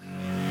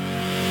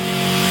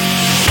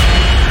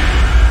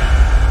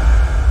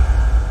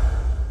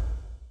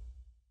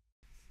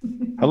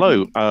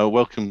Hello,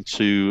 welcome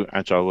to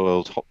Agile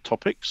World Hot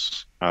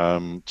Topics.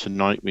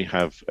 Tonight we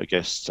have a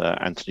guest,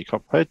 Anthony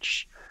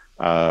Coppedge,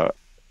 uh,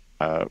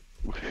 uh,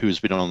 who's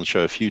been on the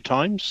show a few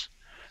times,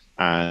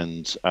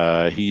 and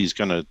he's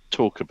going to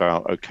talk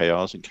about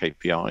OKRs and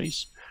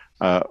KPIs,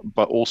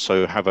 but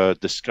also have a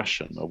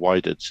discussion, a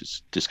wider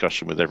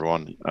discussion with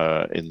everyone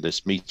in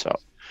this meetup.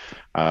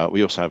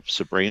 We also have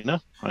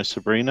Sabrina. Hi,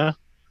 Sabrina.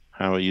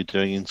 How are you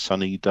doing in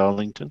sunny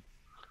Darlington?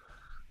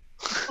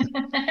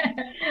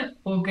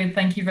 All good,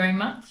 thank you very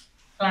much.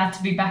 Glad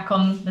to be back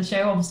on the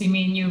show. Obviously,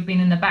 me and you have been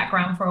in the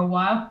background for a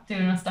while,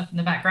 doing our stuff in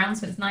the background,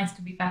 so it's nice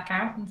to be back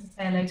out and to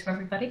say hello to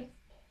everybody.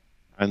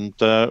 And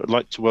I'd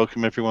like to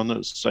welcome everyone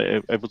that's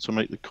able to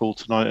make the call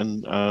tonight,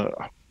 and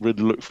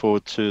really look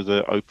forward to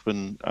the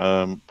open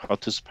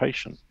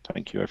participation.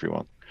 Thank you,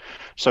 everyone.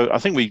 So I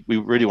think we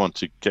really want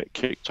to get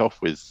kicked off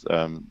with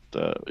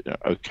the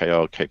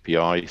OKR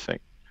KPI thing.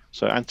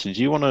 So Anthony,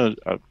 do you want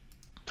to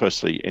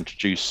firstly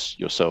introduce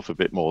yourself a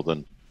bit more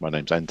than my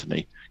name's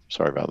Anthony?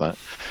 Sorry about that.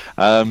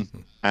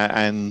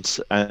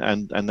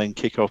 And then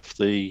kick off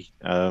the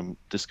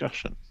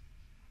discussion.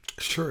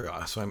 Sure.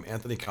 So I'm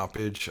Anthony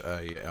Coppage.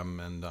 I am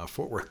in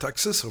Fort Worth,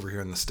 Texas, over here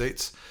in the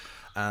States.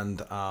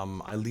 And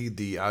I lead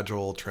the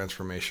agile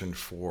transformation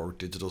for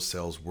digital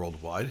sales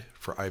worldwide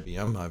for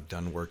IBM. I've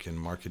done work in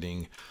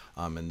marketing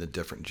in the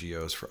different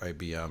geos for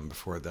IBM.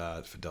 Before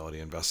that, Fidelity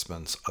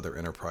Investments, other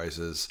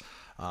enterprises,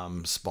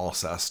 small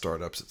SaaS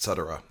startups,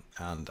 etc.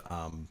 And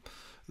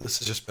this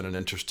has just been an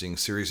interesting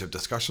series of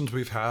discussions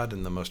we've had,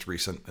 and the most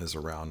recent is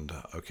around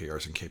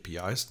OKRs and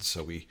KPIs.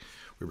 So we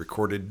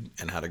recorded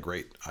and had a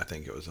great, I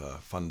think it was a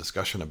fun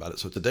discussion about it.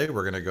 So today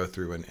we're going to go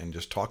through and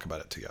just talk about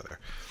it together.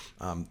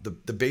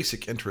 The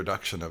basic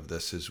introduction of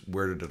this is,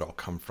 where did it all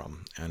come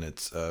from? And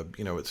it's it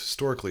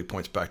historically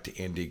points back to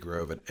Andy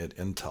Grove at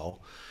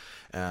Intel.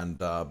 And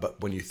but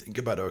when you think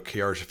about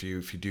OKRs, if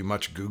you do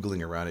much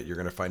Googling around it, you're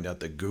going to find out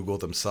that Google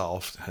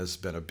themselves has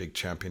been a big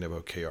champion of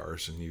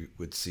OKRs, and you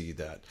would see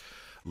that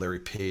Larry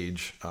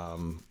Page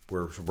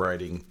were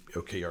writing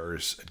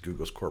OKRs at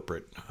Google's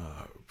corporate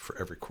for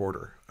every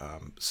quarter.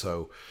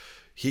 So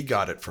he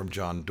got it from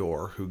John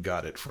Doerr, who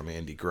got it from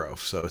Andy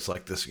Grove. So it's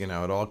like this, it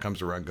all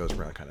comes around, goes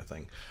around kind of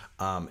thing.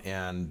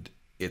 And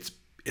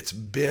it's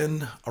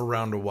been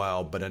around a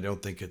while, but I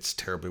don't think it's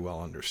terribly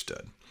well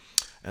understood.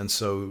 And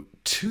so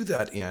to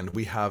that end,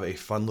 we have a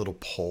fun little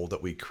poll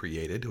that we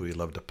created. We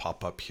love to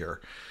pop up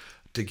here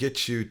to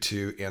get you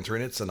to answer,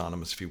 and it's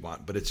anonymous if you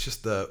want, but it's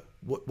just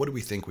what do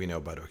we think we know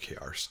about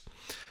OKRs?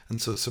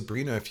 And so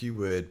Sabrina, if you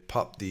would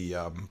pop the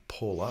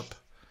poll up,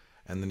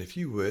 and then if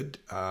you would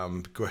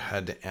go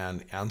ahead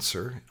and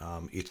answer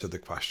each of the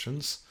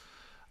questions.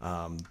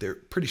 They're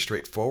pretty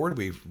straightforward.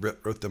 We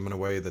wrote them in a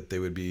way that they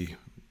would be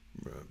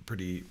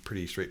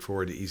pretty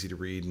straightforward, easy to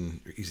read, and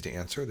easy to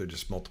answer. They're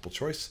just multiple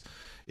choice.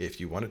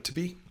 If you want it to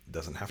be, it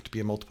doesn't have to be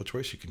a multiple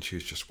choice. You can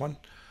choose just one,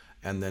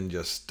 and then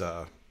just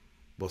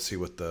we'll see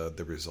what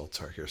the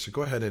results are here. So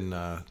go ahead, and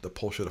the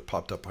poll should have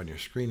popped up on your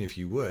screen if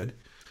you would.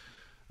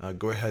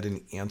 Go ahead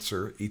and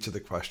answer each of the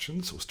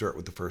questions. We'll start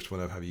with the first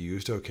one of, have you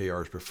used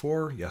OKRs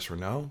before? Yes or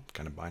no,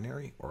 kind of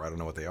binary, or I don't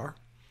know what they are.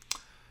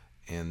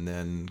 And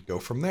then go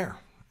from there,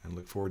 and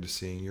look forward to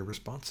seeing your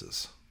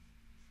responses.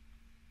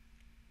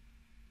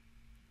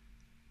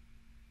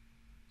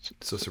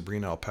 So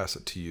Sabrina, I'll pass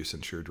it to you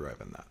since you're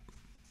driving that.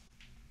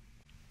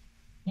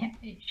 Yeah,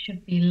 it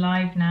should be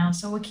live now.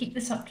 So we'll keep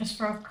this up just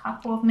for a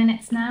couple of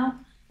minutes now.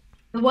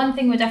 The one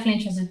thing we're definitely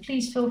interested in,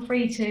 please feel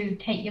free to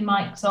take your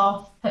mics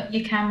off, put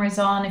your cameras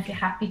on if you're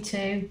happy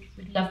to.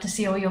 We'd love to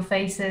see all your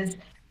faces.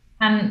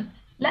 And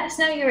let us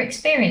know your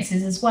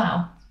experiences as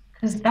well,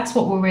 because that's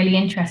what we're really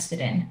interested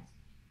in.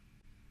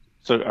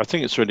 So I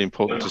think it's really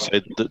important to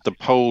say that the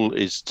poll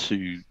is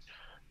to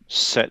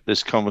set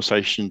this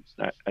conversation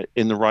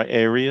in the right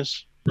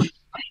areas.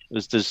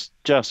 There's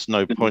just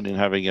no point in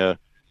having a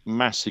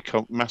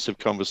massive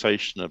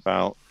conversation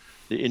about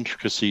the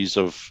intricacies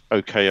of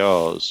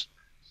OKRs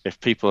if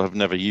people have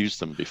never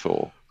used them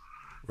before.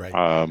 Right.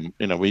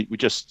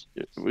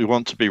 We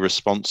want to be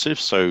responsive.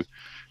 So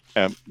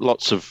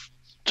lots of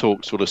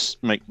talks sort of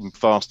make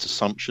vast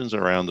assumptions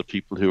around the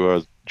people who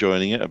are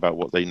joining it about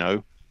what they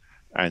know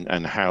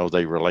and how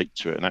they relate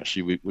to it. And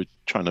actually, we're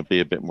trying to be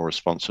a bit more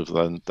responsive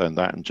than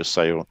that, and just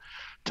say, well,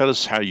 tell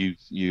us how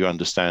you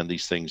understand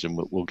these things, and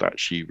we'll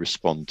actually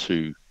respond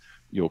to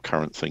your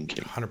current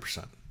thinking.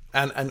 100%.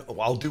 And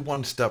I'll do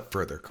one step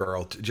further,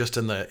 Carl. Just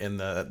in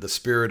the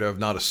spirit of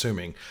not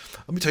assuming,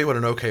 let me tell you what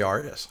an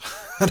OKR is.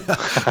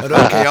 An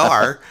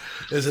OKR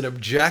is an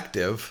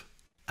objective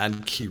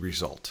and key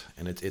result,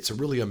 and it's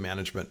really a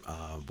management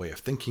way of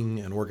thinking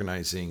and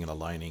organizing and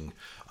aligning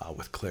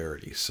with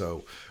clarity.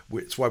 So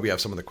it's why we have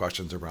some of the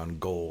questions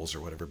around goals or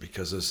whatever,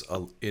 because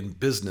in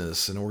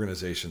business and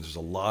organizations, there's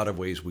a lot of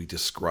ways we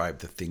describe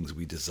the things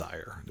we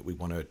desire, that we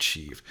want to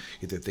achieve,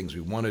 either things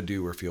we want to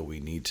do or feel we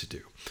need to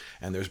do.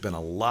 And there's been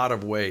a lot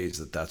of ways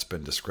that that's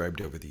been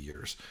described over the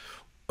years.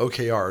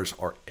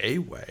 OKRs are a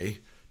way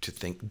to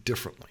think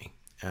differently.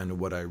 And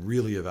what I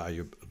really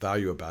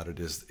value about it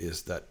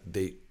is that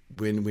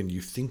when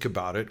you think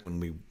about it,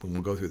 when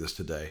we'll go through this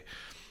today,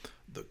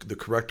 the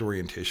correct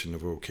orientation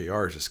of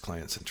OKRs is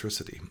client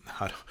centricity.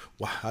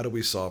 How do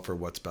we solve for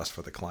what's best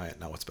for the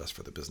client, not what's best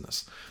for the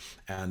business?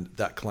 And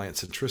that client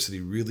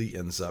centricity really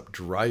ends up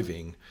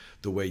driving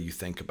the way you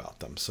think about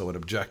them. So an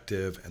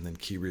objective and then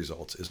key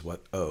results is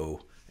what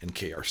O and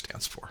KR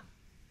stands for.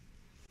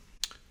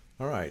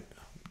 All right,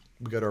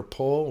 we got our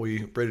poll.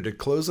 We ready to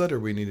close that, or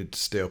we needed to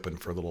stay open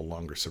for a little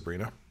longer,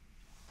 Sabrina?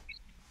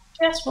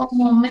 Just one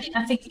more minute.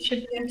 I think it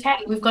should be okay.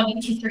 We've got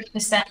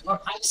 83%. I'm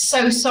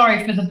so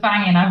sorry for the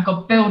banging. I've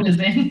got builders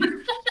in.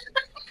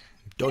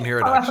 Don't hear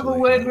it. I'll have a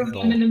word with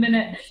them in a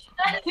minute.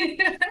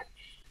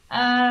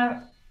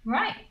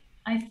 Right.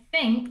 I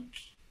think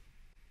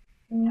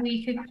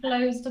we could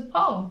close the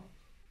poll.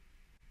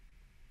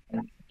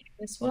 If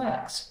this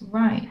works.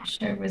 Right.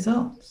 Show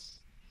results.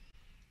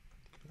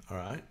 All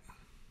right.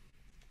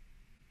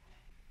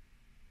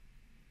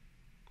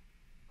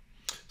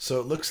 So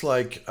it looks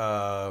like,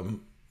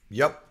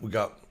 yep, we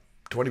got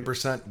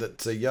 20% that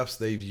say yes,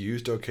 they've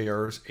used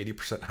OKRs,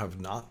 80%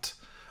 have not.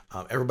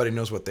 Everybody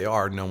knows what they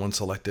are. No one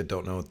selected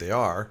don't know what they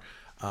are.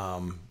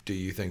 Do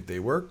you think they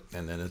work?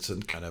 And then it's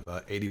in kind of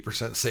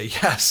 80% say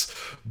yes,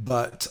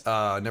 but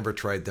never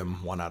tried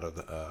them. One out of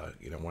the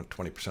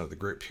 20% of the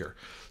group here.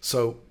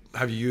 So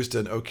have you used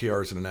an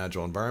OKRs in an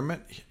agile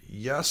environment?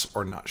 Yes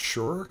or not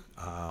sure.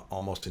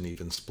 Almost an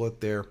even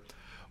split there.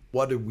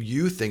 What do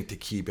you think the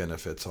key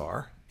benefits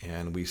are?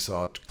 And we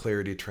saw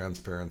clarity,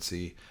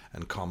 transparency,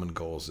 and common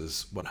goals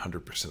is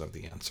 100% of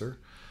the answer.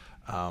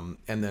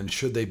 And then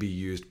should they be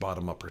used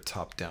bottom up or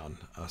top down?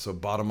 So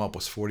bottom up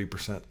was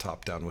 40%,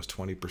 top down was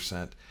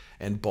 20%,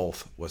 and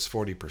both was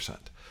 40%.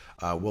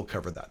 We'll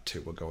cover that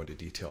too. We'll go into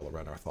detail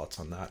around our thoughts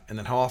on that. And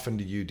then how often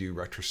do you do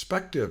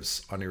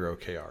retrospectives on your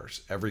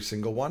OKRs? Every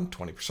single one,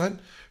 20%,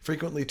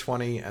 frequently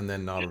 20, and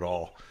then not at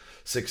all,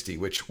 60,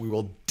 which we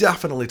will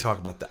definitely talk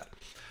about that.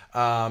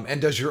 And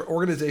does your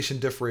organization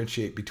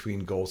differentiate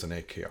between goals and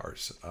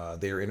OKRs?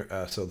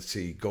 So let's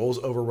see, goals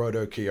overrode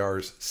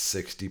OKRs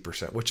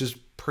 60%, which is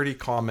pretty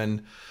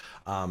common.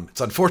 It's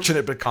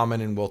unfortunate, but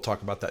common, and we'll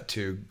talk about that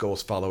too.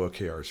 Goals follow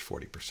OKRs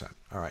 40%.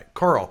 All right,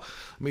 Carl,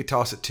 let me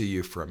toss it to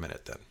you for a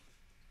minute then.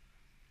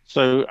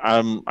 So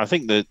I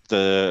think that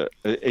the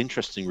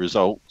interesting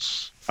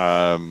results,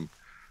 it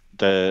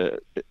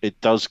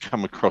does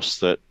come across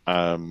that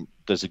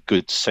there's a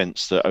good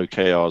sense that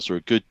OKRs are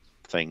a good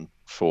thing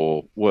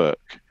for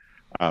work,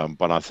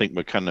 but I think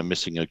we're kind of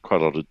missing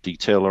quite a lot of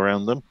detail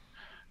around them,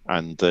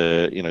 and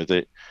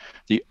the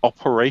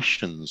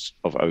operations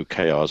of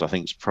OKRs I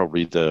think is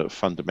probably the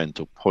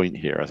fundamental point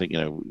here. I think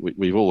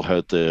we've all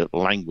heard the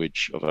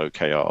language of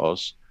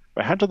OKRs,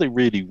 but how do they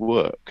really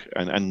work,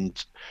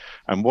 and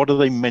what are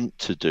they meant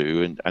to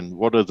do, and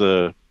what are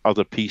the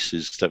other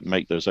pieces that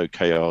make those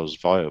OKRs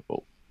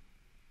viable?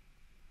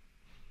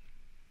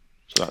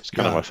 So that's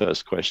kind of my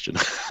first question.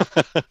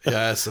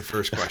 Yeah, that's the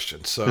first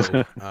question.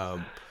 So,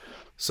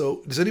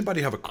 so does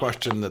anybody have a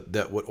question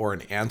or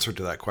an answer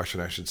to that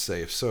question, I should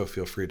say? If so,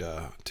 feel free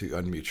to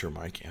unmute your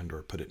mic and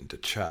or put it into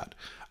chat.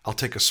 I'll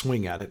take a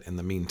swing at it in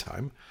the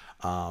meantime.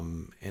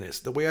 And it's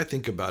the way I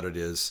think about it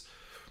is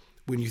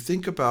when you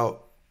think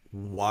about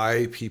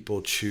why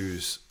people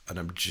choose an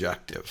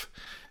objective,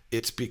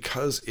 it's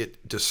because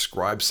it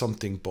describes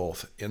something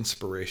both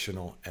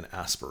inspirational and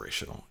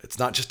aspirational. It's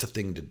not just a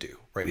thing to do,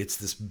 right? It's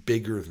this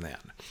bigger than.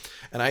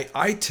 And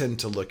I tend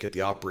to look at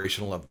the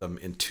operational of them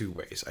in two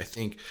ways. I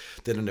think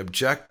that an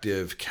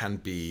objective can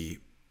be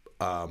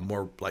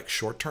more like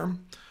short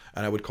term,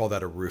 and I would call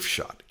that a roof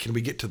shot. Can we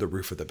get to the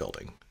roof of the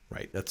building?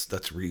 Right,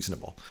 that's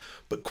reasonable,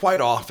 but quite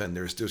often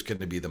there's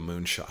going to be the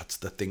moonshots,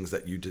 the things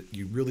that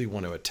you really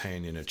want to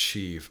attain and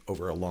achieve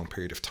over a long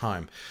period of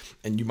time,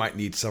 and you might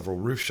need several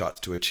roof shots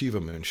to achieve a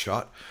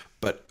moonshot.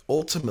 But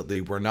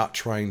ultimately, we're not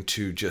trying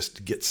to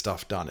just get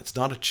stuff done. It's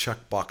not a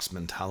checkbox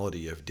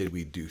mentality of did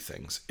we do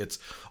things. It's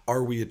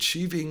are we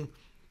achieving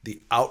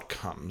the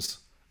outcomes,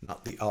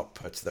 not the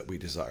outputs that we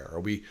desire?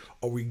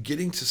 Are we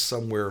getting to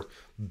somewhere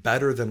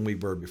better than we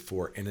were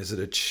before? And is it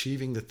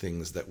achieving the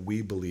things that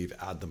we believe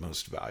add the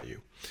most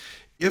value?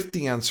 If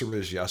the answer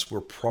is yes,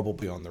 we're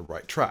probably on the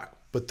right track.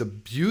 But the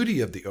beauty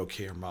of the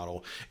OKR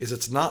model is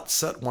it's not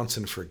set once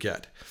and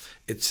forget.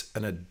 It's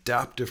an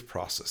adaptive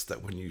process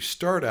that when you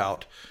start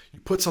out,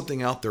 you put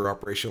something out there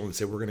operational and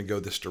say, we're going to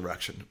go this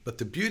direction. But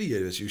the beauty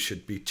is you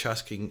should be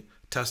testing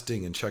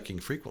and checking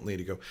frequently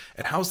to go,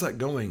 and how's that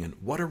going? And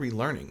what are we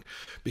learning?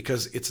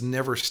 Because it's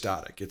never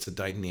static. It's a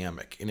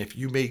dynamic. And if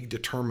you may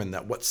determine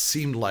that what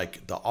seemed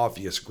like the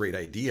obvious great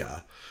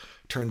idea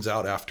turns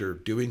out after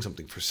doing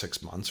something for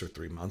 6 months or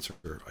 3 months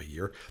or a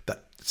year,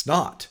 that it's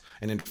not.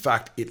 And in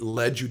fact, it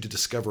led you to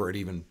discover an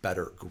even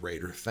better,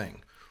 greater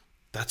thing.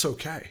 That's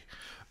okay.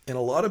 In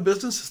a lot of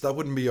businesses, that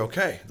wouldn't be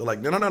okay. They're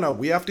like, no.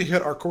 We have to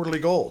hit our quarterly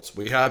goals.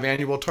 We have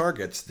annual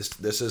targets.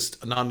 This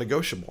is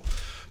non-negotiable.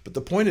 But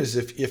the point is,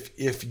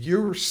 if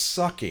you're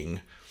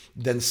sucking,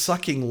 then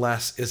sucking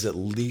less is at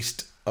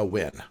least a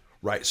win,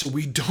 right? So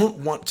we don't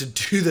want to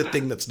do the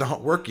thing that's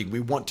not working. We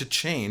want to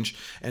change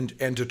and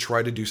to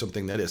try to do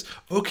something that is.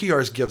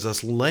 OKRs gives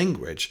us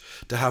language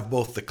to have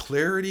both the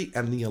clarity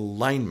and the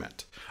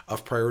alignment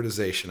of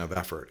prioritization of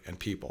effort and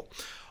people,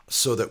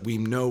 so that we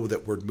know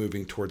that we're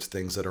moving towards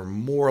things that are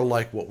more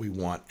like what we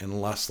want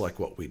and less like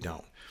what we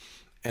don't.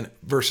 And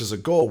versus a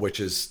goal, which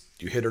is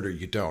you hit it or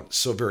you don't.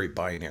 So very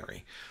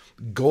binary.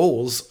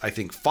 Goals, I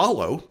think,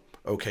 follow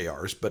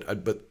OKRs,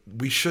 but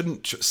we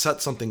shouldn't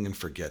set something and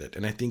forget it.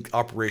 And I think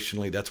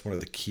operationally, that's one of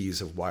the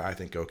keys of why I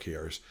think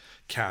OKRs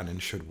can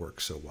and should work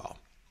so well.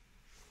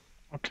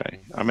 Okay.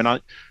 I mean,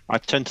 I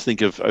tend to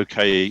think of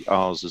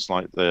OKRs as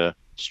like the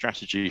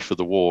strategy for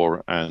the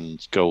war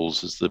and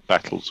goals as the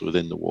battles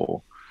within the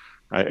war.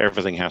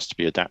 Everything has to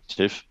be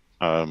adaptive.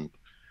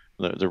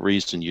 The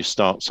reason you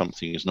start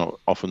something is not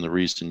often the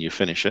reason you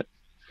finish it.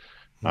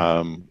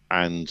 And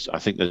I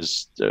think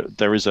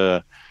there is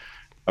a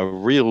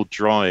real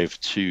drive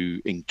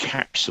to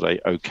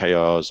encapsulate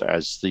OKRs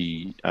as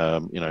the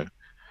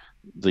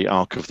the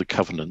Ark of the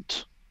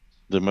Covenant,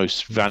 the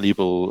most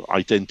valuable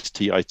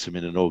identity item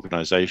in an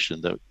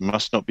organization that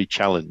must not be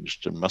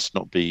challenged and must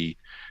not be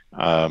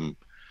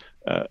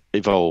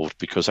evolved,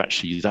 because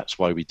actually that's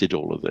why we did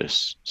all of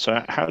this.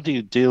 So how do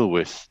you deal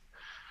with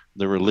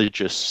the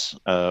religious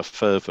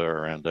fervor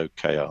around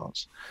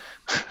OKRs?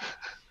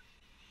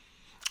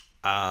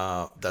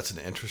 That's an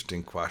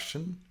interesting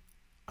question.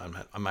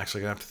 I'm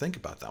actually gonna have to think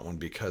about that one,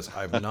 because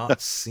I've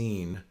not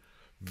seen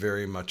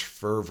very much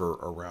fervor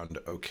around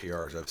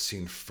OKRs. I've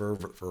seen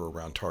fervor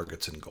around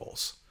targets and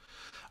goals.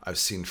 I've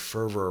seen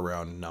fervor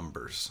around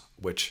numbers,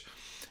 which,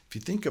 if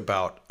you think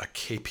about a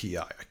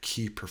KPI, a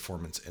key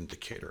performance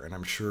indicator, and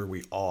I'm sure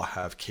we all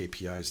have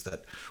KPIs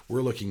that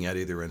we're looking at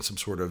either in some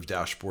sort of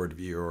dashboard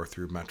view or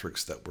through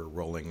metrics that we're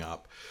rolling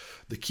up.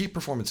 The key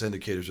performance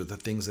indicators are the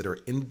things that are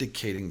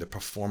indicating the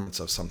performance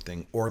of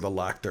something or the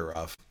lack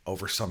thereof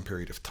over some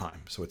period of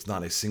time. So it's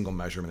not a single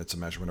measurement, it's a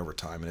measurement over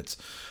time, and it's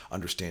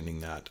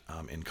understanding that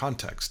in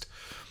context.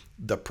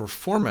 The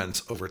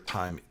performance over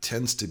time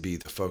tends to be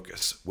the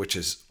focus, which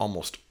is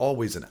almost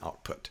always an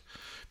output.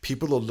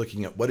 People are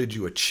looking at, what did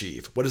you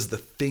achieve? What is the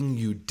thing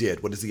you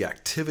did? What is the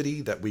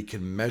activity that we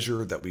can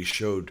measure, that we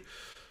showed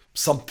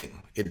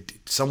something?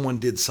 Someone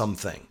did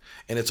something.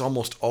 And it's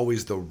almost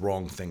always the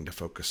wrong thing to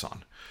focus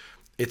on.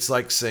 It's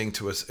like saying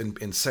to us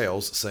in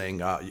sales,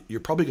 saying, you're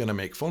probably going to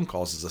make phone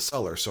calls as a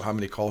seller. So how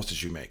many calls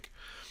did you make?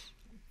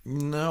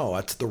 No,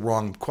 that's the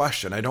wrong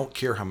question. I don't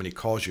care how many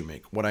calls you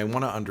make. What I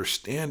want to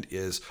understand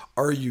is,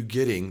 are you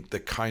getting the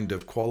kind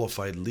of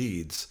qualified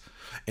leads?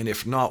 And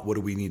if not, what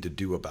do we need to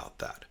do about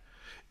that?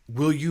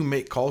 Will you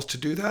make calls to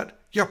do that?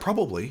 Yeah,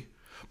 probably.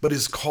 But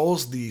is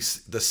calls the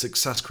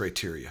success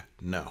criteria?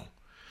 No.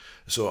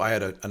 So I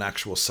had an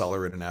actual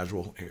seller in an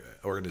Agile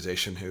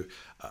organization who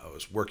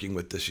was working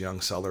with this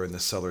young seller, and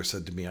this seller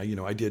said to me,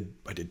 I did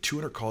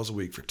 200 calls a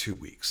week for 2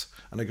 weeks.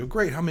 And I go,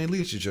 great, how many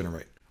leads did you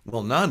generate?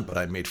 Well, none, but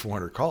I made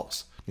 400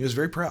 calls. He was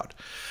very proud.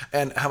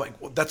 And I'm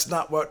like, well, that's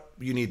not what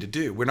you need to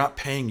do. We're not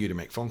paying you to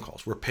make phone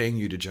calls. We're paying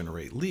you to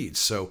generate leads.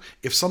 So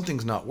if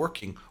something's not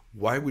working,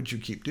 why would you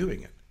keep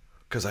doing it?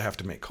 Because I have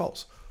to make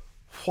calls.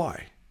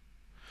 Why?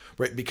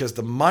 Right? Because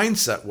the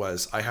mindset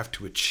was, I have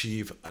to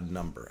achieve a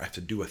number. I have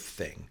to do a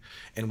thing.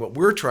 And what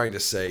we're trying to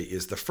say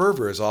is the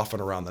fervor is often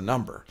around the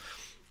number.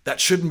 That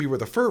shouldn't be where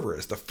the fervor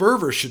is. The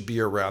fervor should be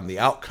around the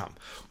outcome.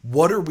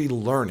 What are we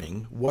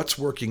learning? What's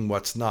working,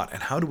 what's not?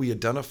 And how do we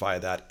identify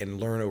that and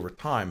learn over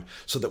time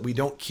so that we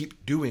don't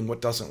keep doing what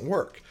doesn't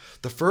work?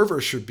 The fervor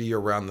should be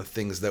around the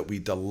things that we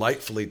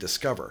delightfully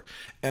discover.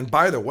 And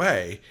by the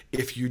way,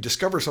 if you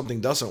discover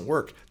something doesn't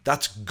work,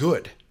 that's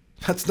good.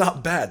 That's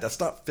not bad. That's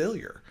not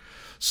failure.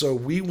 So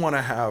we want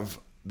to have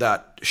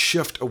that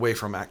shift away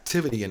from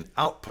activity and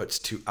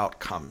outputs to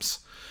outcomes.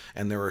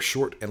 And there are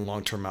short and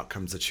long-term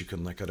outcomes that you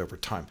can look at over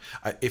time.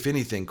 If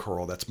anything,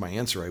 Coral, that's my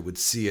answer. I would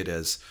see it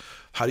as,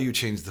 how do you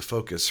change the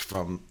focus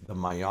from the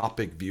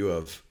myopic view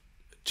of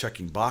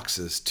checking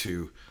boxes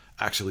to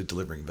actually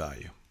delivering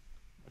value?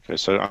 Okay,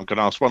 so I'm going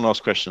to ask one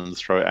last question and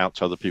throw it out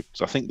to other people,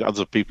 because I think that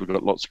other people have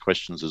got lots of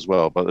questions as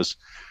well. But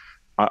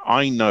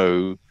I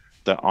know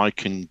that I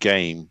can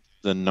game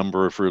the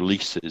number of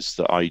releases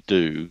that I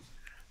do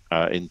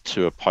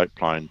into a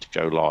pipeline to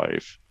go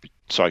live,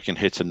 so I can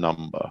hit a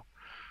number.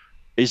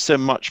 Is there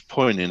much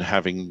point in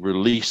having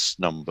release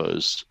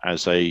numbers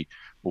as a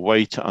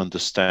way to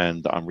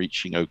understand that I'm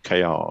reaching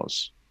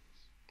OKRs?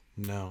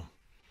 No,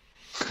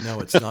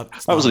 it's not.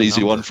 That was an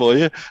easy one for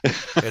you.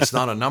 It's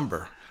not a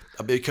number,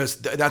 because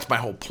that's my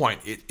whole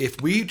point.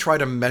 If we try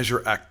to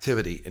measure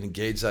activity and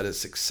engage that as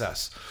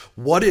success,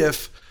 what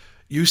if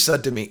you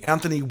said to me,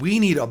 Anthony, we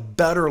need a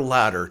better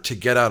ladder to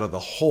get out of the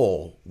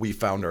hole we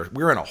found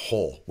we're in a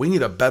hole. We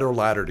need a better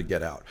ladder to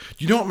get out.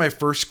 You know what my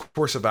first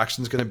course of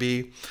action is going to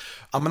be?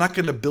 I'm not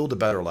going to build a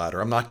better ladder.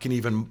 I'm not going to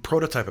even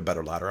prototype a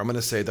better ladder. I'm going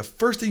to say the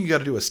first thing you got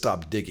to do is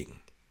stop digging.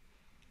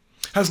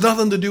 Has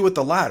nothing to do with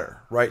the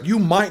ladder, right? You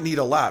might need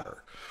a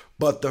ladder,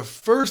 but the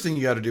first thing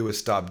you got to do is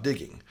stop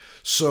digging.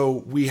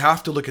 So we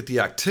have to look at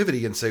the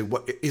activity and say,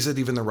 what is it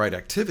even the right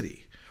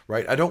activity?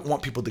 right? I don't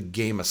want people to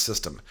game a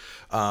system.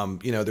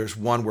 There's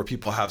one where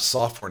people have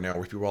software now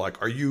where people are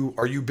like, are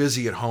you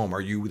busy at home?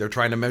 They're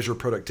trying to measure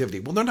productivity.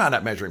 Well, they're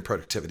not measuring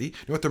productivity. You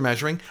know what they're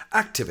measuring?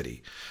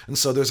 Activity. And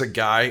so there's a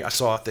guy, I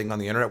saw a thing on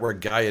the internet where a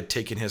guy had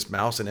taken his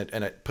mouse and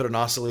it put an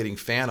oscillating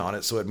fan on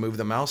it so it moved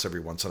the mouse every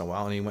once in a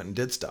while, and he went and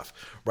did stuff,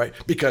 right?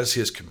 Because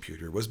his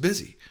computer was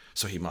busy.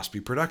 So he must be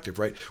productive,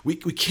 right? We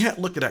can't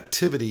look at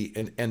activity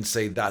and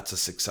say that's a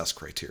success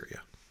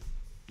criteria.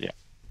 Yeah.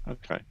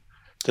 Okay.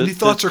 Any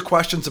thoughts or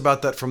questions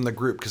about that from the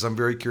group? Because I'm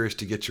very curious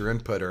to get your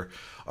input or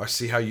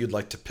see how you'd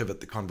like to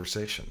pivot the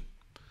conversation.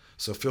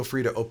 So feel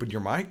free to open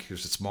your mic.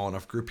 There's a small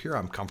enough group here.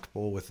 I'm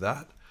comfortable with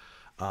that.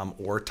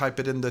 Or type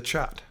it in the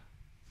chat,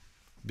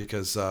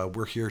 because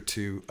we're here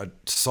to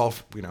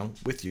solve,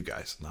 with you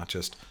guys, not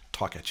just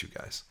talk at you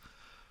guys.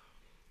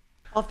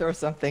 I'll throw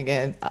something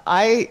in.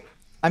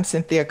 I'm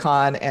Cynthia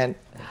Kahn, and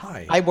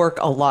Hi. I work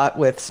a lot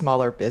with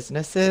smaller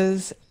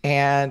businesses,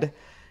 and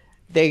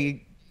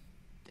they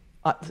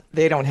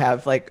don't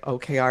have like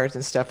OKRs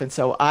and stuff. And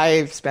so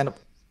I've spent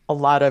a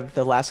lot of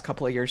the last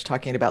couple of years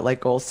talking about like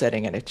goal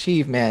setting and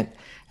achievement,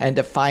 and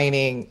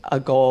defining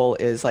a goal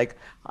is like,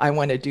 I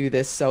want to do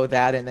this so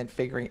that, and then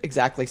figuring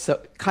exactly,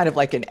 so kind of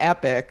like an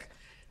epic,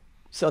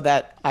 so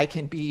that I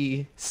can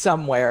be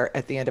somewhere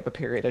at the end of a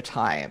period of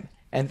time.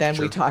 And then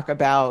Sure. we talk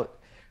about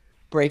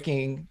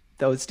breaking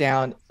those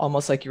down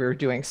almost like you were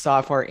doing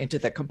software into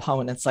the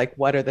components, like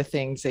what are the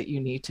things that you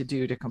need to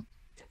do to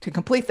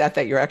complete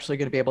that you're actually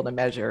going to be able to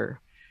measure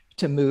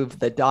to move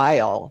the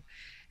dial.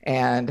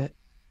 And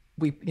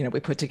we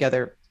put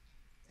together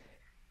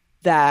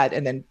that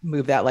and then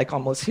move that like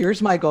almost,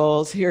 here's my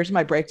goals, here's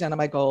my breakdown of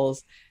my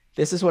goals,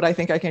 this is what I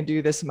think I can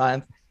do this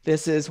month,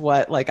 this is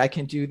what like I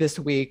can do this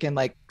week, and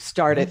like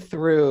start it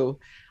through.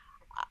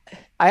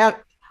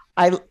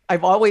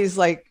 I've always,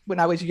 like when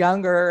I was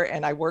younger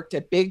and I worked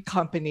at big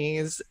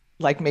companies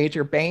like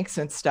major banks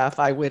and stuff,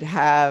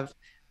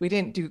 we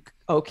didn't do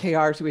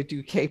OKRs, we would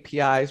do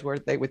KPIs where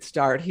they would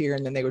start here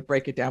and then they would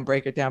break it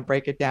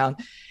down.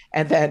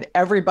 And then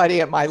everybody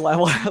at my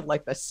level had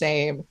like the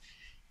same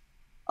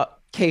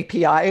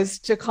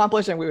KPIs to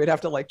accomplish. And we would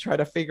have to like try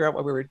to figure out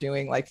what we were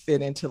doing, like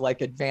fit into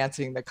like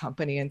advancing the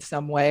company in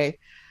some way.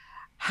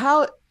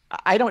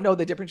 I don't know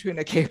the difference between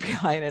a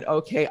KPI and an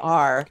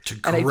OKR.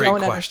 And I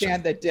don't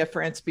understand the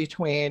difference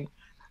between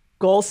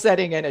goal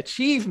setting and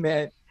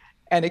achievement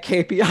and a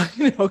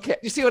KPI. Okay.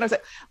 You see what I'm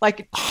saying?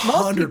 Like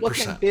most 100%. people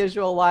can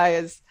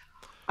visualize,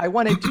 I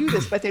want to do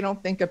this, but they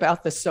don't think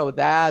about the so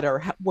that,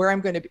 or where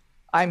I'm going to be.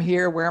 I'm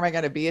here, where am I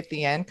going to be at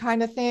the end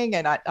kind of thing.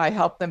 And I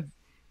help them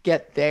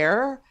get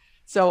there.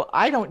 So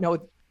I don't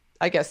know.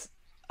 I guess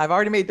I've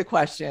already made the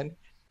question.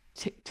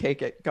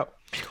 Take it, go.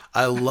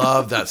 I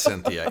love that,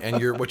 Cynthia.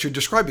 And what you're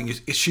describing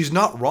is she's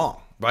not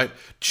wrong, right?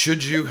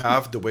 Should you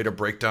have the way to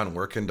break down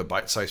work into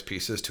bite-sized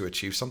pieces to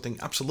achieve something?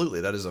 Absolutely.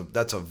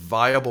 That's a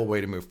viable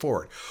way to move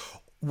forward.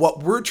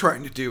 What we're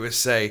trying to do is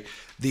say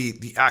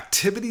the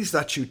activities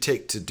that you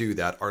take to do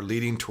that are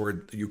leading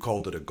toward, you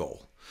called it a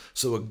goal.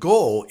 So a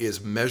goal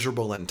is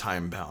measurable and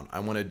time bound. I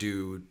want to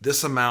do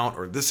this amount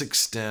or this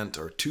extent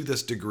or to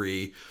this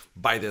degree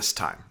by this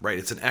time, right?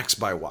 It's an X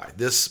by Y,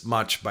 this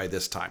much by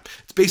this time.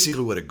 It's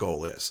basically what a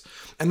goal is.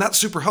 And that's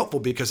super helpful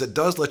because it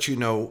does let you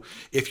know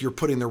if you're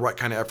putting the right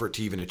kind of effort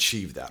to even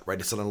achieve that, right?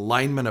 It's an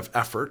alignment of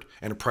effort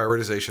and a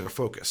prioritization of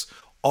focus.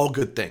 All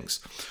good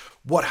things.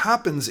 What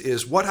happens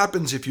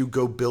if you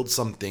go build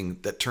something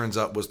that turns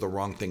out was the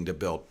wrong thing to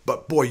build,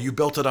 but boy, you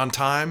built it on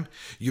time,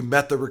 you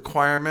met the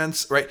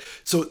requirements, right?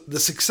 So the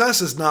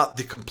success is not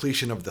the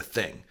completion of the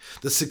thing.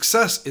 The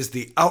success is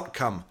the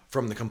outcome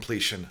from the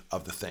completion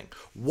of the thing.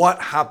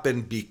 What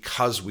happened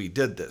because we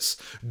did this?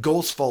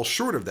 Goals fall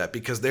short of that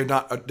because they're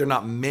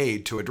not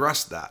made to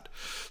address that.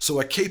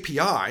 So a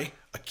KPI,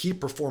 a key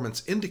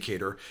performance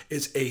indicator,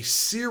 is a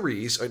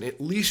series, and at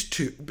least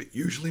two, but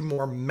usually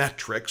more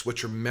metrics,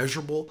 which are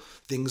measurable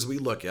things we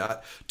look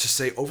at to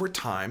say over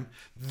time,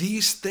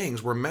 these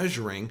things we're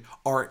measuring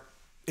are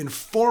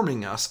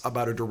informing us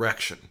about a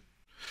direction.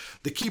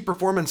 The key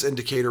performance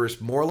indicator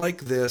is more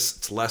like this,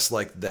 it's less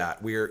like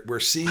that. We're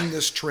seeing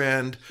this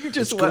trend,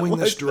 it's going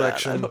this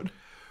direction.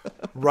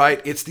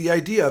 Right. It's the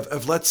idea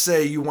of let's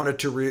say you wanted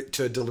to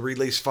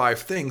release 5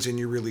 things and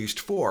you released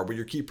 4. Well,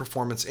 your key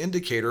performance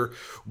indicator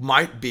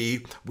might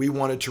be we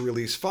wanted to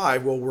release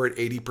 5. Well, we're at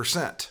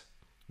 80%.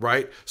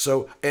 Right.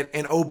 So and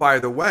oh, by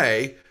the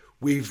way,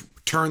 we've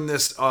turned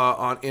this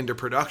on into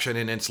production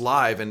and it's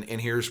live and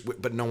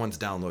but no one's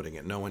downloading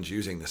it. No one's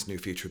using this new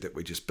feature that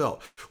we just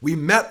built. We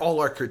met all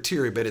our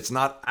criteria, but it's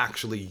not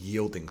actually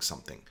yielding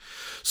something.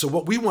 So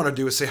what we want to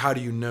do is say, how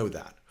do you know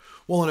that?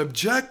 Well, an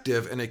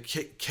objective and a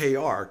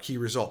KR, key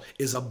result,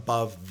 is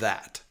above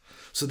that.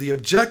 So the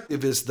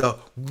objective is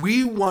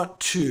we want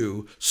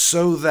to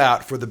so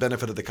that for the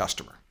benefit of the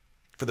customer,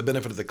 for the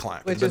benefit of the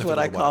client. Which is what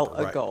I call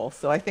a goal.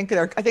 So I think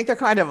they're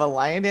kind of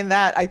aligned in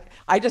that.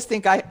 I just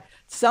think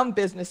some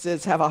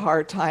businesses have a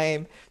hard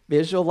time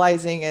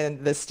visualizing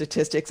in the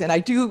statistics. And I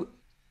do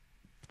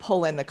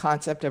pull in the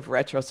concept of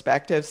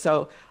retrospective.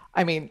 So,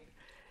 I mean,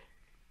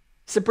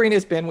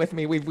 Sabrina's been with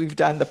me. We've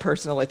done the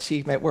personal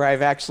achievement where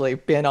I've actually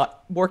been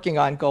working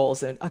on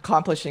goals and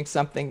accomplishing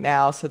something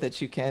now so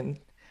that you can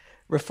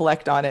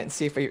reflect on it and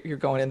see if you're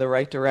going in the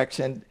right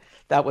direction.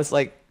 That was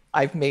like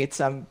I've made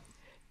some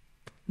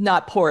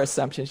not poor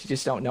assumptions. You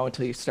just don't know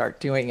until you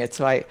start doing it.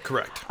 So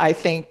Correct. I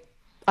think,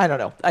 I don't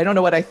know. I don't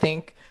know what I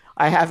think.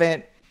 I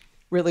haven't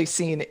really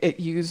seen it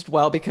used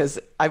well because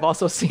I've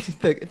also seen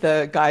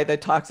the guy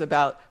that talks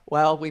about,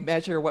 well, we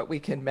measure what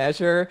we can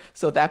measure.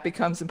 So that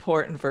becomes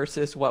important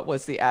versus what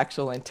was the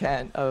actual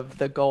intent of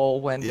the goal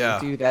when we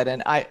do that.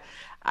 And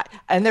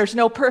and there's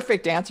no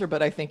perfect answer,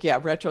 but I think, yeah,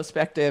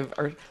 retrospective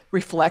or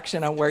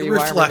reflection on where you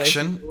are.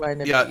 Reflection.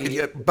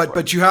 Yeah.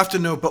 But you have to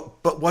know,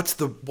 but what's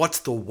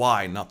the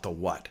why, not the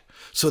what.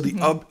 So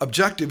the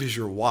objective is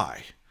your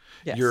why.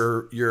 Yes.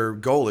 Your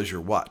goal is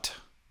your what,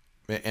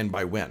 and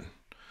by when,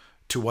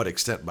 to what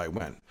extent by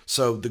when.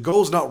 So the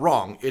goal is not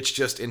wrong. It's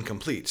just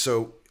incomplete.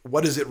 So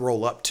what does it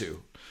roll up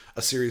to?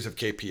 A series of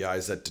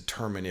KPIs that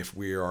determine if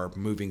we are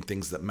moving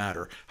things that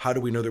matter. How do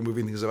we know they're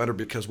moving things that matter?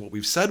 Because what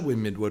we've said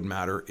would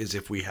matter is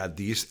if we had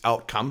these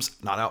outcomes,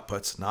 not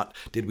outputs, not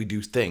did we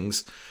do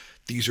things.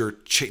 These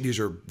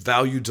are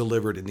value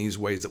delivered in these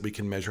ways that we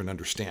can measure and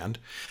understand.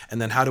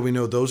 And then how do we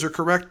know those are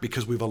correct?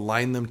 Because we've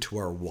aligned them to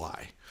our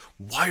why.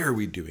 Why are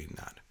we doing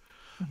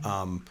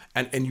that?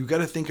 And you got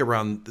to think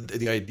around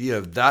the idea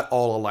of that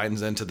all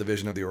aligns into the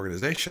vision of the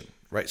organization,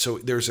 right? So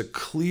there's a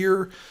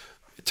clear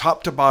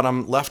top to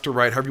bottom, left to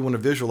right, however you want to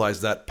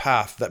visualize that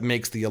path that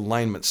makes the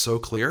alignment so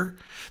clear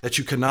that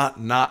you cannot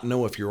not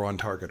know if you're on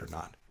target or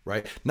not,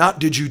 right? Not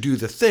did you do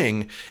the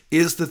thing,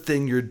 is the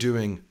thing you're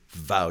doing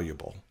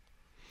valuable?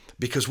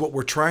 Because what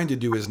we're trying to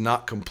do is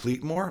not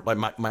complete more.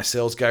 Like my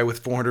sales guy with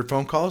 400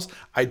 phone calls,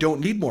 I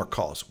don't need more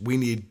calls. We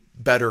need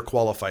better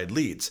qualified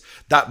leads.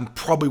 That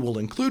probably will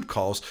include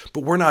calls,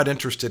 but we're not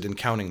interested in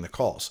counting the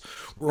calls.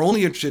 We're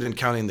only interested in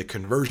counting the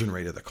conversion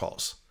rate of the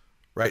calls.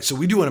 Right. So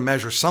we do want to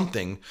measure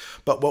something,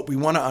 but what we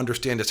want to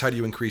understand is how do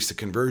you increase the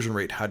conversion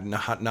rate,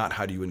 not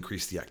how do you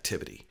increase the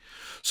activity.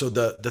 So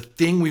the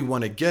thing we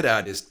want to get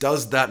at is,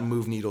 does that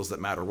move needles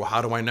that matter? Well,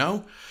 how do I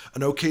know?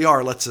 An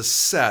OKR lets us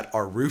set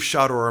our roof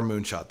shot or our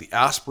moonshot, the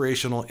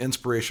aspirational,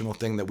 inspirational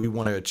thing that we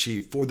want to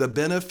achieve for the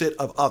benefit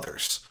of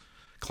others,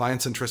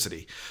 client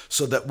centricity,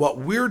 so that what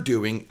we're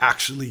doing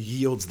actually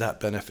yields that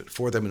benefit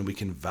for them and we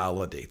can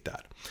validate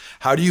that.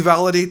 How do you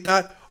validate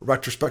that?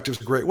 Retrospective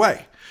is a great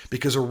way,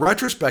 because a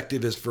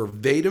retrospective is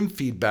verbatim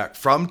feedback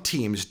from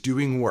teams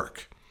doing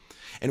work.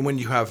 And when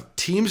you have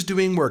teams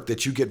doing work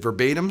that you get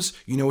verbatims,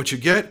 you know what you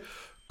get?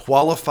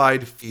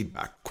 Qualified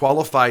feedback,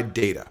 qualified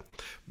data.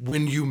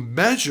 When you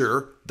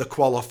measure the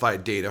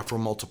qualified data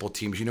from multiple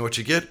teams, you know what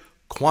you get?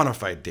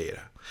 Quantified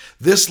data.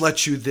 This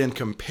lets you then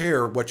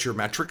compare what your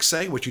metrics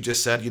say, what you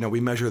just said,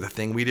 we measure the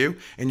thing we do,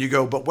 and you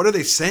go, but what are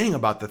they saying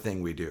about the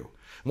thing we do?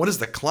 What is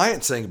the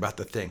client saying about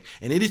the thing?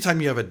 And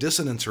anytime you have a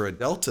dissonance or a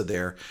delta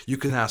there, you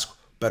can ask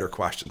better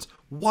questions.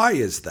 Why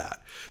is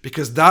that?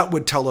 Because that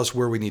would tell us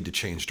where we need to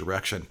change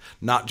direction,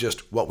 not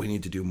just what we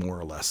need to do more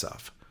or less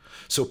of.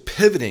 So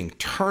pivoting,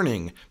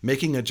 turning,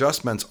 making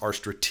adjustments are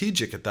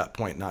strategic at that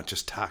point, not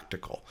just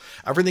tactical.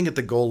 Everything at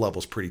the goal level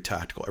is pretty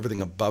tactical.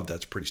 Everything above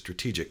that's pretty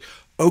strategic.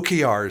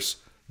 OKRs,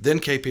 then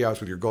KPIs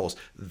with your goals.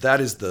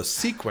 That is the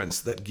sequence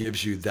that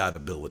gives you that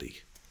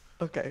ability.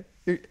 Okay.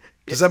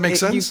 Does that make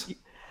sense?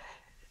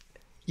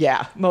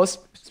 Yeah, most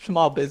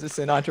small business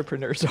and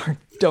entrepreneurs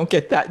don't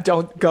get that.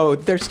 Don't go.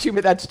 That's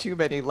too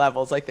many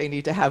levels. Like they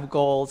need to have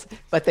goals,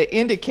 but the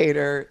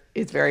indicator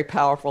is very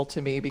powerful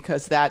to me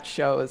because that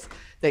shows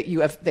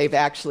that they've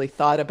actually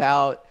thought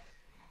about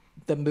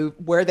the move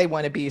where they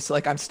want to be. So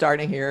like I'm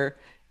starting here.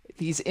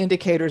 These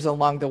indicators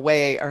along the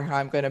way are how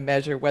I'm going to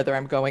measure whether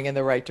I'm going in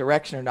the right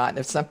direction or not. And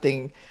if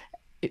something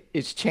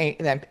is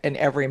changed, and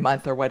every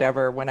month or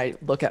whatever, when I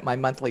look at my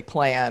monthly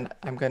plan,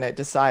 I'm going to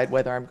decide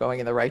whether I'm going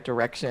in the right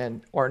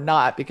direction or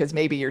not, because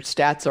maybe your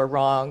stats are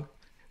wrong,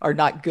 are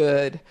not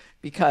good,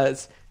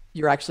 because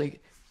you're actually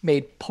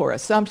made poor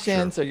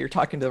assumptions or you're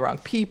talking to the wrong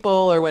people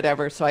or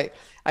whatever. So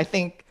I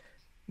think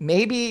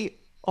maybe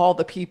all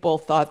the people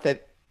thought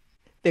that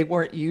they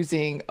weren't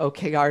using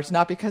OKRs,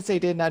 not because they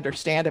didn't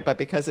understand it, but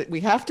because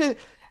we have to,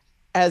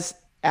 as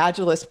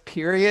Agilists,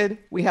 period,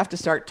 we have to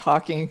start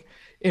talking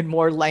in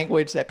more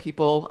language that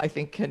people, I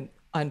think, can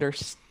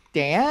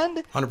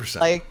understand. 100%.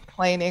 Like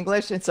plain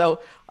English. And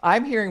so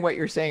I'm hearing what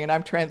you're saying and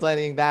I'm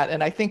translating that.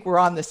 And I think we're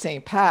on the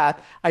same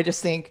path. I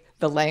just think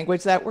the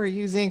language that we're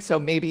using, so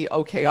maybe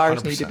OKRs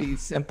 100%. need to be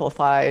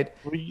simplified.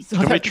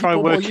 Can we try a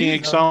working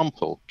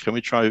example? Can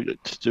we try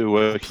to do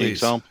a working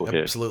example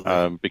here?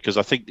 Absolutely. Because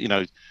I think,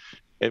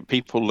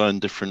 people learn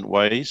different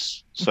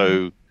ways.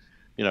 So,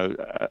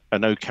 an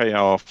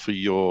OKR for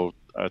your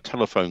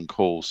telephone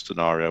call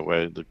scenario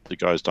where the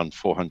guy's done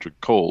 400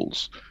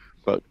 calls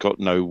but got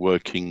no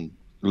working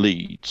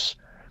leads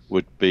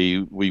would be,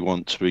 we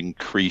want to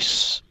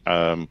increase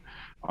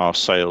our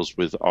sales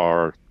with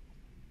our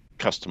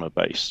customer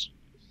base.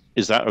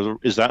 Is that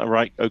a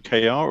right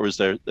OKR, or is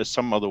there's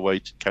some other way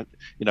to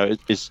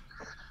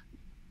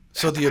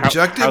So the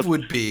objective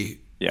would be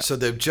Yeah. So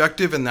the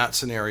objective in that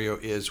scenario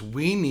is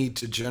we need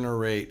to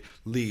generate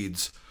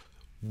leads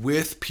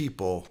with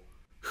people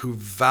who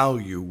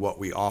value what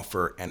we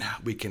offer, and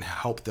we can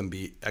help them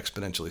be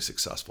exponentially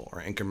successful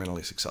or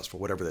incrementally successful,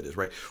 whatever that is,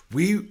 right?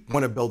 We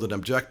want to build an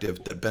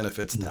objective that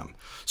benefits them.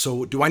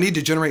 So do I need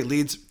to generate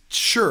leads?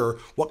 Sure.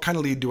 What kind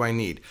of lead do I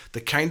need?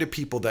 The kind of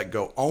people that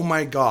go, oh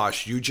my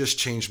gosh, you just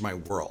changed my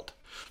world.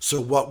 So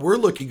what we're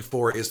looking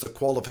for is the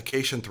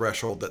qualification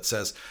threshold that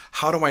says,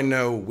 how do I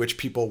know which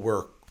people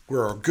we're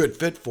a good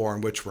fit for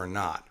and which we're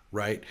not,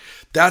 right?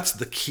 That's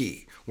the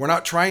key. We're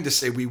not trying to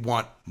say we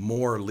want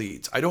more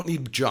leads. I don't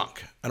need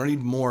junk. I don't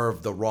need more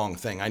of the wrong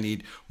thing. I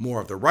need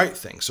more of the right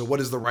thing. So what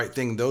is the right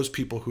thing? Those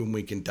people whom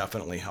we can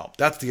definitely help.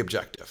 That's the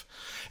objective.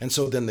 And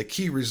so then the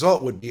key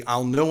result would be,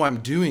 I'll know I'm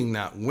doing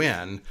that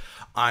when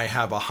I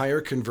have a higher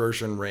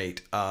conversion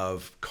rate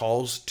of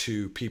calls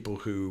to people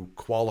who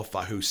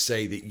qualify, who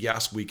say that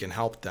yes, we can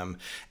help them,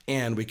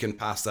 and we can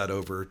pass that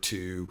over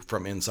to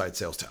from inside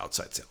sales to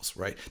outside sales,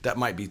 right? That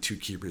might be 2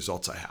 key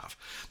results I have.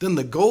 Then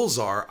the goals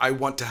are, I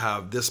want to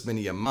have this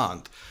many a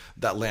month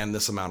that land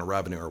this amount of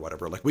revenue or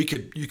whatever. Like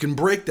you can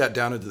break that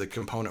down into the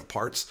component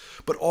parts,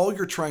 but all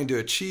you're trying to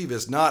achieve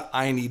is not,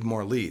 I need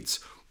more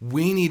leads.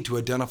 We need to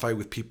identify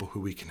with people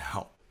who we can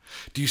help.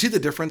 Do you see the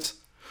difference?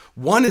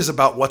 One is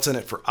about what's in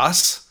it for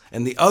us,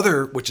 and the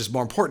other, which is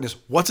more important, is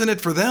what's in it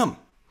for them.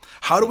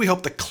 How do we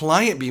help the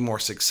client be more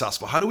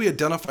successful? How do we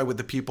identify with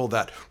the people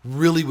that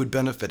really would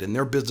benefit and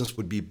their business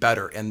would be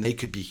better and they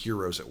could be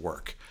heroes at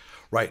work,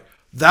 right?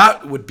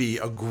 That would be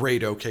a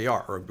great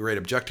OKR or a great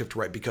objective to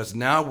write, because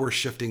now we're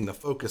shifting the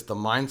focus, the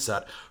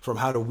mindset from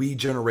how do we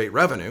generate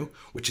revenue,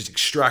 which is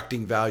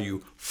extracting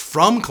value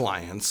from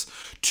clients,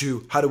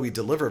 to how do we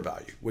deliver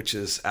value, which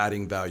is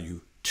adding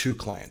value to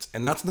clients.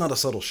 And that's not a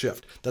subtle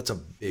shift. That's a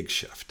big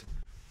shift.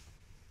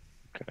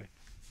 Okay.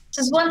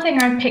 So there's one thing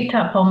I picked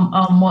up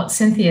on what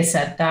Cynthia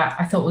said that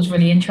I thought was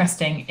really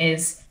interesting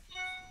is,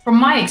 from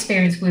my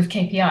experience with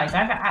KPIs,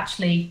 I've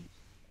actually,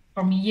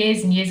 from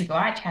years and years ago,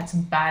 I actually had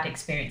some bad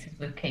experiences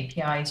with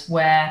KPIs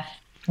where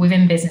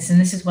within business,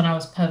 and this is when I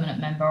was a permanent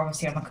member,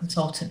 obviously I'm a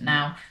consultant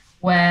now,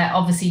 where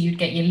obviously you'd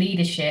get your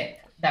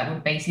leadership that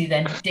would basically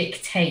then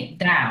dictate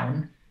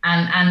down,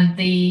 and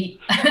the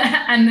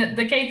and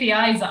the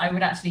KPIs that I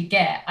would actually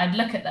get, I'd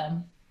look at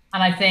them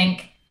and I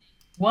think,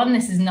 one,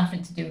 this is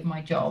nothing to do with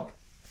my job.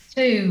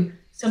 2,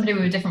 somebody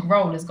with a different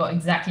role has got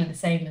exactly the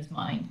same as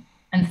mine.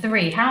 And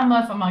 3, how on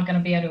earth am I going to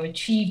be able to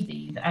achieve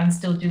these and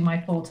still do my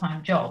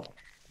full-time job?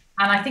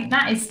 And I think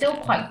that is still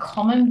quite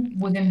common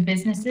within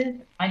businesses.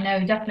 I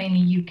know definitely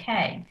in the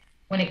UK,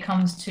 when it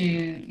comes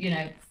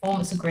to,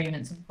 performance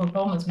agreements and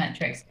performance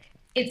metrics,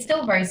 it's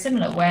still very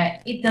similar, where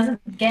it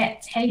doesn't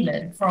get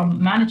tailored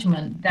from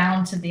management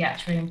down to the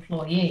actual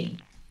employee.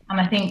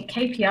 And I think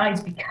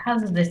KPIs,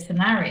 because of this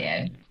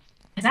scenario,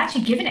 has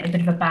actually given it a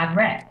bit of a bad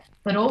rep.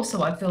 But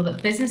also I feel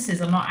that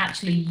businesses are not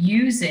actually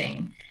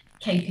using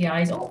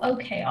KPIs or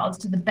OKRs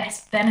to the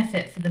best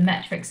benefit for the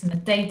metrics and the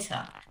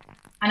data.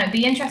 And it'd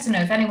be interesting to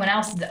know if anyone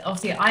else,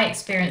 obviously I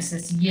experienced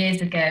this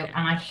years ago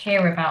and I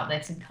hear about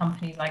this in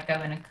companies I go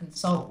in and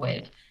consult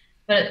with,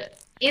 but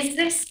is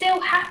this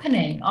still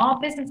happening? Are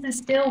businesses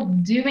still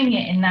doing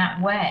it in that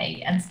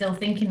way and still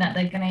thinking that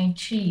they're going to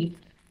achieve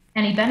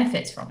any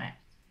benefits from it?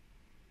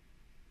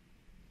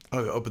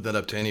 I would open that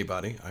up to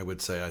anybody. I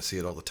would say I see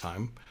it all the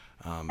time.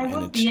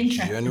 And it's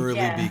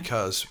generally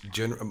because,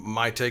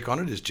 my take on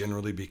it is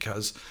generally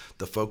because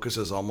the focus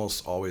is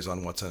almost always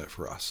on what's in it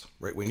for us,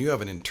 right? When you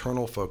have an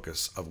internal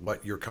focus of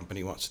what your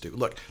company wants to do.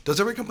 Look, does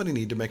every company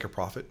need to make a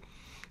profit?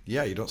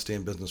 Yeah, you don't stay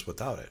in business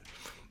without it.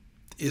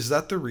 Is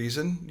that the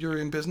reason you're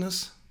in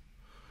business?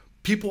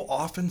 People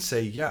often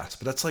say yes,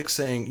 but that's like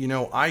saying,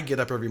 I get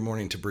up every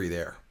morning to breathe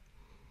air.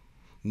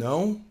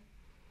 No.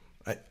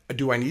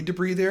 Do I need to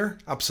breathe air?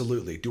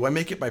 Absolutely. Do I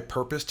make it my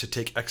purpose to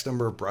take X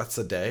number of breaths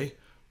a day?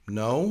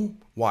 No.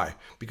 Why?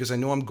 Because I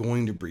know I'm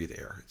going to breathe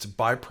air. It's a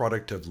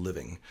byproduct of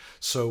living.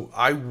 So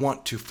I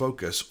want to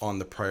focus on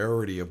the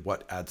priority of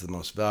what adds the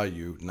most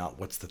value, not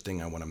what's the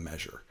thing I want to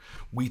measure.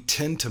 We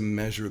tend to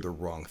measure the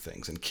wrong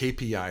things, and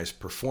KPIs,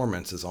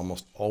 performance, is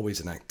almost always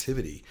an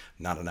activity,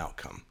 not an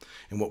outcome.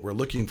 And what we're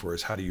looking for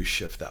is, how do you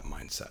shift that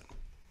mindset?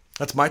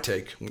 That's my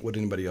take. What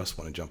anybody else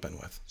want to jump in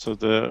with? So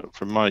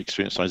from my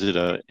experience, I did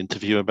an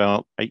interview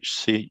about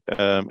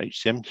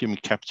HCM, human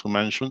capital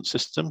management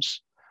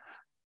systems,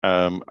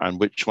 and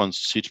which one's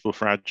suitable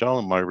for Agile.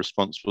 And my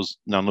response was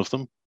none of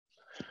them,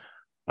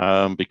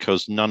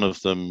 because none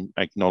of them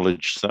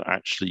acknowledge that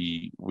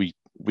actually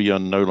we are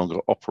no longer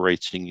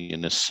operating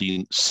in a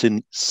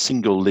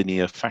single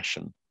linear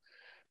fashion.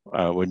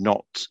 We're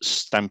not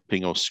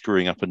stamping or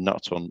screwing up a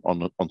nut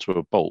onto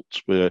a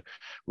bolt. We're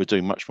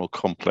doing much more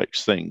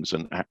complex things,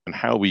 and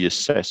how we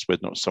assess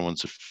whether or not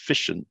someone's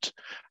efficient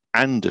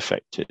and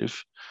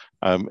effective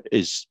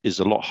is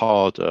a lot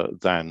harder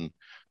than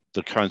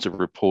the kinds of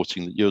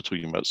reporting that you're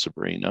talking about,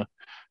 Sabrina.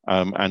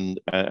 And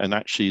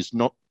actually, it's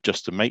not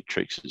just a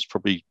matrix. It's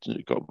probably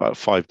got about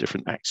 5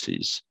 different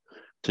axes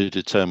to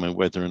determine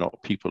whether or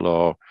not people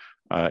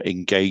are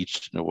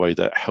engaged in a way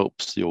that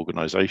helps the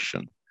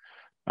organization.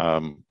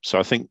 So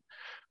I think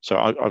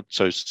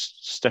so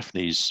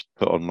Stephanie's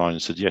put online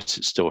and said yes,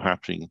 it's still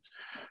happening.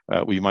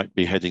 We might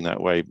be heading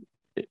that way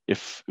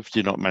if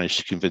you not manage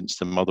to convince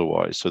them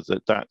otherwise. So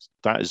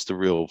that is the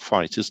real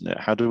fight, isn't it?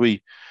 How do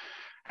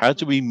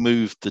we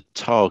move the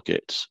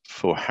target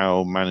for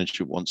how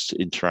management wants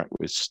to interact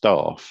with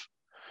staff,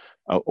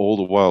 all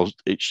the while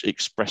it's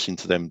expressing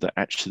to them that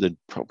actually they're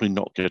probably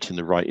not getting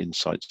the right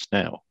insights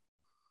now?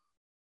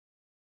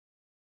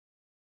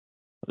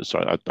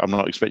 Sorry, I'm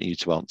not expecting you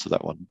to answer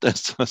that one.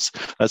 That's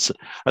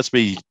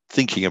me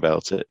thinking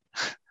about it.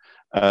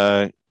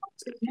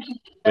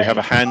 We have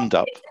a hand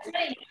up.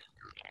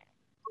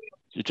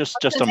 You just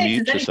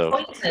unmute yourself.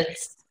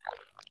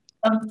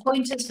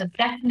 Pointers for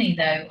Stephanie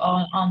though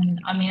on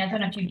I mean, I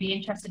don't know if you'd be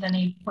interested in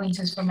any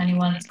pointers from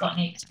anyone that's got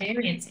any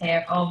experience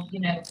here of,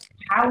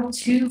 how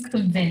to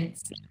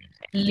convince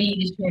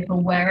leadership or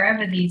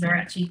wherever these are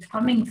actually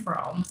coming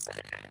from,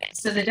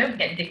 so they don't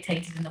get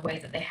dictated in the way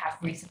that they have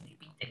recently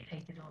been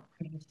dictated or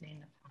previously in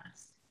the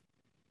past.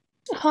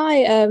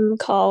 Hi,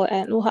 Carl,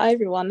 and hi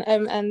everyone.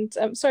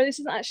 Sorry, this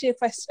isn't actually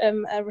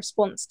a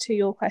response to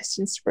your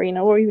question,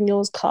 Sabrina, or even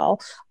yours, Carl.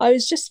 I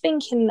was just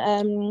thinking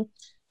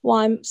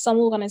why some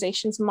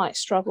organizations might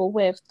struggle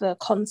with the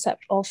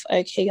concept of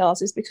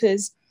OKRs is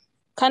because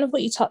kind of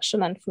what you touched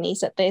on, Anthony,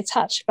 is that they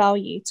attach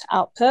value to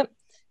output.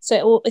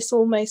 So it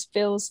almost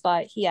feels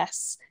like,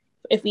 yes,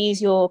 if we use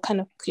your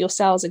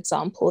sales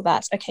example,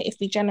 that, okay, if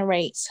we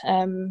generate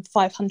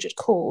 500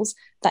 calls,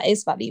 that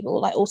is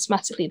valuable, like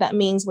automatically that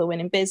means we're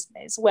winning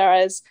business,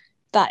 whereas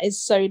that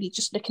is solely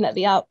just looking at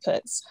the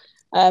outputs.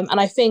 And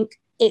I think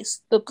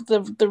it's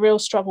the real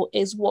struggle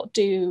is, what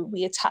do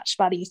we attach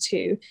value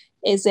to?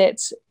 Is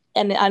it,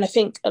 and I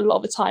think a lot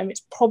of the time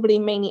it's probably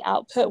mainly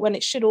output when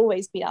it should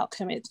always be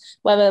outcome. It's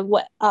whether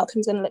what outcome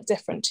is going to look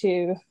different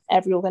to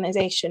every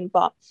organization.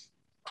 But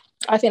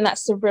I think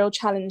that's the real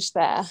challenge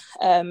there,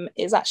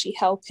 is actually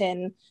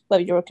helping,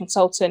 whether you're a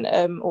consultant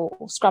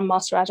or Scrum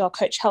Master, Agile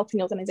coach, helping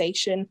the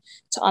organization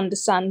to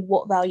understand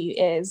what value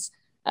is,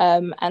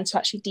 and to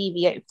actually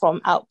deviate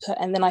from output.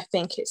 And then I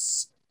think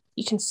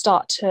you can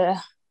start to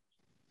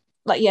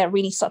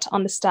really start to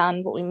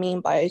understand what we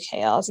mean by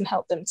OKRs and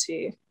help them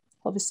to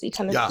obviously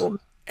kind of form.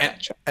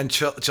 And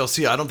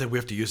Chelsea, I don't think we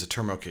have to use the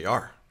term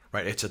OKR,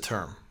 right? It's a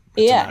term.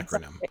 It's an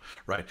acronym, exactly.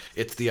 Right?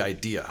 It's the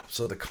idea.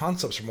 So the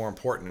concepts are more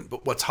important.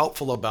 But what's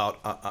helpful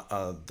about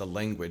the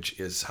language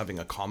is having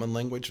a common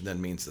language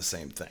then means the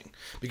same thing.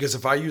 Because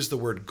if I use the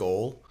word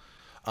goal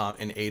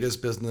in Ada's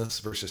business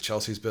versus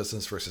Chelsea's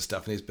business versus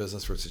Stephanie's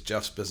business versus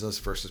Jeff's business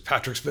versus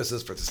Patrick's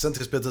business versus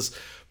Cynthia's business,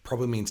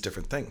 probably means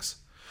different things.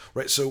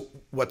 Right? So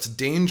what's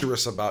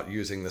dangerous about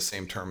using the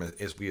same term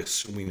is we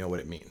assume we know what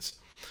it means.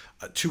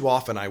 Too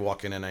often I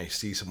walk in and I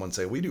see someone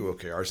say, we do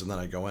OKRs, and then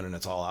I go in and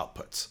it's all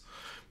outputs.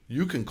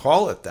 You can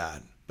call it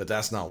that, but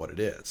that's not what it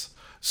is.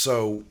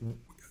 So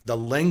the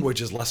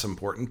language is less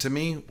important to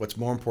me. What's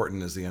more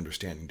important is the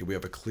understanding. Do we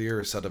have a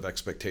clear set of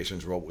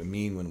expectations for what we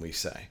mean when we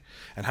say?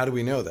 And how do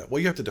we know that? Well,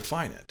 you have to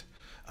define it.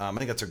 I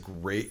think that's a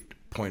great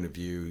point of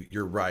view.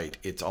 You're right.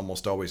 It's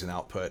almost always an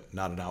output,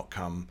 not an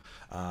outcome.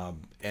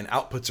 And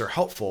outputs are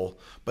helpful,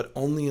 but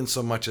only in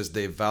so much as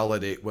they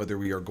validate whether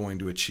we are going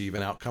to achieve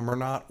an outcome or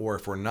not, or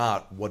if we're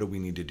not, what do we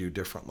need to do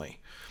differently?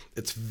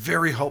 It's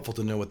very helpful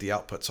to know what the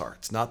outputs are.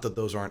 It's not that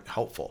those aren't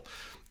helpful.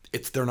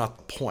 They're not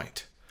the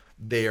point.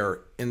 They are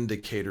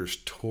indicators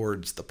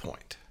towards the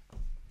point.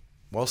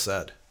 Well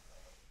said.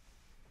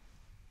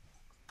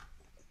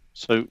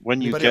 So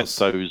when you get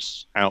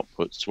those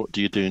outputs, what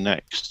do you do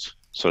next?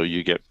 So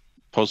you get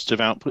positive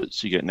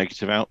outputs, you get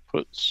negative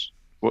outputs.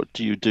 What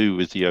do you do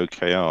with the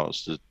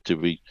OKRs? Do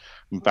we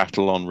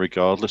battle on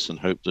regardless and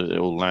hope that it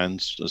all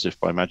lands as if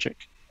by magic?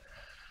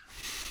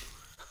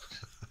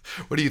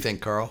 What do you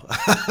think, Carl?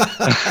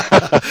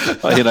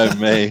 You know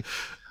me.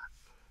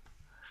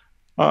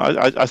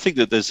 I think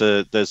that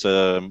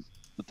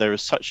there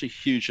is such a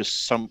huge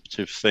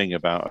assumptive thing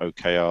about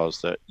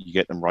OKRs that you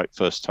get them right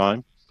first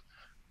time.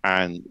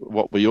 And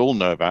what we all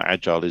know about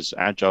Agile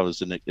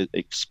is an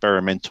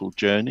experimental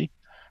journey.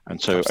 And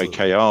so Absolutely.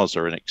 OKRs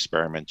are an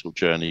experimental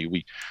journey.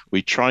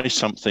 We try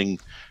something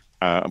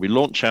and we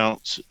launch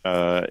out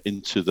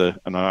into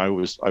and I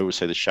always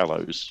say the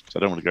shallows, because I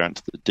don't want to go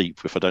into the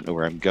deep if I don't know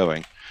where I'm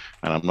going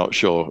and I'm not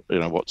sure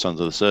what's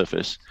under the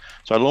surface.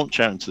 So I launch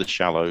out into the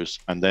shallows,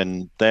 and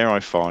then there I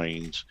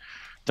find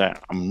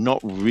that I'm not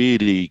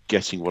really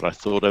getting what I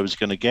thought I was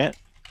going to get.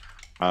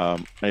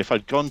 And if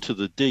I'd gone to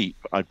the deep,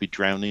 I'd be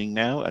drowning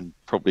now and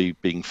probably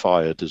being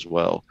fired as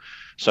well.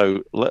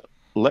 So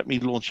let me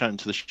launch out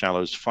into the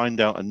shallows, find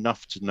out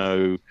enough to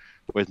know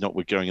whether or not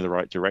we're going in the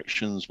right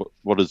directions,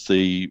 what are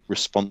the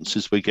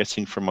responses we're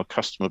getting from our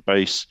customer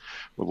base,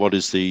 what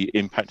is the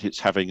impact it's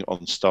having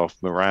on staff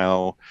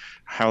morale,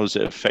 how is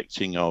it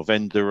affecting our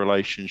vendor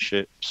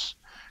relationships,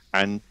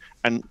 and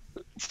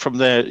from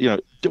there,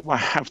 do I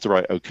have the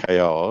right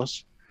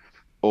OKRs,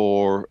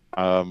 or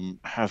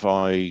have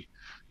I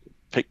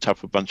picked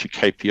up a bunch of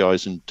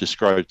KPIs and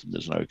described them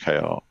as an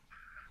OKR?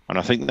 And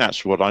I think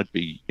that's what I'd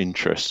be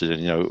interested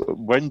in.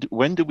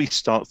 When do we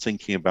start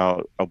thinking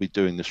about, are we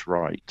doing this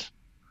right?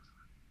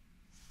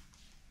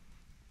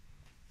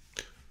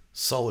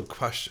 Solid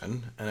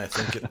question, and I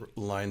think it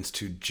aligns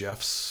to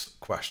Jeff's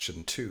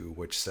question too,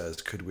 which says,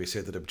 could we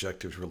say that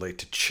objectives relate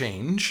to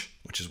change,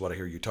 which is what I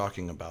hear you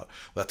talking about?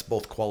 That's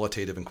both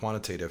qualitative and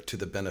quantitative, to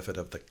the benefit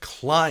of the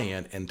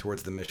client and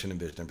towards the mission and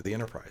vision of the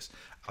enterprise.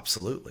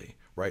 Absolutely,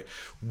 right?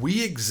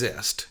 We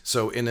exist.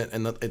 So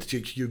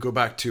you go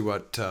back to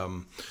what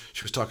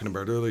she was talking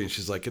about earlier, and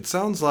she's like, it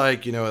sounds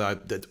like,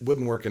 that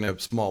wouldn't work in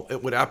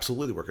it would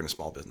absolutely work in a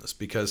small business,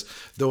 because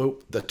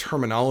though the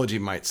terminology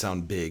might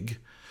sound big,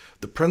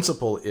 the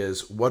principle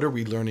is, what are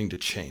we learning to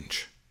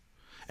change?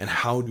 And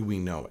how do we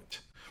know it?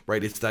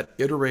 Right? It's that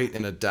iterate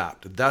and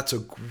adapt. That's a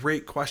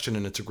great question,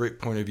 and it's a great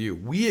point of view.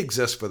 We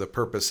exist for the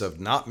purpose of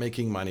not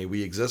making money.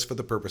 We exist for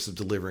the purpose of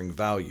delivering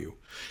value.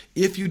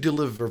 If you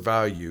deliver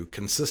value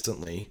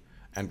consistently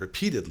and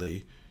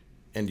repeatedly,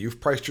 and you've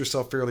priced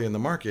yourself fairly in the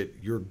market,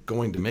 you're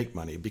going to make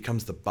money. It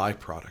becomes the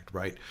byproduct,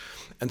 right?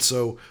 And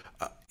so,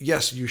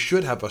 yes, you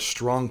should have a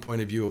strong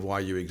point of view of why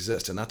you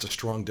exist, and that's a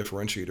strong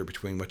differentiator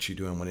between what you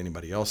do and what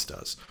anybody else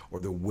does, or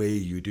the way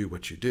you do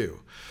what you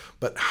do.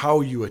 But how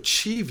you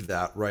achieve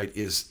that, right,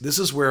 this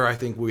is where I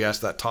think we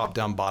ask that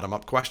top-down,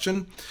 bottom-up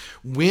question.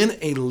 When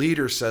a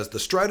leader says the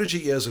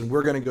strategy is, and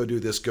we're going to go do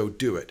this, go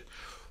do it.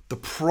 The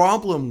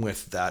problem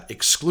with that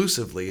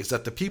exclusively is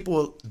that the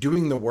people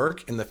doing the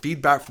work and the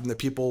feedback from the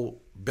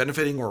people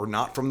benefiting or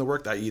not from the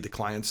work, i.e. the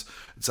clients,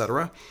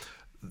 etc.,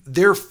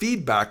 their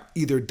feedback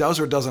either does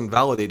or doesn't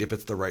validate if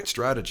it's the right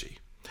strategy.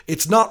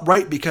 It's not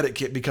right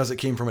because it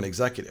came from an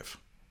executive.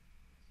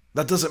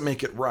 That doesn't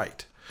make it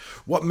right.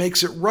 What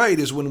makes it right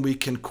is when we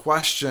can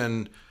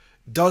question,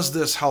 does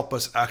this help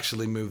us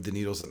actually move the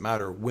needles that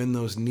matter, when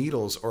those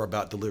needles are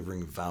about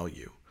delivering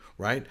value?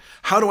 Right?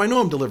 How do I know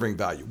I'm delivering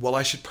value? Well,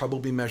 I should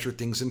probably measure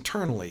things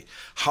internally.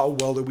 How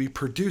well are we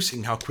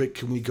producing? How quick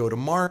can we go to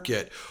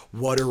market?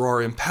 What are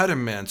our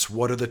impediments?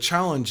 What are the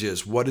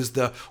challenges? What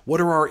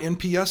are our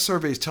NPS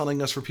surveys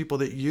telling us for people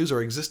that use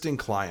our existing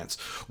clients?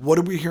 What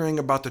are we hearing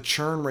about the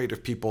churn rate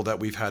of people that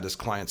we've had as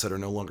clients that are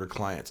no longer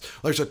clients?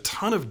 There's a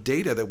ton of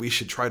data that we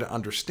should try to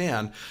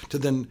understand to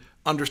then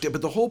understand.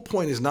 But the whole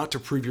point is not to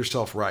prove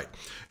yourself right.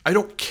 I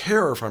don't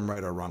care if I'm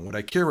right or wrong. What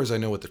I care is I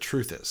know what the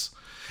truth is.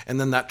 And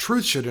then that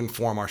truth should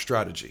inform our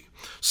strategy.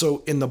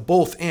 So in the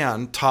both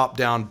and, top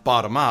down,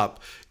 bottom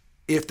up,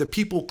 if the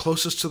people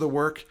closest to the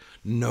work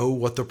know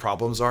what the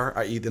problems are,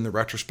 i.e. in the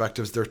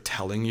retrospectives, they're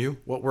telling you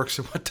what works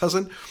and what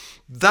doesn't,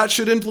 that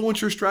should influence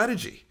your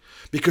strategy.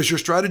 Because your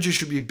strategy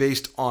should be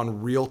based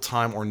on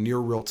real-time or near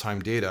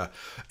real-time data.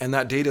 And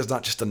that data is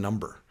not just a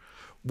number.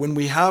 When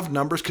we have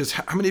numbers, because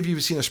how many of you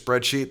have seen a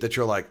spreadsheet that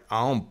you're like,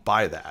 I don't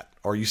buy that?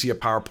 Or you see a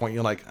PowerPoint,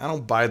 you're like, I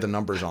don't buy the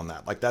numbers on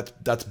that. Like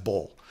that's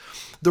bull.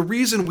 The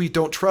reason we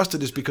don't trust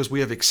it is because we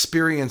have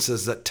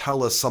experiences that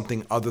tell us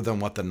something other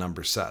than what the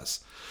number says.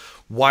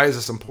 Why is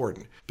this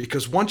important?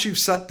 Because once you've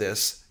set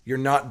this, you're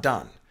not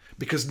done.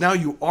 Because now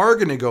you are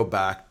going to go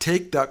back,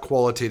 take that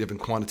qualitative and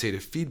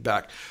quantitative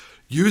feedback,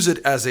 use it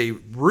as a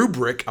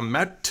rubric, a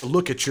met to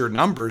look at your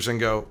numbers and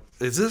go,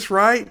 is this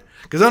right?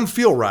 Because it doesn't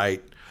feel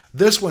right.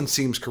 This one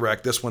seems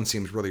correct. This one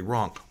seems really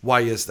wrong.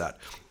 Why is that?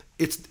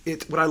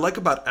 It's what I like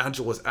about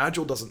Agile is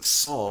Agile doesn't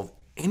solve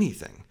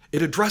anything.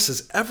 It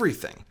addresses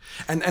everything.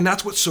 And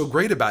that's what's so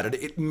great about it.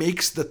 It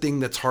makes the thing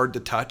that's hard to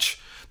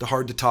touch, the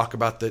hard to talk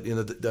about,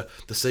 the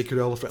sacred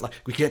elephant. Like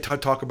we can't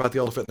talk about the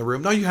elephant in the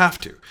room. No, you have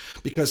to,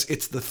 because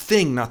it's the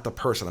thing, not the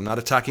person. I'm not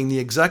attacking the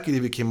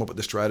executive who came up with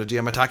the strategy.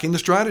 I'm attacking the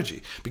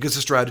strategy because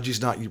the strategy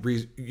is not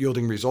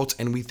yielding results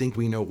and we think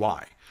we know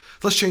why.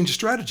 Let's change the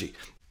strategy.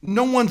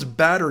 No one's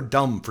bad or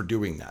dumb for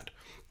doing that.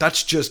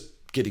 That's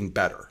just getting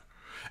better.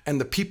 And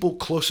the people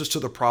closest to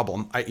the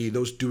problem, i.e.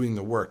 those doing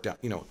the work,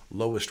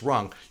 lowest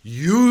rung,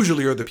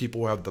 usually are the people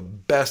who have the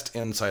best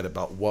insight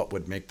about what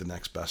would make the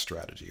next best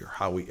strategy or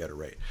how we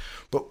iterate.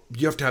 But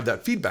you have to have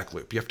that feedback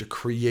loop. You have to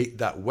create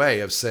that way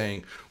of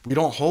saying, we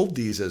don't hold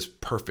these as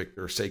perfect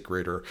or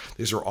sacred or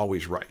these are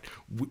always right.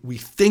 We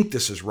think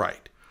this is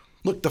right.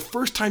 Look, the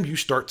first time you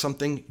start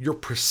something, you're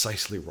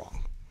precisely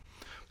wrong.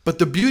 But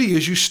the beauty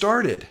is you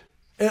started.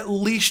 At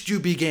least you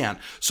began.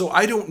 So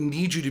I don't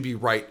need you to be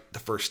right the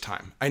first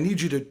time. I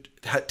need you to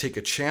take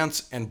a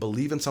chance and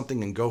believe in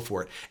something and go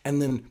for it. And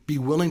then be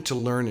willing to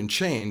learn and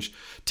change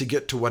to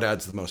get to what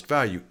adds the most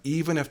value,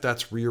 even if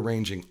that's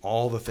rearranging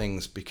all the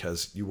things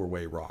because you were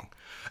way wrong.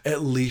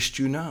 At least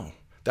you know.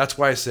 That's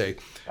why I say,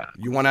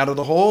 you want out of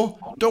the hole?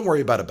 Don't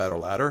worry about a better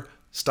ladder.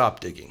 Stop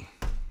digging.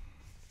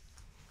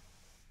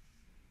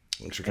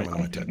 Thanks for coming on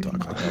my TED Talk.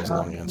 That was a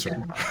long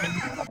answer.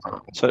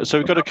 So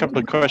we've got a couple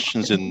of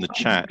questions in the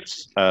chat.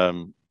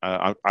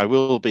 I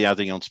will be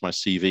adding onto my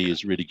CV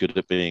is really good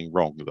at being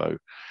wrong, though.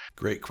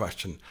 Great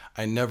question.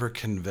 I never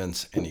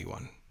convince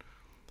anyone.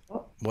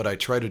 What I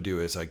try to do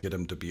is I get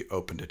them to be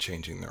open to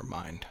changing their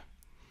mind.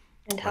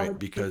 Right?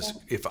 Because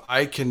if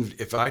I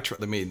try,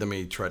 let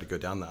me try to go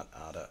down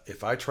that.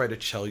 If I try to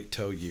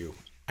tell you,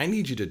 I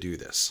need you to do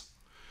this.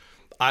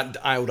 What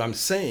I'm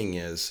saying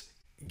is,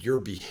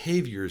 your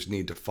behaviors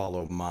need to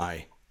follow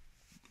my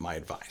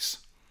advice.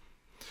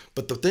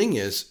 But the thing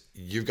is,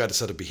 you've got a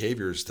set of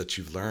behaviors that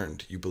you've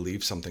learned. You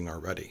believe something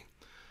already.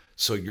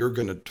 So you're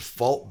going to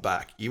default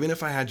back, even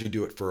if I had you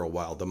do it for a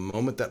while, the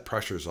moment that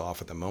pressure's off,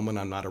 at the moment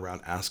I'm not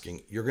around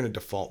asking, you're going to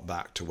default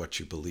back to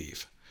what you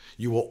believe.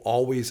 You will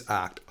always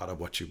act out of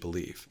what you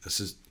believe. This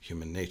is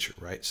human nature,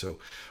 right? So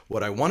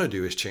what I want to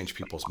do is change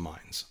people's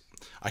minds.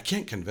 I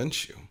can't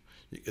convince you.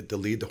 The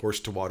lead the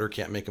horse to water,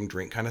 can't make them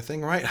drink kind of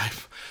thing, right?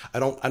 I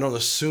don't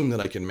assume that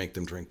I can make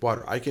them drink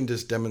water. I can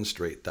just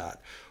demonstrate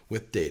that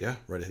with data,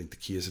 right? I think the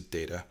key is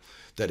data,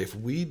 that if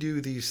we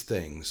do these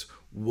things,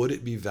 would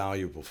it be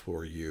valuable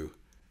for you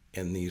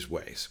in these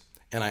ways?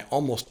 And I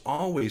almost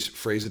always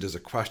phrase it as a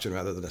question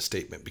rather than a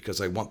statement, because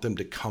I want them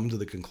to come to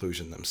the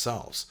conclusion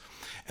themselves.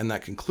 And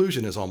that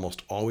conclusion is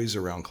almost always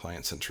around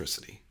client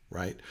centricity,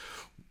 right?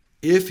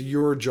 If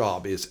your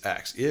job is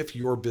X, if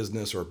your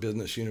business or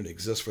business unit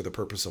exists for the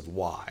purpose of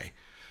Y,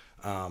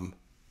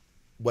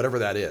 whatever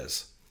that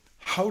is,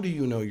 how do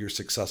you know you're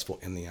successful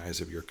in the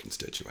eyes of your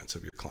constituents,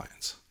 of your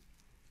clients?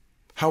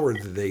 How are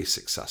they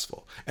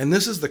successful? And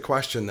this is the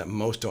question that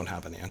most don't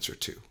have an answer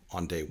to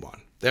on day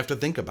one. They have to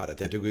think about it.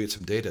 They have to go get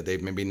some data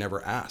they've maybe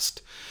never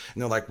asked.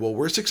 And they're like, well,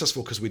 we're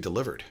successful because we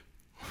delivered.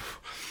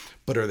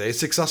 But are they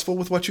successful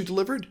with what you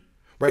delivered?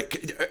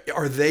 Right?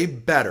 Are they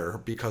better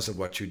because of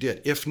what you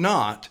did? If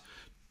not,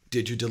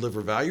 did you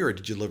deliver value or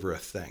did you deliver a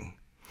thing?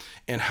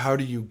 And how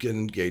do you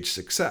gauge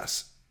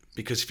success?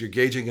 Because if you're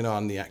gauging it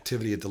on the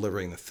activity of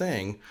delivering the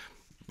thing,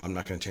 I'm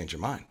not going to change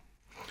your mind.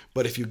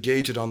 But if you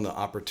gauge it on the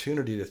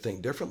opportunity to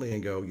think differently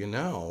and go,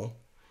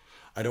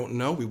 I don't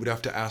know. We would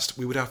have to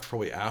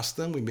probably ask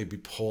them. We maybe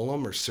poll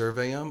them or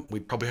survey them.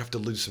 We'd probably have to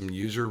do some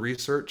user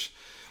research.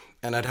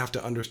 And I'd have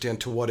to understand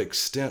to what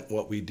extent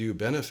what we do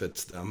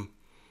benefits them.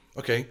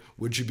 Okay,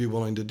 would you be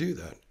willing to do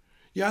that?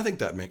 Yeah, I think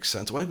that makes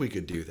sense. Well, we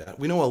could do that.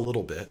 We know a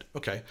little bit.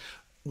 Okay.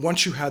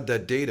 Once you had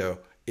that data,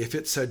 if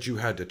it said you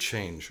had to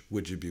change,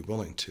 would you be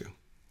willing to?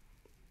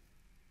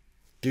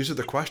 These are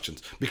the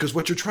questions, because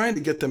what you're trying to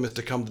get them is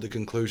to come to the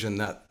conclusion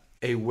that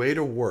a way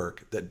to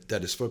work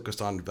that is focused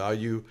on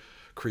value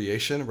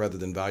creation rather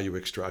than value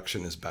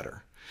extraction is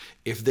better.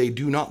 If they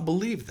do not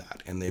believe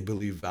that, and they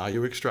believe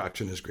value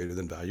extraction is greater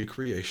than value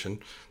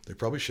creation, they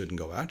probably shouldn't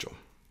go agile.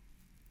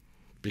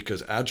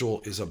 Because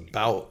agile is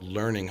about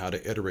learning how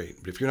to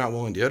iterate. But if you're not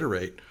willing to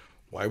iterate,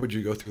 why would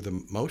you go through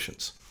the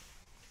motions?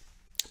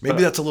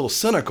 Maybe that's a little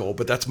cynical,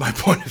 but that's my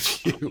point of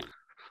view.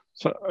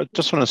 So I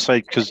just want to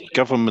say, because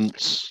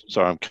governments,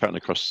 sorry, I'm cutting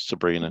across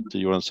Sabrina. Do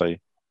you want to say?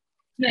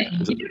 No,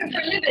 you do it for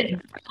a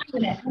living.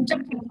 I'm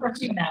jumping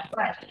across you now.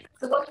 Right.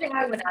 So one thing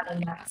I would add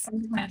on that,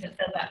 sometimes it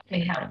does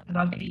actually help, because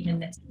I've been in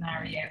this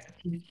scenario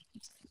a few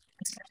times.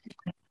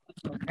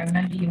 I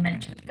remember you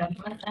mentioned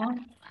government now.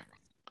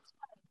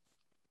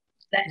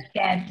 They're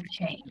scared to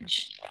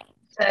change.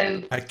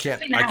 So I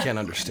can't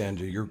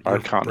understand you. I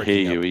can't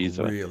hear you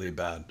either. Really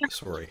bad.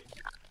 Sorry.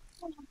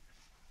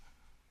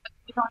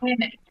 You can't hear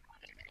me?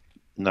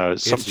 No,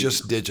 it's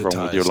just digitized.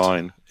 Wrong with your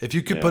line. If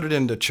you could put it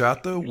into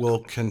chat, though,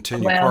 we'll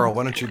continue. Well, Carl,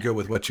 why don't you go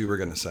with what you were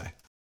going to say?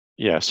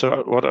 Yeah.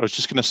 So what I was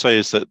just going to say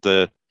is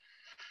that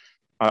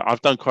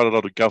I've done quite a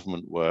lot of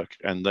government work,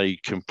 and they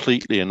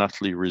completely and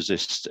utterly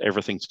resist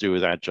everything to do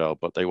with agile,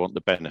 but they want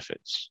the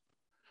benefits.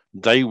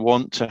 They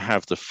want to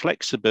have the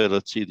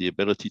flexibility, the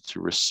ability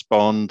to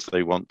respond.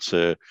 They want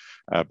to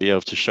be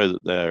able to show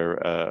that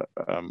they're,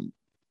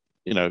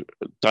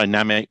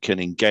 dynamic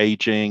and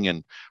engaging,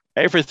 and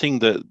everything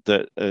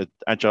that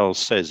agile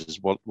says is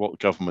what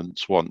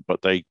governments want,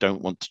 but they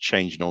don't want to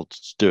change in order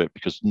to do it,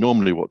 because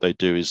normally what they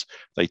do is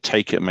they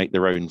take it and make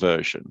their own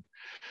version.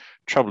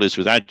 Trouble is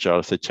with agile,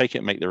 if they take it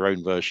and make their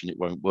own version, it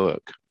won't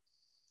work.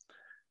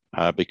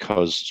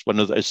 Because when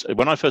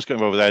I first got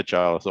involved with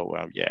agile, I thought,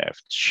 well, yeah,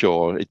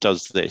 sure, it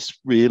does this.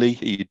 Really?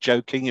 Are you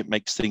joking? It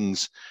makes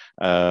things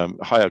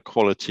higher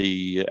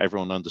quality.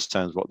 Everyone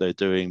understands what they're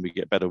doing. We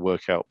get better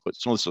work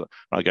outputs. And all this.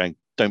 I'm going,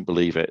 don't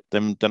believe it.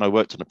 Then I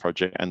worked on a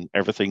project, and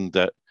everything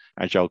that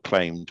agile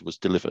claimed was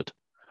delivered.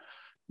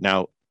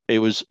 Now, it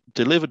was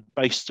delivered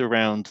based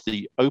around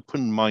the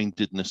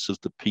open-mindedness of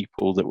the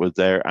people that were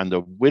there, and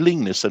the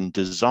willingness and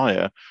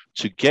desire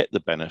to get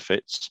the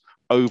benefits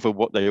over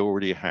what they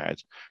already had.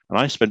 And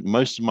I spent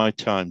most of my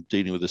time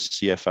dealing with the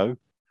CFO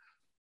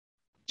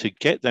to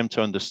get them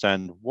to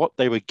understand what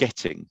they were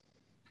getting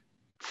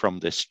from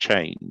this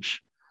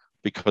change,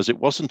 because it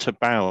wasn't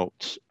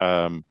about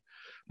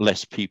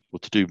less people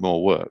to do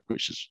more work,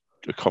 which is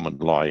a common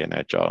lie in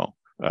agile.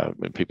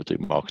 When people do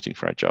marketing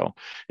for agile,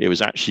 it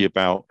was actually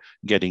about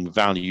getting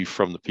value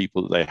from the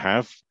people that they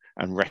have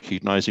and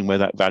recognizing where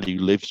that value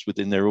lives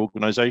within their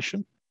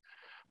organization.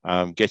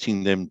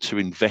 Getting them to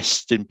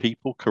invest in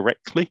people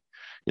correctly.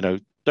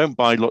 Don't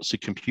buy lots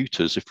of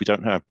computers if we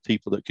don't have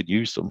people that could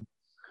use them.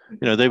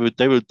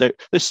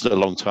 This is a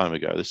long time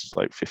ago. This is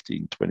like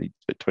 15,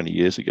 20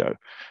 years ago.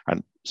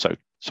 And so,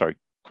 sorry,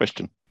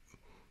 question.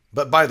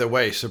 But by the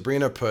way,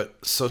 Sabrina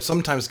so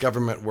sometimes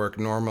government work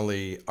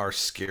normally are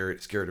scared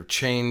of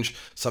change,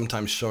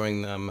 sometimes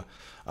showing them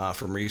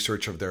from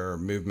research of their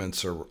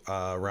movements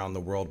around the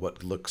world,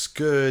 what looks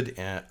good,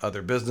 and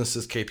other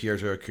businesses,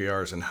 KPIs or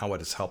OKRs, and how it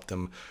has helped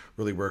them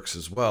really works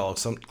as well.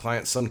 Some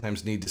clients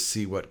sometimes need to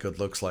see what good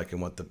looks like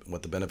and what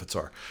the benefits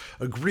are.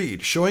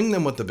 Agreed. Showing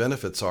them what the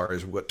benefits are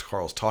is what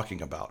Carl's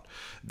talking about.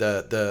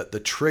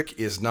 The trick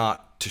is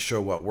not to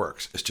show what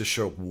works; it's to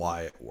show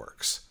why it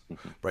works.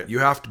 Right, you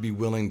have to be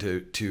willing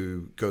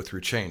to go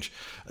through change.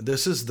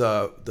 This is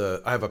I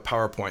have a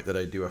PowerPoint that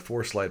I do, a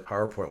 4-slide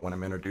PowerPoint when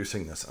I'm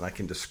introducing this, and I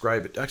can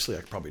describe it. Actually,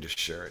 I could probably just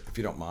share it if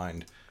you don't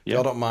mind. Yeah.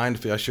 Y'all don't mind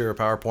if I share a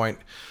PowerPoint?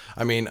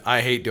 I mean,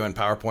 I hate doing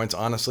PowerPoints,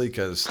 honestly,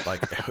 because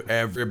like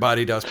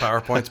everybody does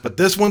PowerPoints, but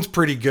this one's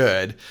pretty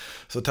good.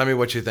 So tell me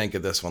what you think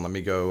of this one. Let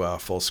me go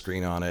full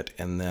screen on it,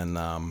 and then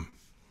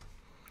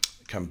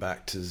come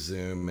back to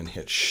Zoom and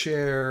hit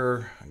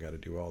share. I got to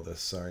do all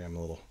this. Sorry, I'm a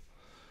little...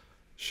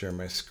 Share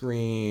my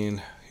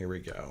screen. Here we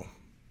go.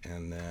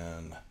 And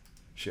then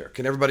share.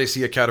 Can everybody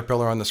see a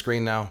caterpillar on the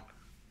screen now?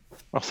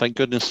 Oh, thank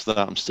goodness for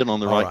that. I'm still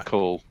on the right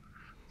call.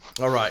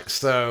 All right.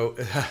 So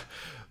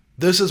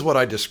this is what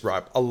I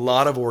describe. A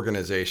lot of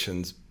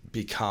organizations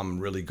become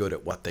really good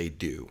at what they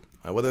do,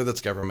 whether that's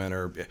government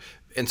or...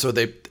 And so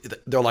they're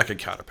like a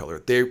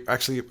caterpillar. They're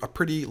actually a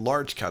pretty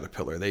large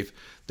caterpillar.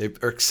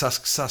 They're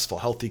successful,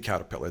 healthy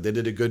caterpillar. They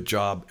did a good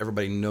job.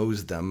 Everybody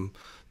knows them.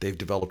 They've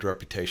developed a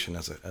reputation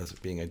as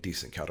being a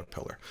decent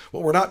caterpillar.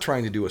 What we're not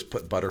trying to do is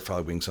put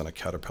butterfly wings on a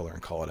caterpillar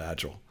and call it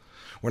agile.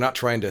 We're not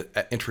trying to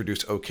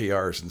introduce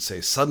OKRs and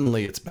say,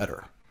 suddenly it's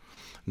better.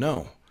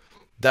 No,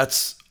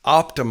 that's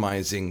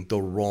optimizing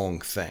the wrong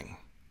thing.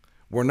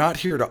 We're not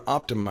here to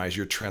optimize,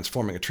 you're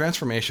transforming. A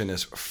transformation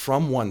is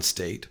from one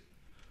state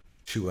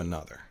to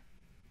another.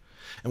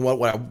 And what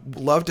I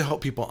love to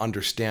help people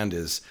understand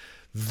is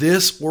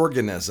this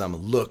organism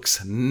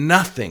looks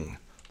nothing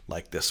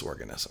like this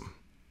organism.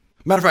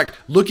 Matter of fact,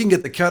 looking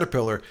at the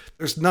caterpillar,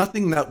 there's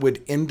nothing that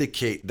would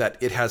indicate that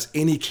it has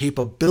any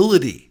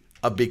capability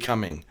of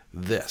becoming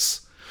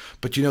this.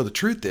 But the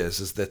truth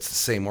is that it's the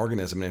same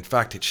organism. And in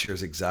fact, it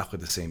shares exactly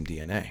the same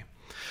DNA.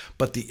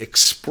 But the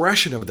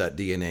expression of that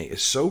DNA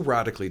is so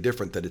radically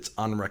different that it's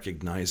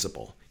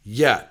unrecognizable.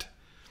 Yet,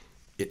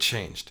 it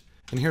changed.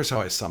 And here's how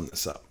I sum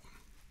this up,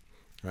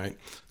 right?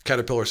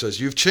 Caterpillar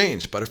says, you've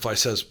changed. Butterfly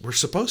says, we're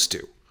supposed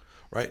to,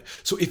 right?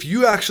 So if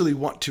you actually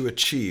want to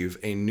achieve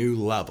a new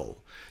level,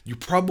 you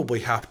probably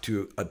have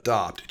to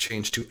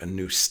change to a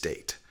new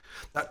state.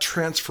 That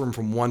transfer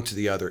from one to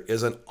the other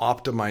isn't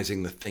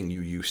optimizing the thing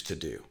you used to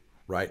do,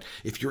 right?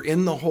 If you're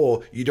in the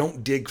hole, you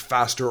don't dig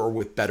faster or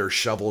with better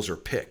shovels or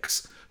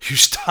picks. You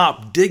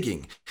stop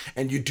digging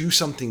and you do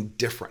something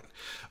different.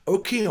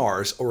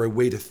 OKRs are a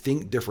way to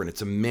think different.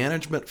 It's a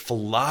management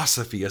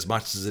philosophy as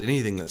much as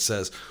anything that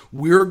says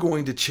we're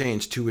going to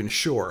change to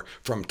ensure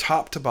from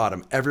top to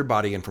bottom,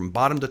 everybody, and from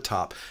bottom to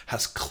top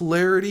has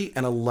clarity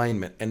and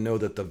alignment and know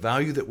that the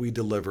value that we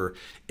deliver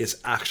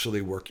is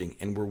actually working.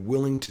 And we're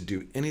willing to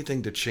do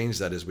anything to change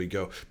that as we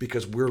go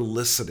because we're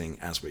listening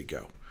as we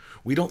go.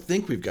 We don't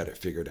think we've got it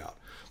figured out.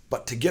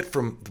 But to get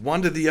from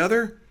one to the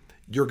other,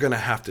 you're going to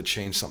have to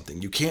change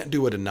something. You can't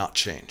do it and not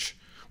change,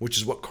 which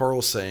is what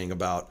Carl's saying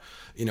about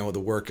the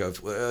work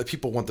of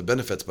people want the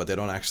benefits, but they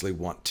don't actually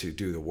want to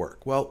do the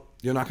work. Well,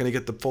 you're not going to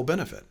get the full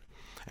benefit.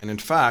 And in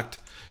fact,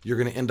 you're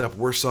going to end up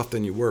worse off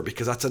than you were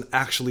because that's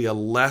actually a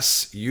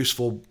less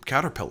useful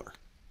caterpillar,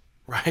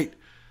 right?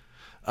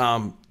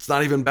 It's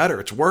not even better.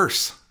 It's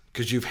worse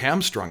because you've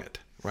hamstrung it,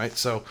 right?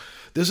 So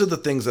these are the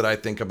things that I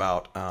think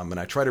about, and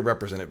I try to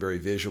represent it very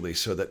visually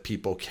so that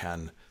people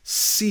can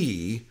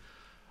see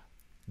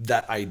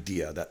that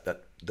idea,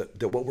 that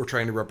what we're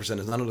trying to represent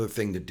is not another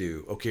thing to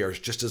do.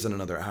 OKRs just isn't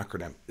another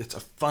acronym. It's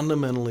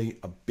fundamentally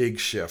a big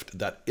shift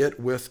that it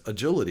with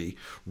agility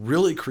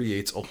really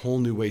creates a whole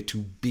new way to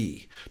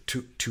be,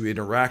 to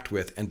interact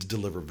with and to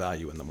deliver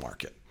value in the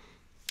market.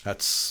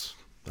 That's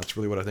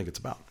really what I think it's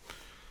about.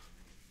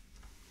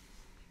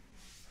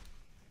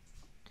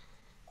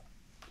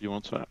 You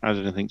want to add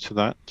anything to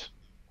that?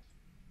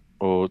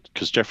 Or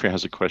because Jeffrey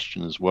has a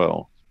question as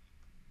well.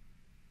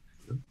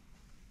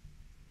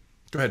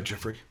 Go ahead,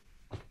 Jeffrey.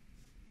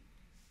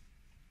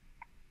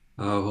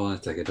 Oh, hold on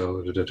a second.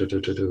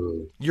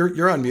 You're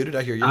unmuted.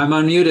 I hear you. I'm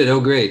unmuted. Oh,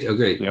 great.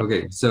 Yep.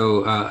 Okay.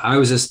 So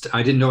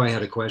I didn't know I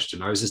had a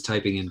question. I was just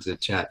typing into the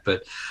chat,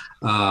 but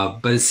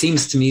it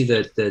seems to me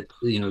that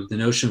the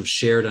notion of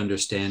shared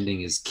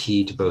understanding is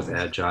key to both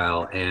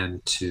Agile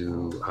and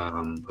to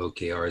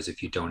OKRs.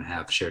 If you don't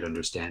have shared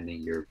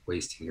understanding, you're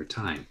wasting your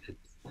time,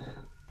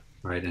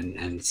 right?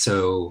 And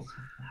so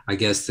I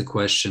guess the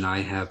question I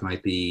have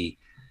might be,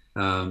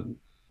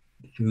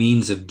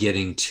 means of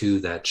getting to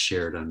that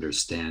shared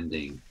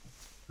understanding.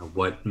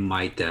 What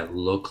might that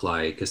look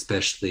like,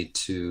 especially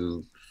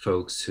to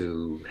folks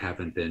who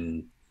haven't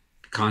been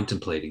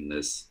contemplating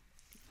this?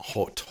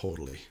 Oh,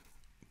 totally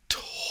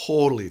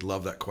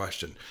love that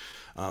question.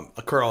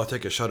 Carl, I'll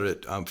take a shot at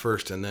it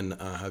first and then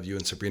have you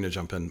and Sabrina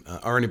jump in,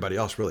 or anybody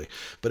else really.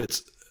 But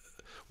it's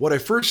what I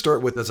first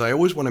start with is I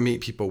always want to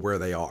meet people where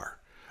they are.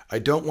 I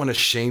don't want to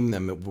shame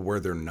them where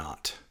they're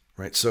not.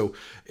 right? So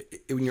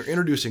when you're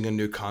introducing a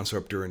new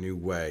concept or a new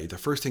way, the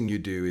first thing you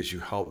do is you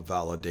help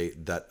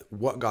validate that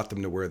what got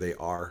them to where they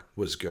are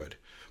was good,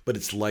 but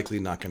it's likely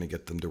not going to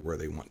get them to where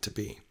they want to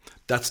be.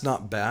 That's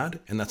not bad,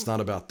 and that's not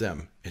about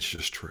them. It's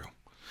just true.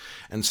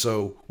 And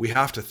so we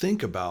have to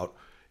think about,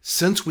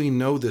 since we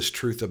know this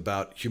truth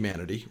about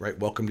humanity, right?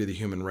 Welcome to the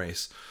human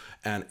race,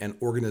 and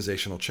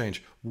organizational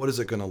change, what is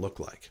it going to look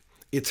like?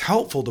 It's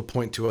helpful to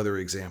point to other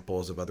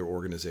examples of other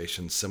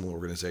organizations, similar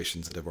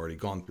organizations that have already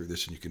gone through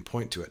this, and you can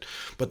point to it.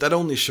 But that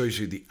only shows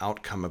you the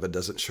outcome of it,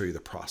 doesn't show you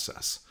the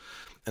process.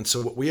 And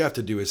so what we have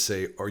to do is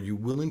say, are you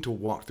willing to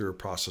walk through a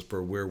process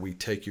for where we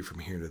take you from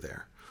here to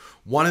there?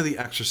 One of the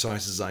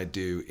exercises I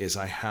do is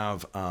I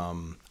have,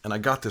 and I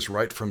got this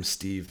right from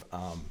Steve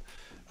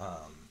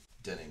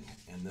Denning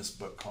in this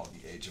book called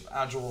The Age of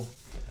Agile,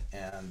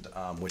 and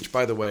which,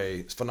 by the way,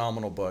 is a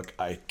phenomenal book.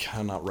 I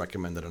cannot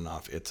recommend it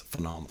enough. It's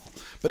phenomenal.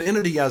 But in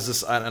it, he has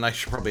this, and I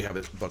should probably have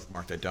it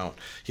bookmarked. I don't.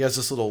 He has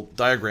this little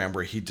diagram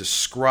where he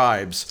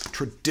describes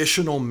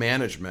traditional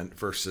management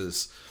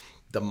versus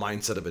the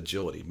mindset of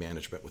agility,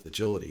 management with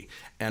agility.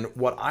 And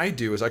what I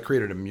do is I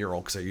created a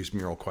mural, because I use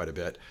Mural quite a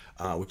bit,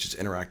 which is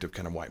interactive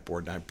kind of whiteboard.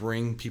 And I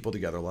bring people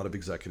together, a lot of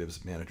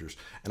executives, managers,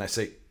 and I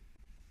say,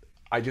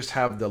 I just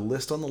have the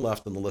list on the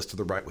left and the list to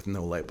the right with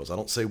no labels. I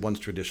don't say one's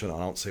traditional.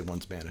 I don't say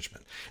one's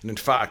management. And in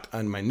fact,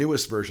 on my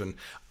newest version,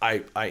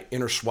 I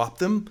interswap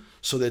them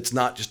so that it's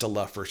not just a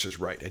left versus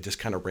right. I just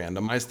kind of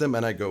randomize them,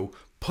 and I go,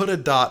 put a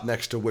dot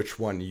next to which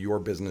one your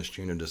business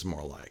unit is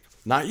more like.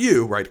 Not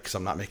you, right? Because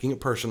I'm not making it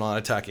personal and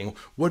attacking.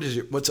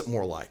 What's it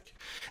more like?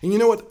 And you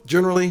know what?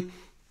 Generally,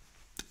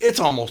 it's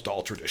almost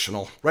all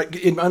traditional, right?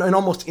 In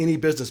almost any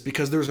business,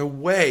 because there's a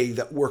way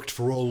that worked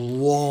for a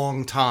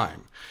long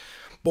time.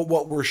 But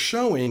what we're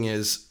showing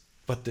is,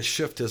 but the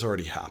shift has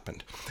already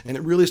happened. And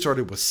it really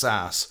started with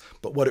SaaS.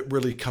 But what it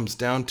really comes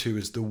down to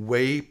is the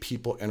way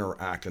people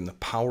interact, and the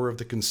power of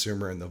the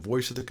consumer and the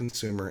voice of the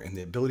consumer and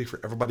the ability for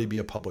everybody to be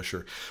a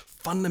publisher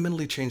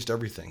fundamentally changed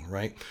everything,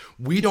 right?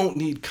 We don't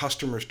need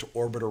customers to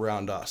orbit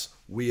around us.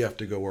 We have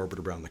to go orbit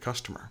around the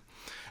customer.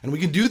 And we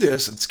can do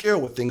this at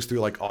scale with things through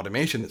like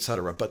automation, et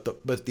cetera. But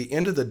at the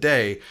end of the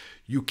day,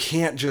 you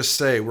can't just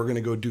say we're going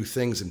to go do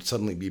things and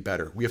suddenly be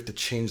better. We have to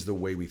change the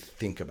way we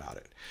think about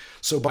it.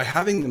 So by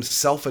having them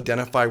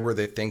self-identify where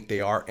they think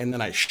they are, and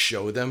then I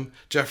show them,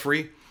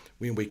 Jeffrey,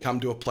 when we come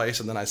to a place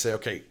and then I say,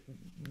 okay,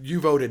 you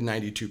voted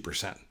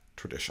 92%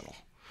 traditional,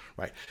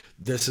 right?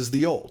 This is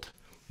the old.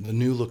 The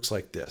new looks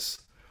like this.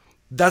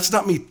 That's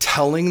not me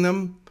telling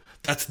them.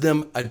 That's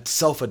them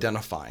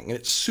self-identifying. And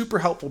it's super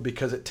helpful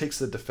because it takes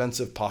the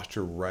defensive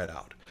posture right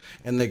out.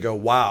 And they go,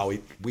 wow,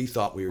 we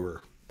thought we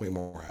were way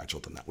more agile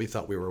than that. We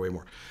thought we were way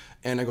more.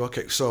 And I go,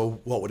 okay,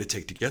 so what would it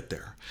take to get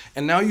there?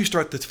 And now you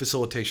start the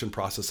facilitation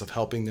process of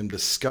helping them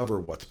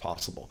discover what's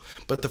possible.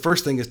 But the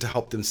first thing is to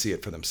help them see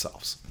it for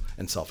themselves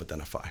and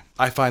self-identify.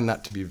 I find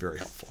that to be very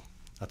helpful.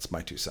 That's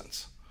my 2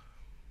 cents.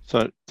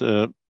 So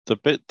the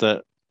bit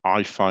that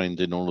I find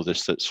in all of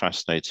this that's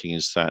fascinating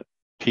is that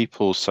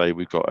people say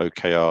we've got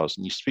OKRs,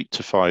 and you speak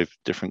to 5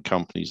 different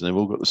companies and they've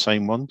all got the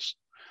same ones.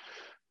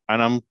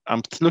 And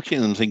I'm looking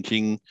at them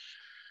thinking,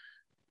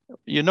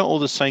 you're not all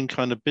the same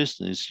kind of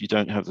business. You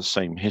don't have the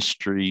same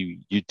history.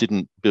 You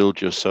didn't build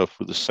yourself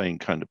with the same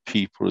kind of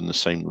people in the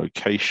same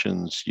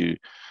locations.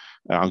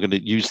 I'm going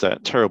to use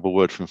that terrible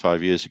word from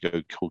 5 years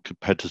ago called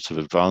competitive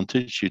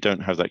advantage. You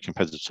don't have that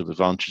competitive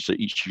advantage, that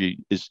each of you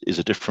is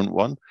a different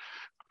one.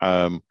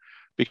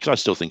 Because I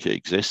still think it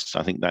exists.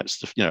 I think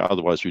that's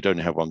otherwise we'd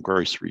only have one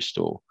grocery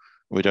store.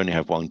 We'd only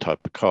have one type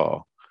of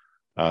car.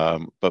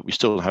 But we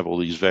still have all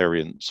these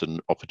variants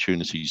and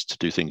opportunities to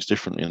do things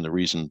differently. And the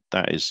reason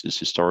that is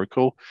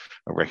historical,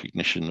 a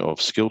recognition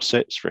of skill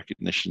sets,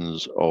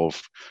 recognitions of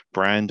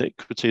brand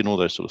equity, and all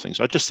those sort of things.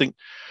 I just think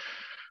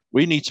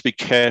we need to be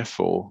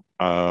careful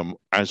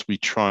as we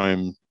try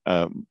and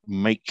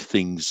make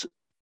things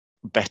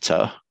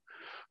better,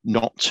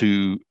 not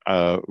to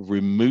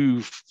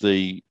remove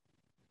the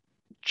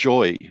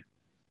joy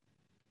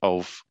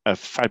of a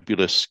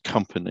fabulous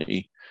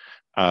company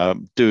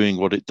doing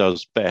what it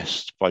does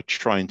best by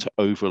trying to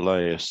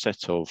overlay a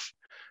set of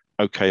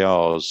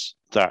OKRs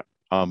that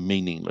are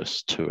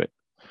meaningless to it.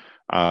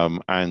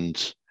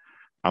 And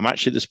I'm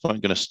actually at this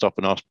point going to stop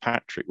and ask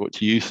Patrick, what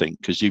do you think?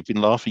 Because you've been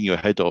laughing your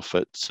head off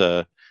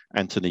at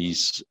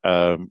Anthony's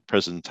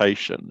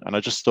presentation. And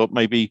I just thought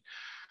maybe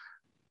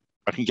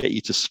I can get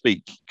you to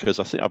speak, because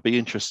I think I'd be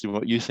interested in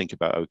what you think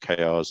about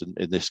OKRs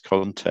in this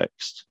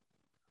context.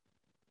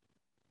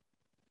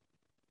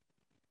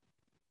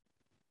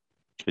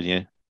 Can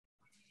you?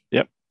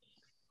 Yep.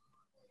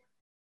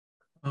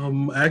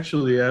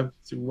 Actually,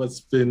 what's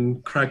been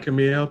cracking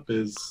me up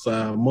is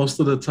most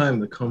of the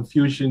time the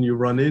confusion you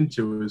run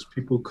into is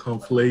people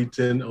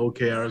conflating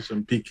OKRs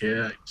and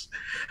PKIs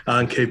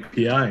and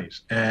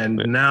KPIs. And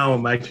now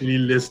I'm actually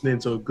listening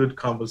to a good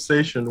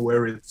conversation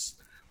where it's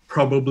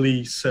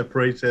probably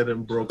separated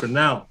and broken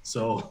out.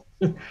 So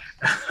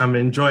I'm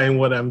enjoying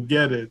what I'm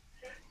getting,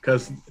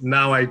 because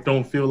now I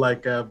don't feel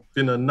like I've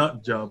been a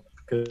nut job,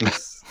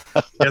 because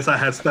yes, I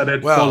had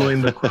started Well,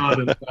 following the crowd.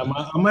 And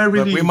am I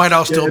really? We might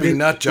all still be getting it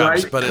nut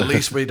jobs, right? but at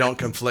least we don't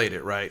conflate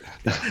it, right?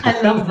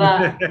 I love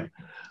that.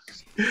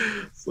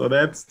 So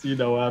that's,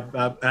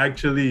 I'm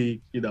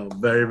actually,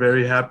 very,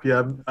 very happy.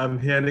 I'm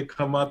hearing it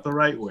come out the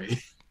right way.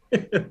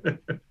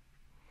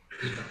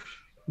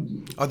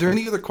 Are there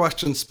any other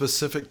questions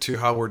specific to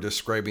how we're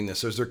describing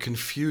this? Is there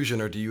confusion,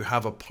 or do you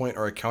have a point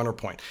or a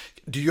counterpoint?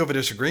 Do you have a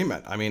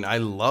disagreement? I mean, I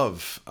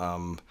love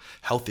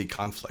healthy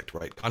conflict,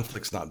 right?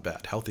 Conflict's not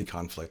bad. Healthy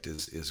conflict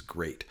is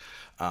great.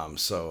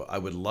 So I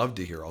would love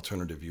to hear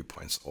alternative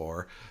viewpoints,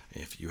 or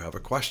if you have a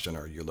question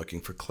or you're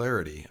looking for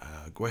clarity,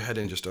 go ahead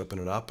and just open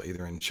it up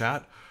either in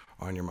chat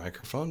or on your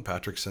microphone.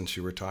 Patrick, since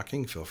you were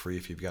talking, feel free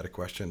if you've got a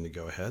question to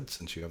go ahead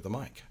since you have the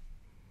mic.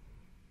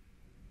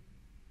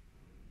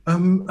 I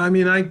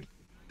mean,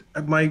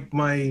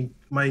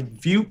 my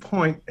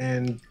viewpoint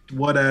and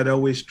what I'd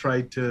always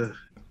tried to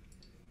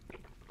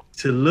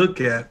look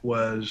at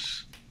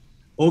was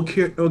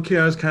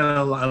OKRs kind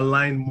of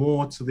align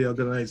more to the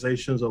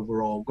organization's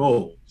overall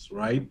goals,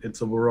 right?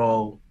 Its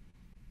overall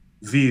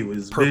view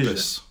is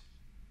Purpose. vision,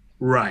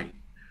 right?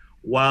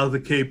 While the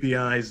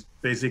KPIs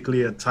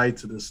basically are tied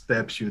to the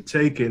steps you're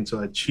taking to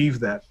achieve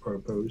that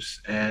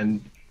purpose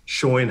and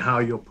showing how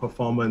your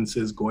performance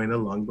is going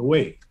along the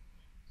way.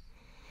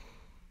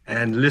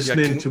 And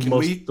listening to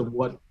most of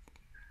what.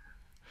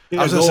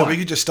 I was going to say, we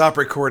could just stop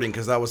recording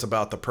because that was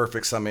about the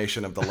perfect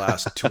summation of the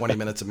last 20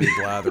 minutes of me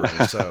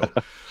blathering. So,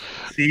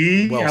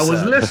 see, well I was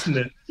said.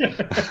 listening.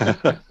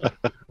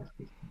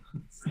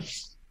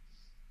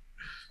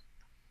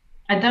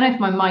 I don't know if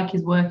my mic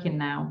is working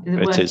now. Is it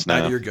working? It is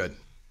now. You're good.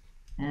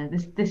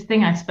 This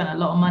thing I spent a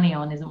lot of money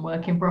on isn't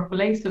working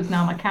properly, so it's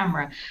now my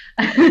camera.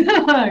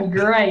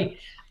 Great.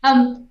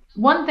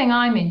 One thing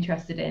I'm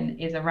interested in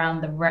is around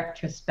the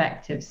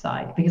retrospective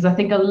side, because I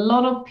think a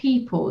lot of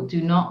people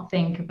do not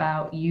think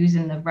about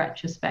using the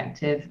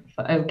retrospective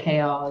for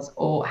OKRs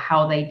or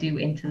how they do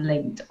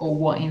interlinked or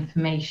what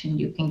information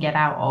you can get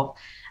out of.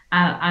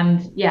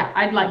 And yeah,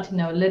 I'd like to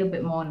know a little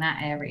bit more in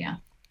that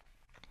area.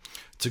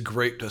 It's a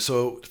great,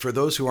 so for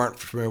those who aren't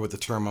familiar with the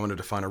term, I'm going to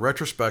define a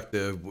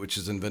retrospective, which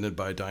is invented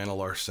by Diana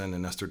Larsen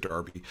and Esther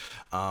Darby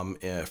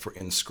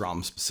in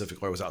Scrum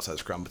specifically. I was outside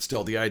Scrum, but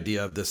still the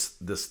idea of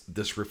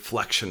this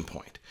reflection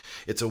point.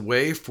 It's a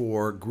way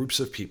for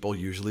groups of people,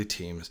 usually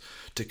teams,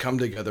 to come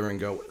together and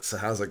go, so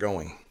how's it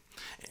going?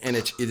 And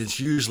it is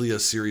usually a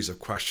series of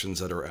questions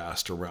that are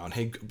asked around,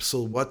 hey,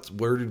 so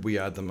where did we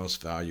add the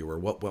most value, or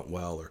what went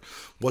well, or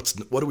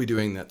what are we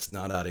doing that's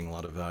not adding a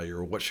lot of value,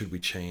 or what should we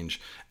change,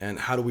 and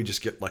how do we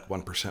just get like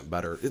 1%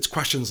 better? It's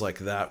questions like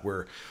that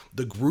where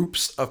the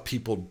groups of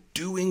people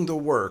doing the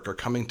work are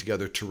coming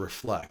together to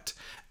reflect,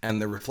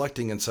 and they're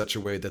reflecting in such a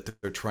way that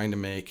they're trying to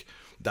make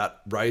that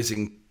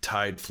rising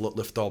tide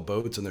lift all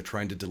boats, and they're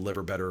trying to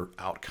deliver better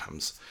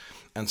outcomes.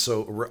 And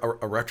so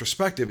a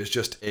retrospective is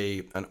just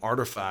an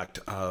artifact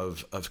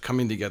of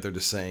coming together to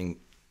saying,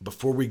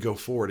 before we go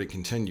forward and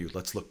continue,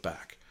 let's look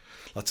back.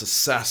 Let's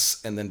assess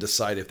and then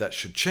decide if that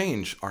should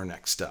change our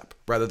next step,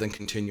 rather than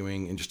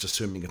continuing and just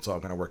assuming it's all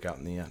going to work out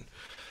in the end.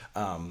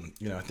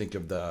 I think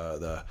of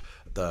the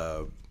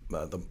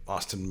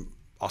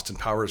Austin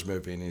Powers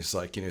movie, and he's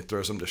like,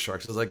 throws him to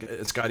sharks. It's like,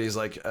 Scotty's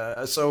like,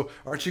 so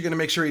aren't you going to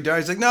make sure he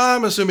dies? He's like, no,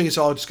 I'm assuming it's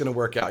all just going to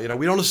work out.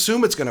 We don't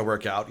assume it's going to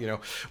work out.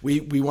 We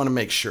want to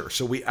make sure.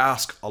 So we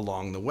ask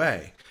along the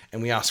way,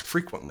 and we ask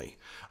frequently.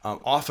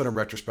 Often a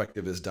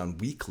retrospective is done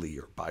weekly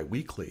or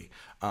bi-weekly.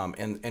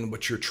 And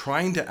what you're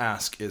trying to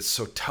ask is,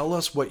 so tell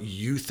us what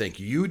you think.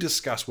 You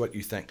discuss what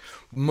you think.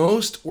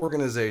 Most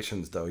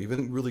organizations, though,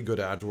 even really good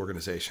agile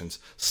organizations,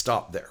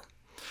 stop there.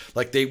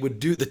 Like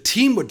the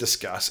team would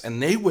discuss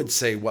and they would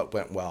say what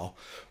went well,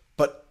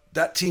 but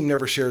that team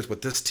never shares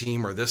with this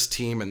team, or this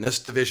team and this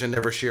division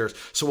never shares.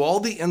 So all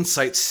the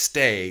insights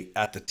stay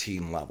at the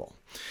team level.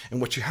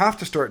 And what you have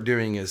to start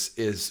doing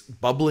is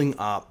bubbling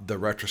up the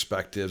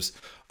retrospectives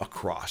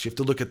across. You have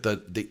to look at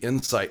the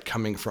insight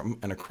coming from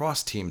and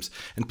across teams,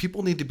 and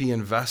people need to be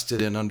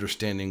invested in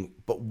understanding,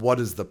 but what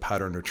is the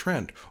pattern or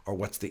trend, or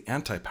what's the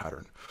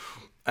anti-pattern?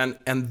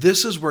 And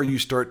this is where you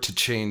start to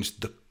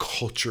change the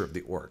culture of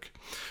the org.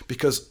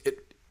 Because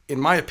in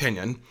my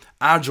opinion,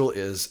 Agile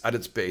is at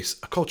its base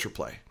a culture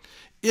play.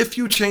 If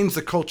you change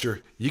the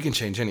culture, you can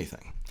change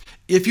anything.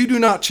 If you do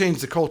not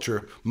change the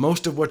culture,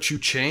 most of what you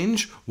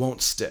change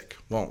won't stick,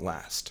 won't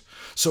last.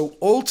 So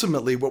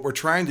ultimately, what we're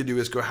trying to do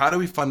is go, how do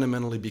we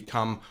fundamentally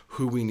become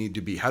who we need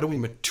to be? How do we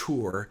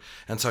mature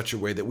in such a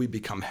way that we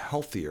become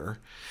healthier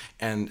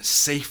and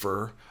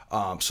safer,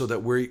 so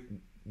that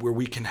where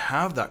we can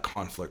have that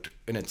conflict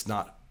and it's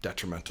not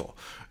detrimental,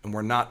 and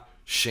we're not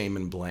shame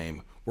and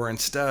blame. We're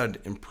instead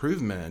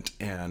improvement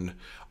and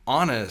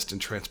honest and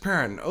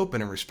transparent and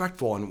open and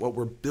respectful. And what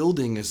we're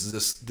building is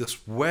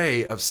this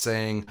way of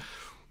saying,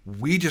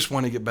 we just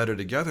want to get better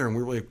together, and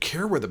we really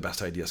care where the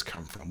best ideas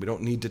come from. We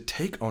don't need to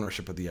take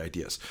ownership of the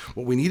ideas.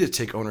 What we need to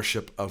take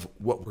ownership of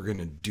what we're going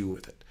to do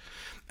with it.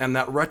 And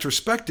that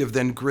retrospective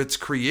then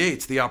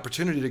creates the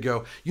opportunity to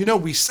go,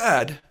 we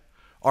said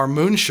our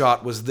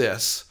moonshot was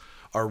this,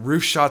 our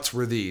roof shots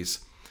were these.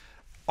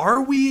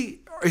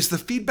 Is the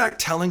feedback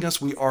telling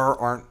us we are or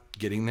aren't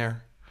getting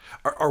there?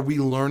 Are we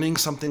learning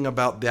something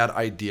about that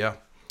idea?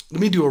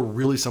 Let me do a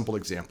really simple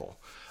example.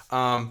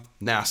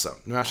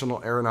 NASA,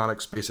 National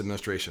Aeronautics Space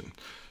Administration.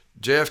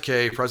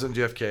 President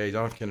JFK,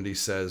 John F. Kennedy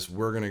says,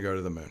 we're going to go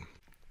to the moon.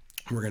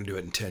 We're going to do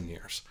it in 10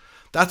 years.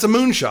 That's a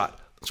moonshot.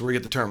 That's where we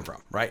get the term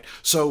from, right?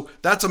 So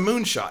that's a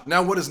moonshot.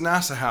 Now, what does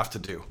NASA have to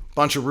do?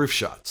 Bunch of roof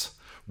shots.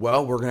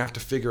 Well, we're going to have to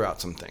figure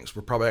out some things.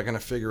 We're probably going to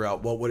figure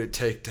out what would it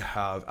take to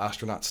have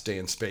astronauts stay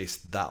in space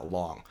that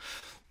long.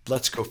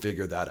 Let's go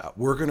figure that out.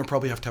 We're going to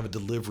probably have to have a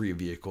delivery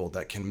vehicle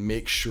that can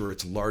make sure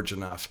it's large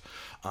enough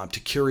to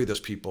carry those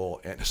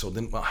people. And so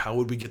then, well, how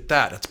would we get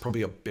that? That's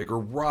probably a bigger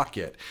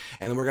rocket.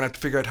 And then we're going to have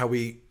to figure out how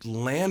we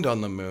land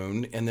on the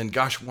moon. And then,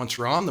 gosh, once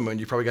we're on the moon,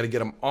 you probably got to get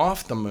them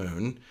off the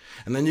moon.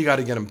 And then you got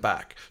to get them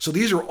back. So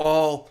these are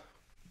all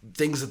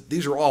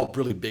these are all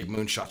really big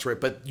moonshots, right?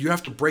 But you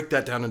have to break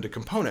that down into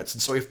components.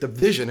 And so if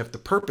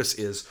the purpose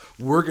is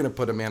we're going to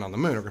put a man on the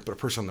moon, or we're going to put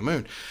a person on the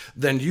moon,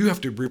 then you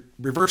have to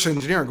reverse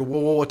engineer and go,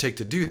 well, what will it take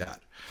to do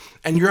that?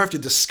 And you have to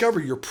discover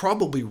you're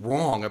probably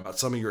wrong about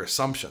some of your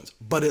assumptions,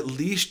 but at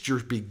least you're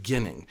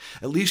beginning.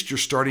 At least you're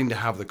starting to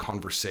have the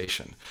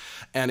conversation.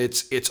 And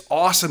it's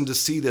awesome to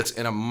see this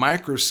in a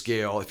micro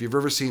scale. If you've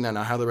ever seen, and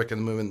I highly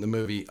recommend the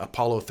movie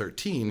Apollo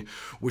 13,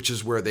 which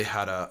is where they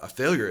had a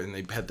failure and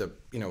they had to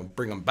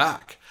bring them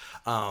back.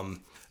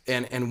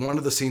 And one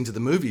of the scenes of the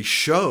movie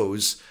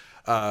shows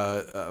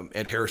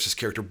Ed Harris's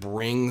character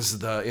brings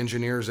the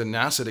engineers in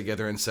NASA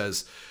together and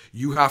says,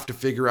 you have to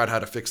figure out how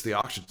to fix the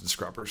oxygen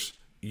scrubbers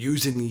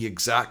using the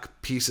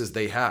exact pieces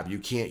they have. You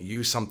can't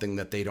use something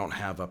that they don't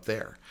have up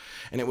there.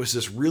 And it was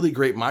this really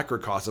great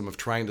microcosm of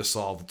trying to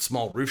solve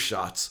small roof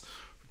shots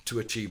to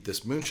achieve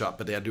this moonshot,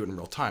 but they had to do it in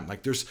real time.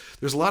 Like there's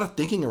a lot of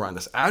thinking around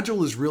this.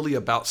 Agile is really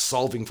about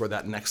solving for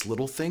that next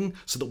little thing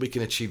so that we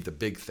can achieve the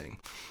big thing.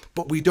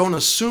 But we don't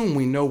assume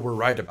we know we're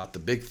right about the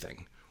big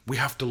thing. We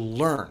have to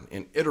learn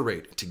and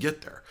iterate to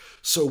get there.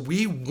 So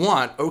we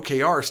want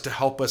OKRs to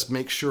help us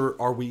make sure,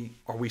 are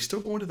we still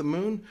going to the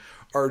moon?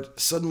 Or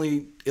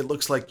suddenly it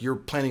looks like you're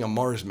planning a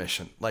Mars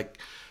mission. Like,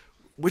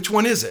 which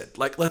one is it?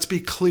 Like, let's be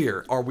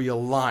clear. Are we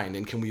aligned?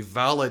 And can we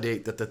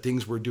validate that the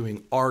things we're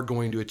doing are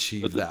going to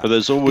achieve that? But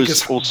there's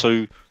always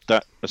also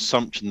that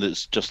assumption that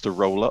it's just a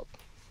roll up.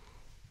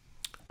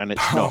 And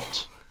it's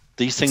not.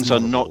 These things are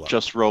not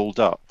just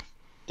rolled up.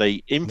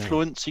 They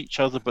influence each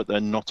other, but they're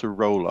not a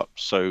roll-up.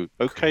 So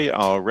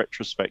OKR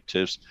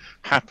retrospectives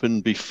happen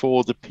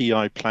before the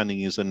PI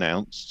planning is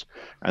announced,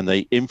 and they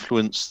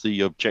influence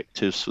the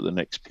objectives for the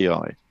next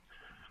PI.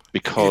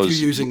 Because if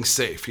you're using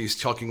SAFe, he's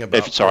talking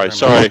about.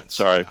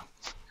 Sorry.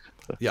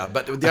 Yeah,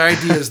 but the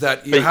idea is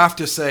that you have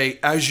to say,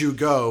 as you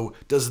go,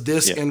 does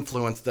this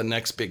influence the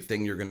next big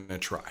thing you're going to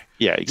try?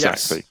 Yeah,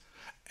 exactly. Yes.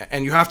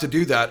 And you have to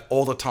do that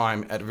all the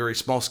time at a very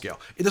small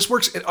scale. This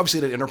works obviously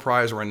at an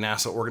enterprise or a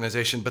NASA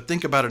organization, but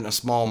think about it in a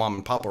small mom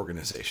and pop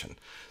organization.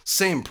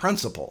 Same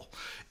principle.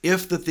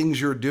 If the things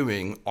you're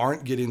doing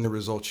aren't getting the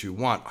results you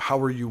want, how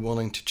are you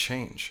willing to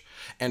change?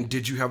 And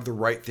did you have the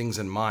right things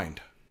in mind?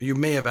 You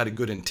may have had a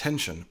good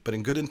intention, but a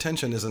good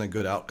intention isn't a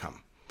good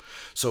outcome.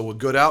 So a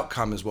good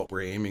outcome is what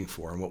we're aiming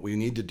for. And what we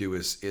need to do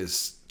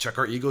is check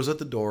our egos at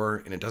the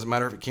door. And it doesn't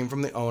matter if it came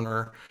from the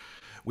owner.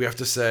 We have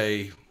to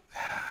say,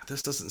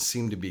 this doesn't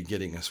seem to be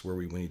getting us where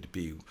we need to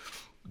be.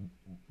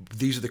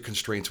 These are the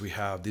constraints we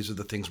have. These are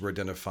the things we're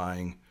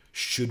identifying.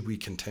 Should we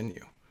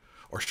continue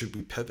or should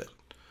we pivot?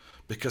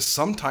 Because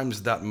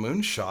sometimes that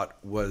moonshot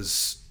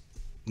was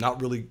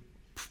not really,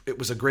 it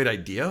was a great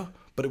idea,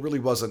 but it really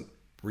wasn't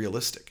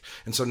realistic.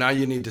 And so now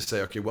you need to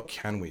say, okay, what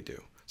can we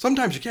do?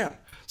 Sometimes you can.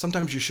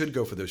 Sometimes you should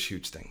go for those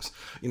huge things.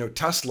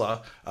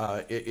 Tesla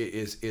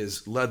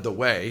is led the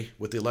way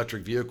with the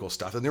electric vehicle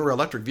stuff. And there were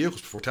electric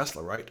vehicles before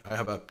Tesla, right? I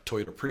have a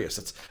Toyota Prius.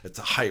 It's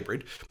a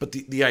hybrid. But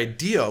the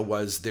idea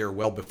was there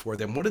well before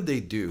them. What did they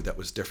do that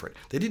was different?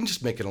 They didn't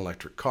just make an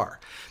electric car.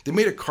 They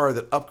made a car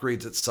that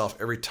upgrades itself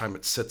every time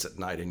it sits at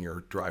night in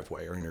your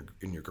driveway or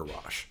in your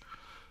garage.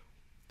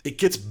 It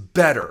gets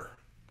better.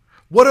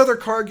 What other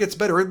car gets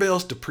better? Everybody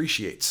else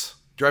depreciates.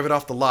 Drive it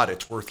off the lot,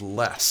 it's worth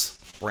less.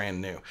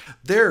 Brand new.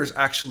 Theirs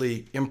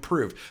actually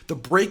improved. The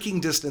braking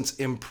distance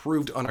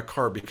improved on a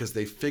car because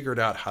they figured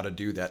out how to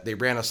do that. They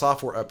ran a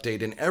software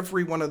update and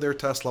every one of their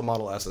Tesla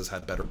Model S's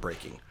had better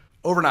braking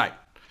overnight.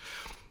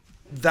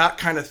 That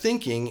kind of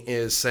thinking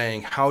is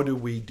saying, how do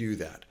we do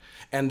that?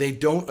 And they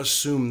don't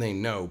assume they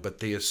know, but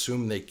they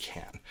assume they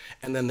can.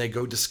 And then they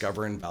go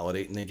discover and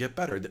validate and they get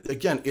better.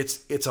 Again, it's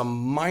a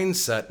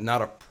mindset,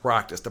 not a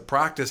practice. The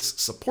practice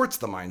supports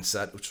the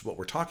mindset, which is what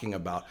we're talking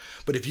about.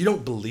 But if you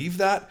don't believe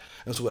that,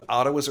 and that's what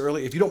Otto was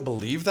early, if you don't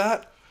believe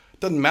that,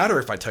 it doesn't matter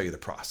if I tell you the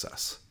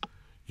process.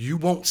 You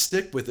won't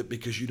stick with it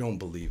because you don't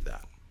believe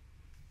that.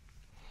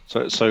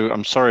 So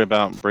I'm sorry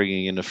about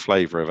bringing in a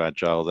flavor of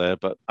Agile there,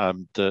 but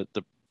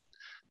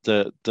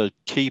the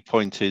key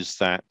point is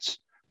that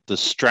the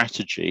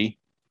strategy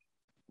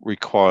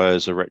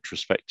requires a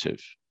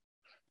retrospective.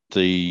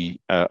 The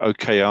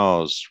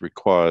OKRs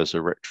requires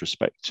a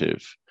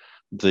retrospective.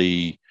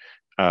 The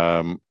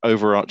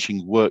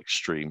overarching work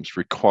streams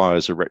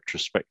requires a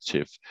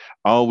retrospective.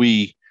 Are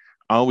we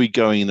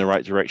going in the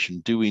right direction?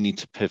 Do we need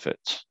to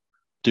pivot?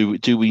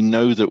 Do we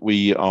know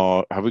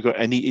that have we got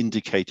any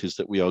indicators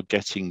that we are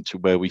getting to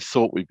where we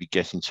thought we'd be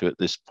getting to at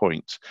this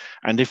point?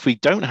 And if we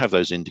don't have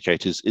those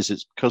indicators, is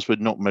it because we're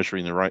not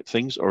measuring the right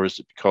things, or is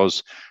it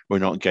because we're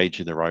not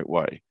engaging the right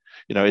way?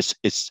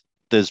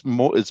 There's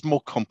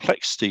more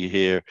complexity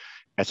here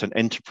at an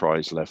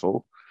enterprise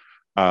level,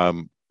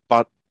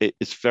 but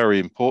it's very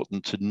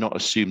important to not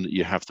assume that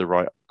you have the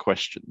right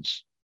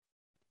questions.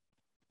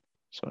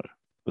 So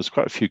there's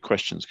quite a few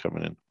questions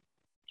coming in.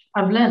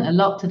 I've learned a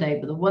lot today,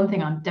 but the one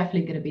thing I'm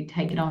definitely going to be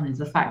taking on is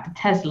the fact that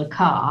Tesla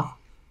car,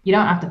 you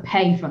don't have to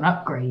pay for an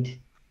upgrade.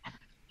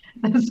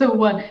 That's the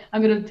one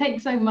I'm going to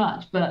take so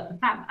much, but the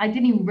fact I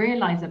didn't even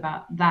realize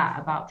about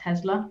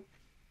Tesla.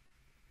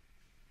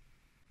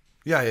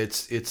 Yeah,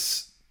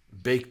 it's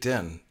baked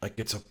in. Like,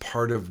 it's a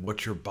part of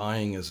what you're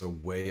buying as a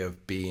way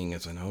of being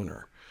as an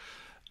owner.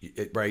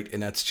 Right?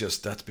 And that's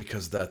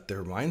because that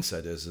their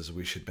mindset is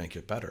we should make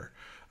it better.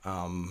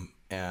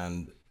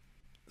 And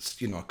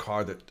a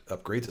car that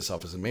upgrades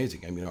itself is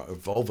amazing. I mean,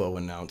 Volvo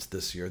announced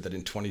this year that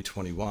in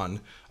 2021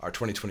 or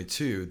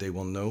 2022, they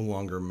will no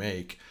longer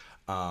make,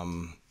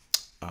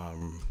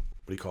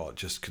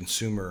 just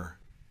consumer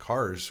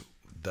cars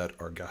that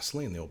are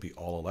gasoline. They'll be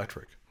all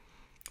electric,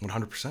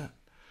 100%.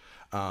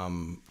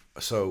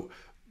 So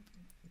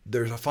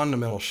there's a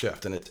fundamental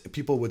shift, and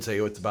people would say,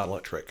 it's about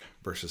electric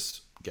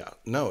versus gas.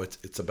 No,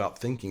 it's about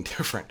thinking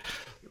different.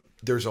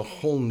 There's a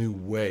whole new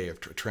way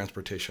of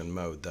transportation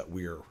mode that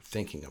we're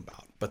thinking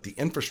about, but the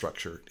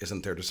infrastructure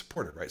isn't there to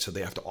support it, right? So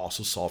they have to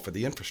also solve for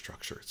the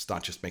infrastructure. It's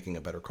not just making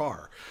a better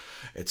car.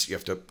 You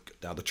have to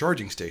now the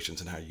charging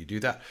stations and how you do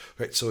that,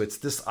 right? So it's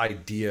this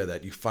idea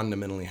that you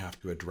fundamentally have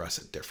to address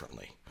it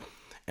differently.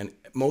 And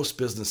most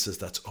businesses,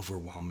 that's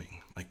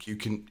overwhelming. Like,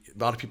 a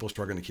lot of people are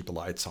struggling to keep the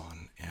lights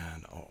on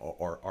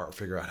or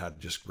figure out how to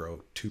just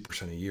grow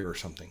 2% a year or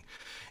something.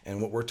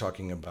 And what we're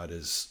talking about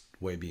is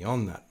way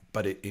beyond that.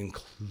 But it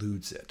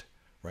includes it,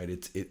 right?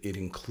 It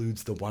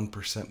includes the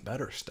 1%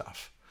 better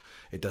stuff.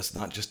 It does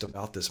not just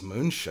about this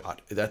moonshot.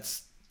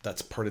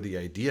 That's part of the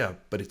idea,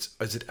 but is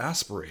it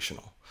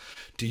aspirational?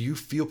 Do you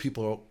feel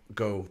people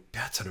go,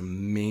 that's an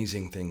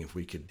amazing thing if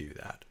we could do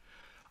that?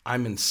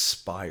 I'm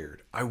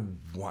inspired. I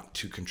want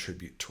to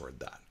contribute toward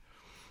that.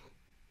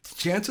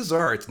 Chances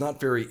are it's not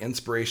very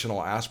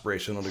inspirational,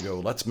 aspirational to go,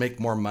 let's make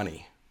more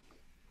money.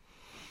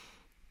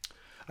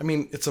 I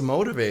mean, it's a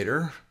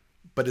motivator,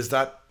 but is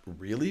that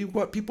really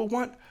what people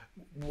want?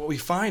 What we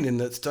find in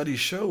that studies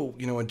show,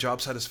 in job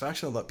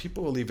satisfaction, a lot of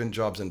people will leave in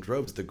jobs in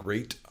droves. The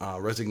great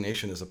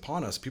resignation is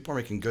upon us. People are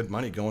making good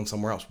money going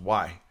somewhere else.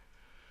 Why?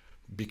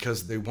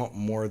 Because they want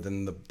more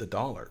than the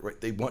dollar, right?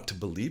 They want to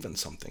believe in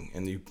something.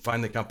 And you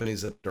find the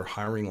companies that are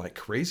hiring like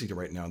crazy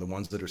right now, the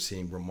ones that are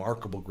seeing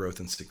remarkable growth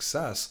and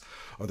success,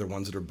 are the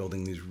ones that are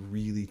building these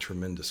really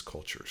tremendous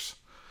cultures.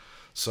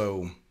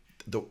 So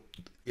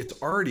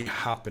it's already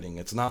happening.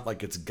 It's not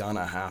like it's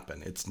gonna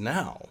happen. It's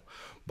now.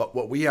 But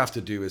what we have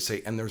to do is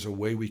say, and there's a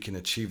way we can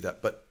achieve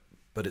that, but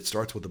it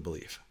starts with a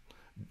belief.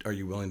 Are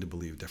you willing to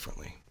believe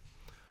differently?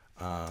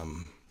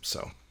 So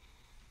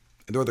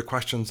are there other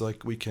questions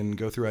like we can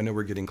go through? I know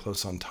we're getting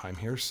close on time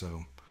here,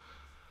 so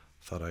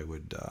thought I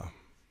would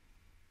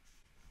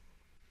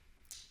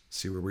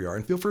see where we are.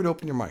 And feel free to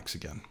open your mics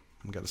again.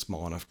 We've got a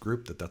small enough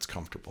group that's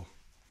comfortable.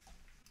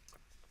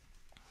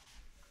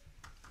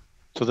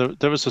 So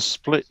there was a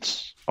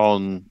split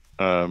on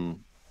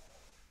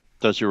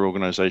does your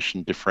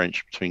organization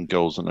differentiate between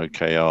goals and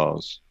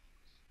OKRs?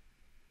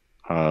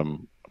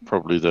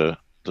 Probably the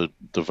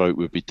vote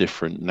would be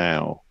different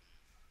now,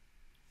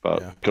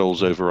 but yeah.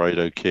 Goals override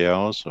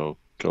OKRs or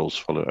goals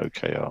follow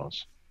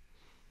OKRs?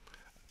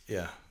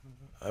 Yeah,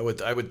 I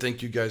would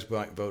think you guys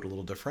might vote a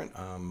little different.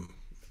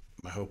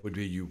 My hope would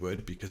be you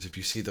would, because if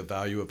you see the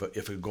value of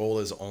if a goal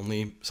is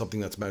only something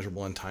that's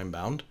measurable and time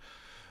bound,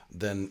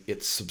 then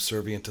it's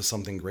subservient to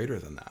something greater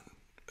than that.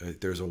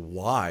 There's a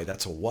why,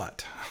 that's a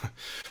what.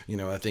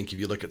 I think if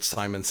you look at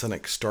Simon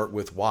Sinek, start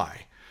with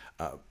why.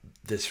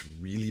 This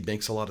really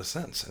makes a lot of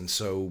sense. And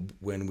so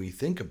when we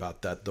think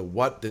about that, the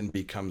what then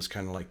becomes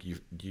kind of like you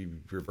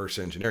reverse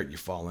engineer it, you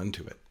fall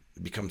into it.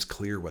 It becomes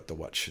clear what the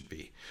what should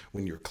be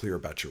when you're clear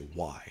about your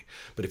why.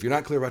 But if you're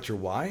not clear about your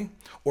why,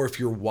 or if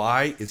your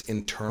why is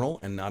internal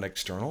and not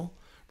external,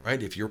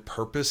 right? If your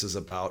purpose is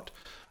about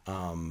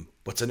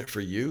what's in it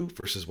for you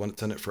versus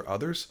what's in it for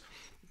others,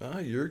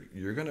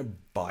 you're going to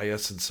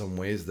bias in some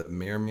ways that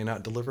may or may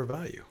not deliver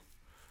value.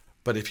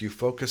 But if you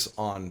focus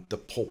on the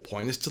whole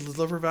point is to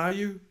deliver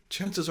value,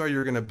 chances are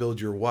you're going to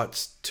build your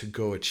what's to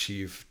go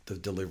achieve the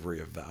delivery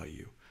of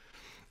value.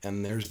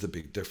 And there's the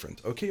big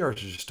difference. OKRs are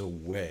just a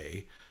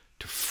way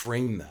to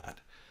frame that,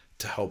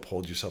 to help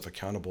hold yourself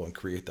accountable and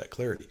create that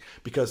clarity.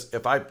 Because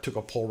if I took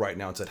a poll right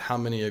now and said, how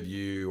many of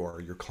you or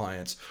your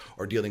clients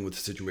are dealing with a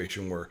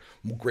situation where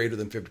greater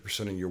than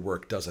 50% of your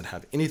work doesn't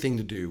have anything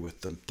to do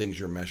with the things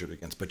you're measured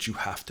against, but you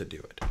have to do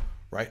it,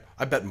 right?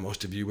 I bet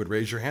most of you would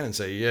raise your hand and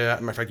say, yeah,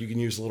 matter of fact, you can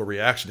use a little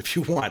reaction if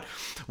you want.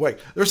 Wait,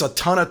 there's a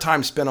ton of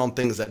time spent on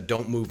things that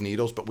don't move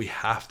needles, but we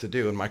have to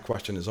do. And my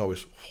question is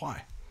always,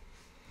 why?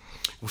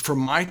 For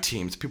my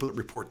teams, people that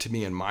report to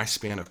me in my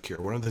span of care,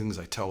 one of the things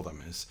I tell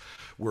them is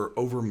we're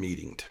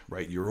over-meetinged,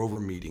 right? You're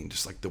over-meetinged,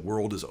 just like the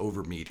world is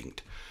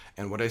over-meetinged.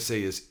 And what I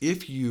say is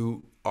if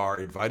you are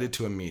invited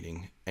to a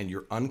meeting and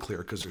you're unclear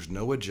because there's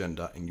no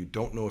agenda and you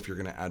don't know if you're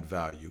going to add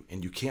value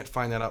and you can't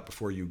find that out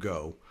before you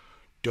go,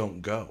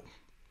 don't go.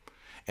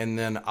 And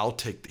then I'll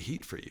take the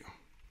heat for you,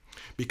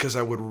 because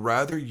I would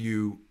rather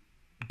you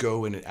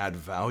go and add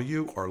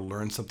value or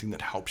learn something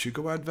that helps you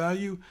go add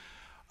value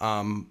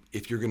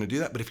if you're going to do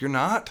that. But if you're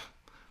not,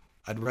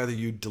 I'd rather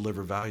you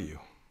deliver value.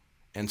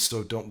 And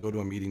so don't go to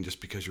a meeting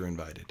just because you're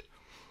invited.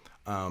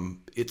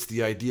 It's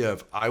the idea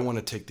of, I want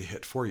to take the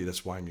hit for you.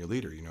 That's why I'm your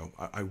leader. You know,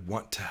 I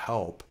want to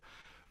help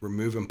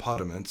remove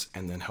impediments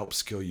and then help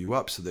skill you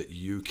up so that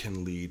you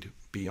can lead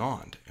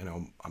beyond. You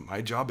know,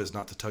 my job is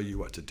not to tell you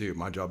what to do.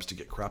 My job is to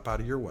get crap out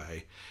of your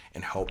way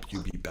and help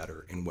you be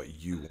better in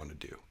what you want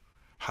to do.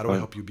 How do I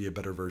help you be a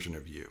better version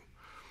of you?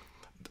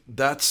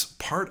 That's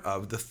part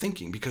of the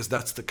thinking, because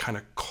that's the kind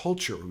of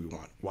culture we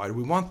want. Why do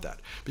we want that?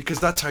 Because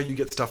that's how you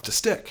get stuff to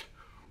stick,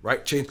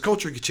 right? Change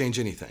culture, you can change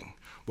anything.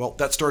 Well,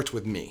 that starts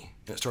with me,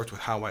 and it starts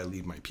with how I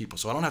lead my people.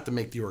 So I don't have to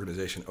make the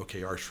organization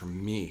OKRs for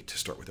me to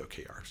start with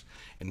OKRs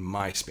in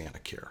my span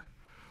of care.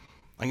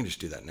 I can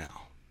just do that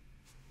now.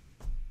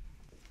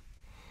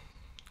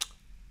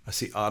 I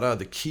see Ada,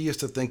 the key is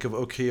to think of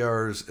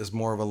OKRs as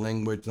more of a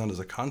language, not as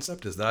a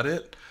concept. Is that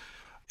it?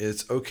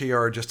 Is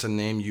OKR just a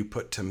name you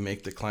put to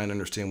make the client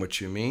understand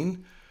what you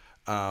mean?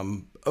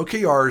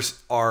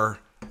 OKRs are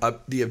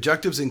the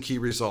objectives and key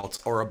results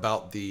are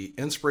about the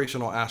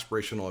inspirational,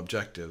 aspirational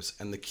objectives,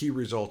 and the key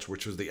results,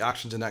 which is the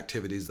actions and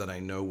activities that I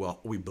know,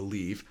 well, we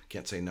believe,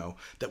 can't say no,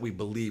 that we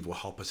believe will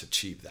help us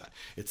achieve that.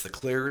 It's the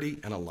clarity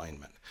and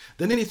alignment.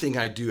 Then anything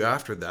I do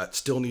after that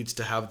still needs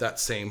to have that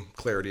same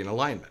clarity and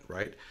alignment,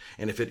 right?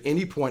 And if at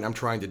any point I'm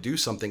trying to do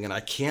something and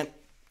I can't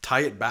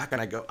tie it back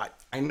and I go,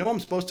 I know I'm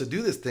supposed to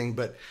do this thing,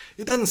 but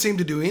it doesn't seem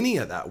to do any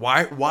of that.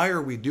 Why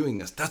are we doing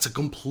this? That's a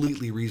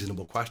completely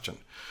reasonable question.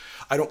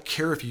 I don't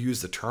care if you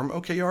use the term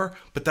OKR,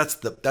 but that's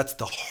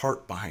the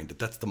heart behind it.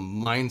 That's the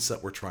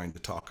mindset we're trying to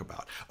talk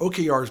about.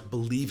 OKRs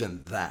believe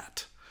in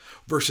that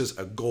versus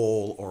a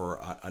goal or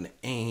an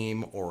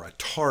aim or a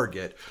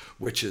target,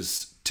 which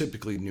is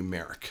typically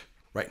numeric,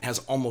 right? It has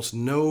almost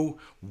no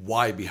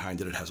why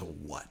behind it. It has a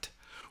what.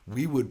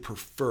 We would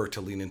prefer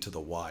to lean into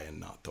the why and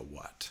not the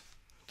what.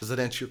 Does that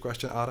answer your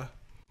question, Ada?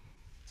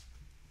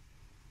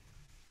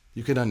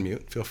 You can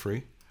unmute, feel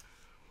free.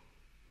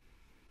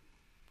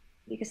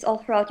 Because all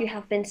throughout you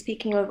have been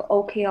speaking of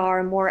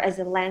OKR more as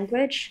a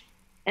language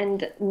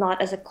and not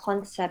as a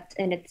concept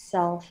in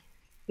itself.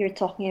 You're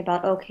talking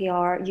about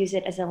OKR, use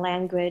it as a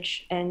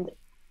language and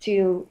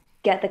to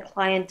get the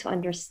client to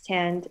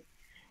understand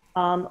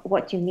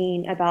what you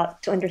mean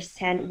about, to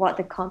understand what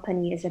the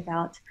company is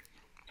about.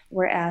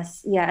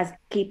 Whereas, yeah, as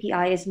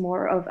KPI is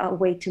more of a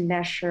way to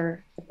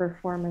measure the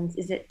performance.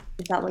 Is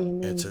that what you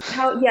mean?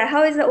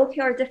 How is the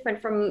OKR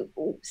different from,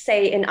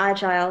 say, in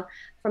Agile,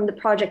 from the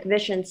project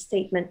vision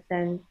statement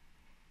then?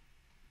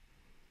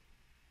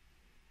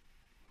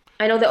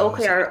 I know the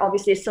OKR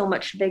obviously is so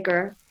much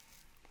bigger,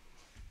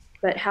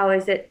 but how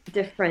is it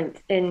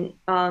different in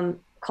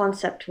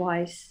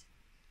concept-wise?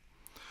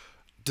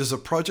 Does a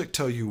project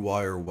tell you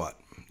why or what?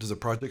 Does a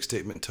project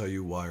statement tell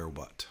you why or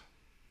what?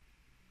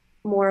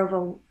 More of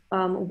a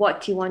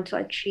what you want to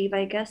achieve,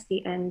 I guess,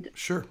 the end.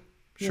 Sure,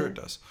 yeah. It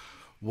does.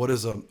 What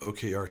does an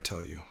OKR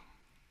tell you?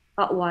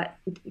 What?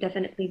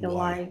 Definitely the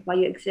why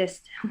you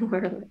exist.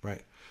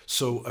 Right.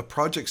 So a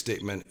project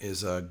statement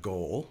is a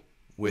goal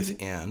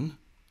within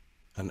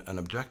an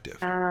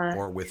objective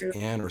or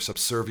within or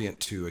subservient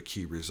to a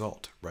key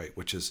result, right?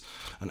 Which is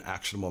an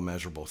actionable,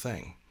 measurable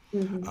thing.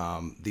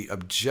 The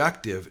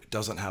objective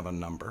doesn't have a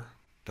number,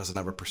 doesn't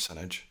have a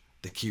percentage.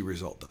 The key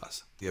result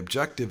does. The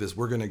objective is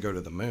we're going to go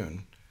to the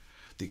moon.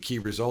 The key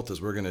result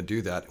is we're going to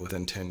do that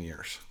within 10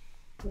 years.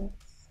 Yes.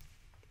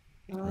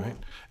 Right?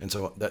 And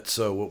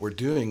so what we're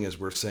doing is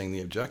we're saying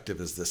the objective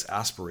is this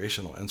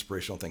aspirational,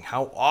 inspirational thing.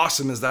 How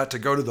awesome is that to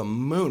go to the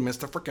moon? It's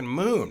the freaking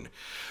moon.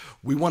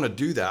 We want to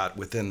do that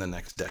within the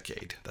next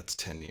decade. That's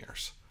 10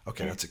 years.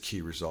 Okay, that's a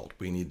key result.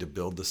 We need to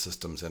build the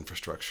systems,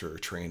 infrastructure,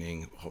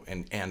 training,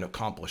 and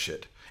accomplish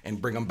it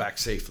and bring them back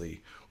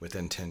safely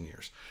within 10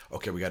 years.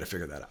 Okay, we got to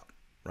figure that out.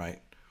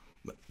 Right?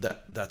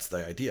 That's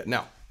the idea.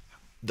 Now,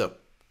 the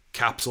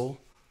capsule,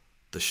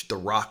 the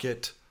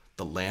rocket,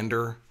 the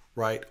lander,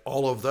 right?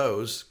 All of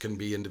those can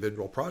be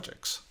individual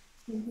projects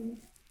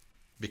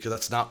because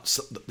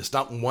it's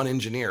not one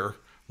engineer,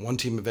 one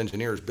team of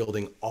engineers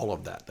building all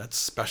of that. That's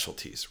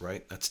specialties,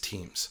 right? That's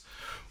teams.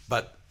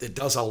 But it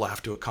does all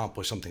have to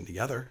accomplish something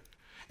together.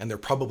 And they're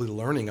probably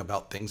learning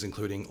about things,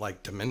 including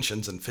like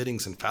dimensions and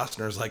fittings and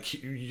fasteners.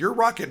 Like your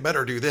rocket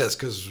better do this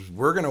because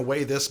we're going to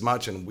weigh this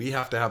much and we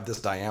have to have this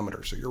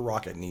diameter. So your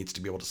rocket needs to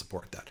be able to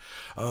support that.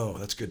 Oh,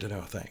 that's good to know.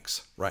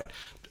 Thanks. Right.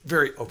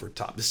 Very over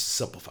top. This is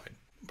simplified.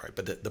 right?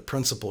 But the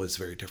principle is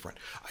very different.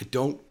 I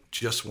don't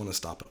just want to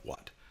stop at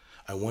what.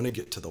 I want to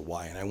get to the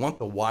why, and I want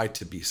the why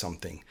to be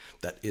something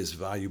that is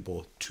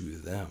valuable to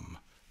them,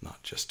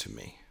 not just to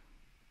me.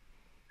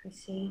 I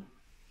see.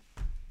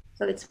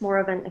 So it's more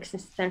of an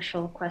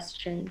existential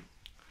question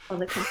for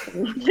the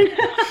company.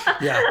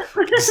 Yeah,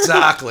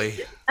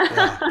 exactly.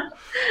 Yeah.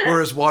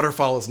 Whereas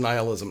waterfall is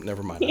nihilism.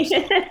 Never mind.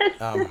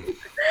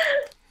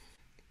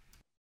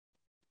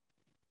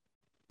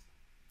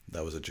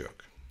 That was a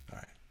joke. All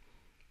right.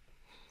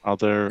 Are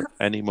there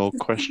any more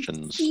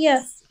questions?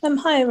 Yes.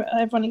 Hi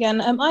everyone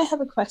again. I have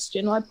a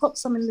question. I put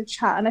some in the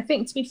chat, and I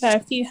think, to be fair, a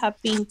few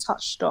have been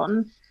touched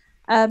on.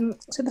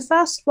 So the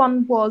first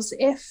one was,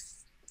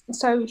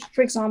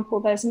 for example,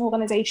 there's an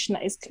organization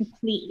that is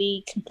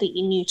completely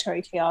new to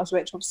OKRs,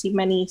 which obviously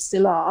many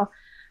still are.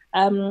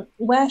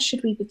 Where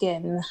should we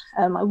begin?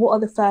 What are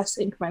the first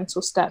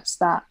incremental steps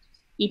that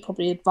you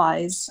probably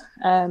advise?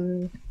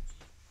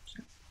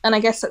 And I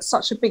guess that's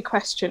such a big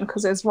question,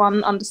 because there's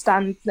one,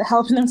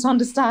 helping them to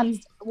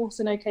understand what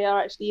an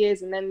OKR actually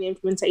is, and then the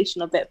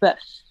implementation of it. But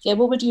yeah,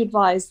 what would you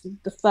advise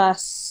the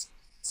first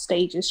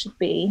stages should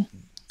be?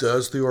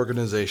 Does the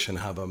organization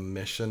have a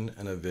mission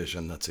and a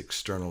vision that's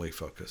externally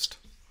focused?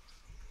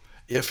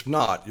 If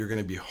not, you're going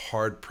to be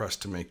hard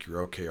pressed to make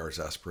your OKRs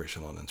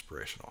aspirational and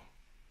inspirational.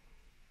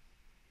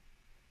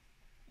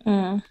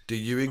 Do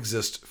you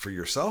exist for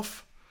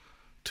yourself,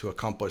 to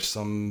accomplish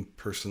some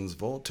person's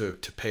goal, to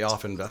pay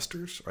off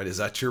investors, right? Is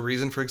that your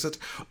reason for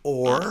existing?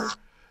 Or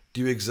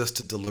do you exist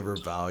to deliver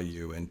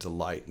value and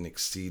delight and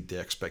exceed the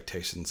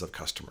expectations of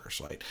customers,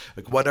 right?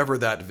 Like whatever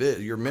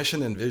your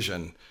mission and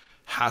vision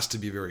has to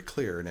be very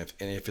clear. And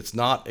if it's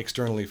not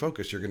externally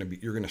focused, you're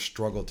going to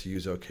struggle to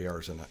use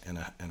OKRs in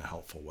a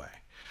helpful way.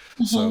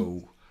 Mm-hmm.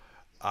 So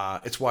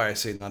it's why I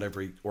say not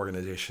every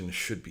organization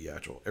should be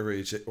agile.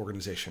 Every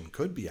organization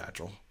could be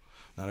agile.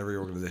 Not every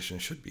organization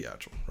should be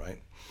agile,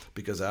 right?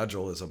 Because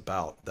agile is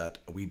about that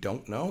we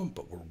don't know,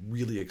 but we're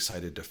really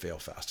excited to fail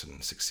fast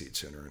and succeed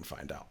sooner and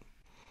find out.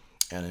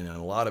 And in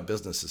a lot of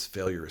businesses,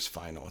 failure is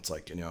final. It's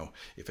like,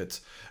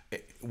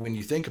 when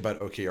you think about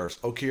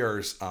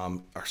OKRs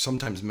are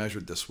sometimes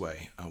measured this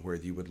way, where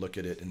you would look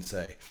at it and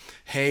say,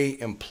 hey,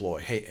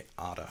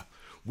 Ada,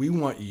 we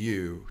want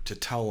you to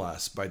tell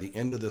us by the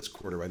end of this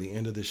quarter, by the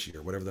end of this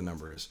year, whatever the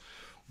number is,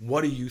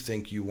 what do you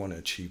think you want to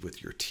achieve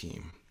with your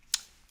team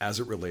as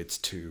it relates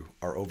to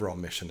our overall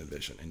mission and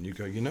vision? And you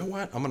go, you know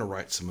what? I'm going to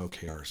write some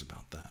OKRs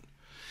about that.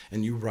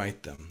 And you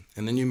write them.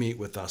 And then you meet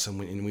with us and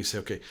we say,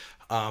 okay,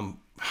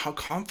 how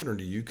confident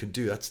are you could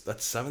do?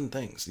 That's 7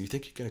 things. Do you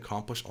think you can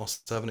accomplish all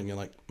 7? And you're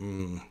like,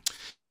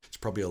 it's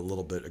probably a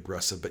little bit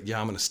aggressive, but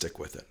yeah, I'm going to stick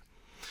with it.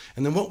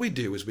 And then what we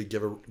do is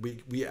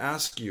we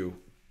ask you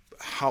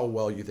how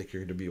well you think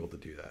you're going to be able to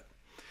do that.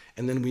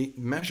 And then we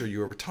measure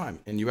you over time.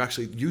 And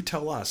you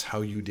tell us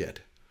how you did.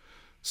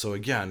 So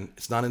again,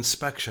 it's not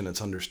inspection,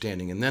 it's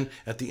understanding. And then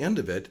at the end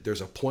of it, there's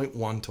a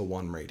 0.1 to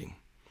 1 rating.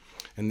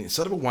 And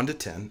instead of a 1 to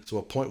 10, so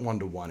a 0.1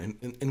 to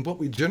 1. And what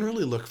we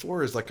generally look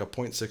for is like a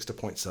 0.6 to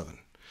 0.7.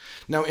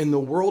 Now, in the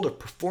world of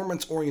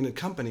performance-oriented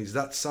companies,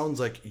 that sounds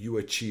like you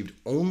achieved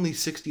only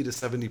 60 to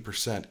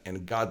 70%,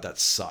 and God, that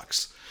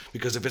sucks.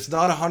 Because if it's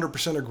not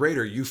 100% or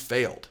greater, you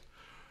failed.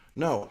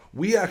 No,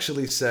 we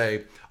actually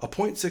say a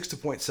 0.6 to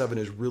 0.7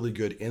 is really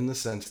good in the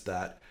sense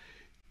that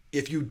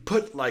if you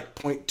put like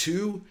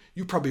 0.2,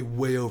 you probably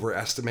way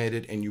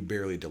overestimated and you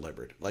barely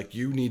delivered. Like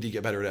you need to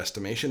get better at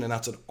estimation, and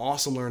that's an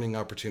awesome learning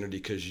opportunity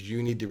because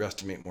you need to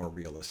estimate more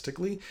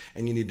realistically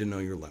and you need to know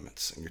your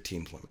limits and your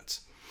team's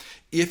limits.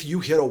 If you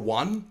hit a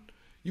 1,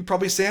 you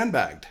probably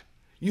sandbagged.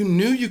 You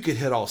knew you could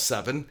hit all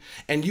 7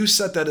 and you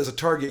set that as a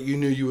target you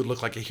knew you would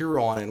look like a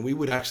hero on, and we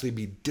would actually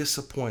be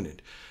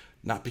disappointed.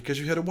 Not because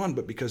you hit a 1,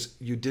 but because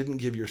you didn't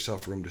give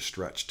yourself room to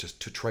stretch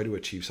to try to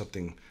achieve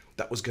something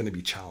that was going to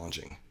be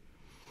challenging.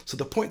 So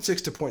the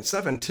 0.6 to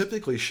 0.7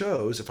 typically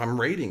shows, if I'm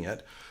rating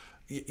it,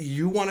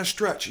 you want to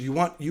stretch. You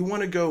want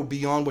to go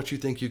beyond what you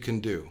think you can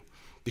do,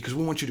 because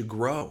we want you to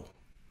grow.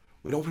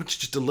 We don't want you to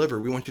just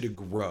deliver. We want you to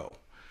grow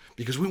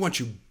because we want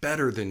you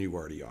better than you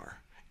already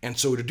are. And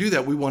so to do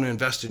that, we want to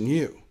invest in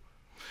you.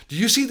 Do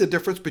you see the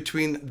difference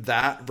between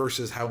that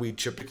versus how we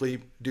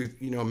typically do,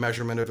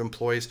 measurement of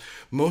employees?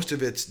 Most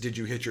of it's, did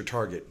you hit your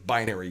target?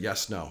 Binary,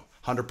 yes, no.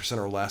 100%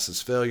 or less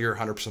is failure,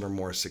 100% or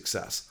more is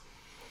success.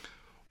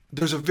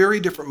 There's a very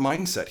different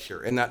mindset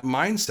here. And that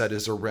mindset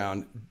is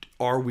around,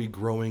 are we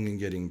growing and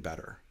getting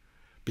better?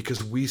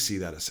 Because we see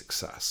that as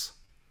success.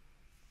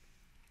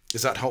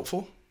 Is that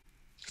helpful?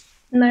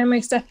 No,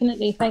 most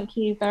definitely. Thank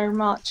you very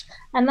much.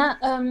 And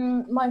that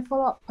my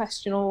follow-up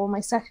question, or my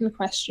second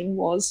question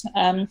was,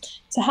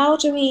 so how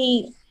do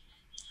we,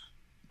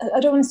 I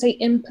don't want to say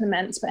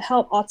implement, but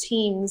help our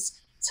teams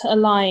to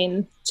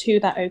align to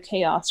that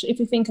OKR? So if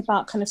you think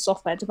about kind of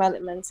software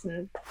development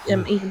and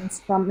even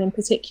Scrum in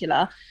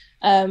particular,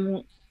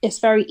 it's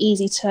very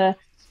easy to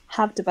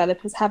have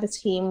developers, have a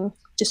team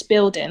just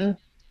building.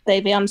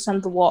 They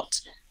understand the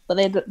what, but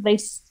they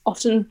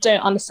often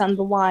don't understand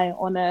the why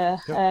on a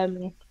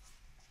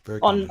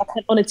on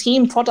a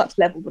team product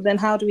level, but then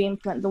how do we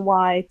implement the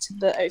why to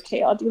the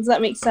OKR? Does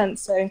that make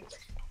sense? So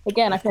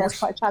again, I think that's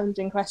quite a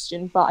challenging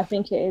question, but I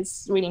think it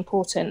is really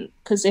important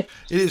because if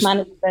it is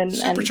management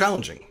super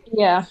challenging.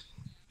 Yeah.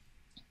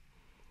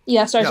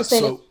 So I was just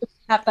saying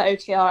have that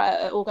OKR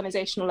at an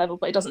organizational level,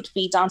 but it doesn't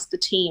feed down to the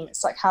team.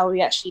 It's like, how are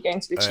we actually going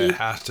to achieve? It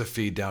has to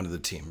feed down to the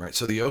team, right?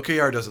 So the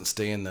OKR doesn't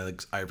stay in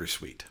the ivory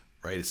suite,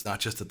 right? It's not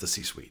just at the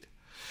C-suite.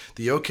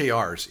 The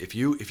OKRs, if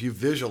you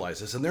visualize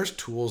this, and there's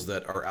tools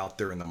that are out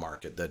there in the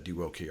market that do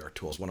OKR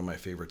tools. One of my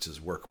favorites is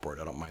Workboard.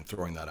 I don't mind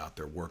throwing that out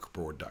there,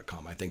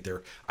 workboard.com. I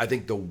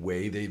think the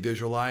way they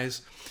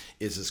visualize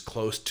is as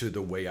close to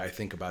the way I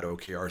think about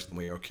OKRs,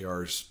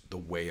 the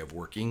way of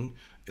working.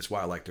 It's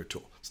why I like their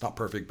tool. It's not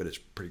perfect, but it's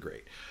pretty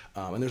great.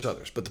 And there's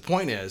others. But the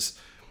point is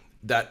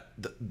that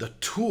the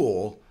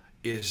tool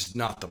is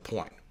not the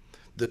point.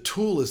 The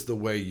tool is the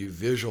way you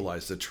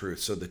visualize the truth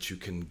so that you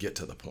can get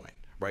to the point,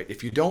 right?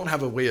 If you don't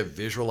have a way of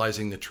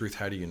visualizing the truth,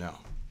 how do you know,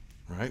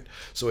 right?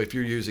 So if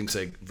you're using,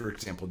 say, for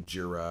example,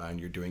 Jira, and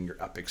you're doing your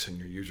epics and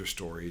your user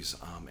stories,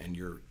 and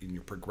you're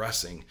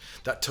progressing,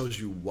 that tells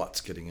you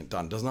what's getting it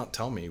done. It does not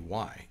tell me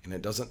why, and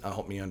it doesn't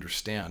help me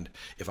understand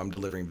if I'm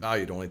delivering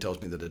value. It only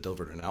tells me that it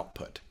delivered an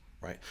output,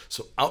 right?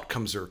 So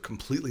outcomes are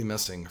completely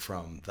missing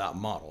from that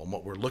model, and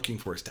what we're looking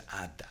for is to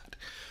add that.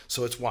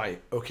 So it's why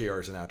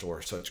OKRs and Agile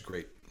are such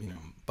great,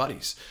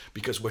 buddies,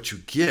 because what you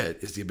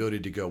get is the ability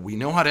to go, we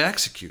know how to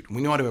execute, we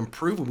know how to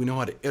improve, and we know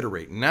how to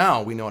iterate.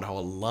 Now we know how to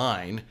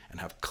align and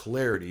have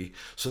clarity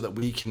so that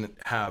we can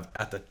have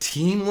at the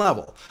team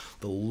level,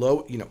 the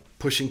low,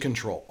 pushing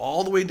control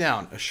all the way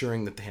down,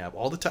 assuring that they have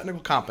all the technical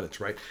competence,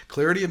 right?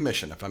 Clarity of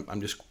mission. If I'm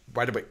just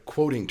right about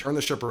quoting Turn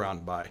the Ship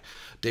Around by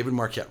David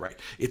Marquette, right?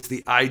 It's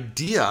the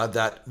idea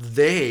that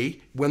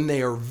when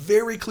they are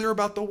very clear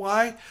about the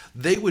why,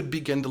 they would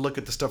begin to look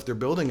at the stuff they're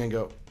building and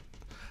go,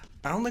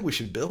 I don't think we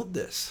should build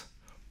this.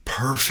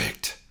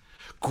 Perfect.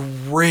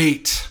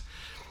 Great.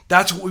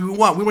 That's what we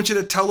want. We want you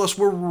to tell us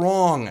we're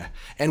wrong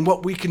and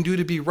what we can do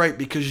to be right,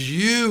 because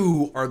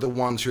you are the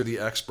ones who are the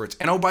experts.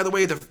 And oh, by the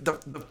way,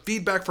 the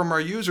feedback from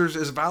our users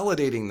is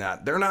validating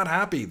that. They're not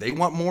happy. They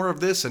want more of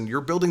this, and you're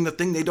building the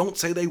thing they don't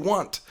say they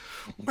want.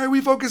 Why are we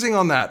focusing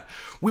on that?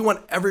 We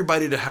want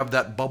everybody to have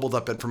that bubbled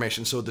up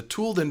information. So the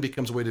tool then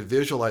becomes a way to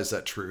visualize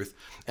that truth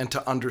and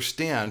to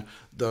understand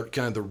the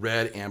kind of the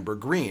red, amber,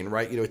 green,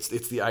 right? It's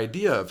the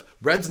idea of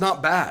red's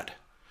not bad.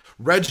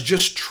 Red's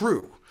just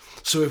true.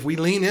 So if we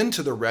lean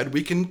into the red,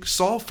 we can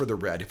solve for the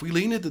red. If we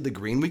lean into the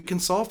green, we can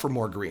solve for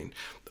more green.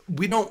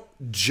 We don't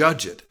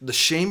judge it. The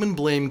shame and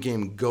blame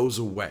game goes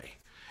away.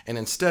 And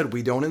instead,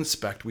 we don't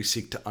inspect, we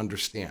seek to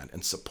understand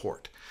and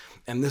support.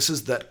 And this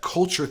is that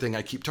culture thing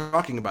I keep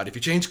talking about. If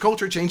you change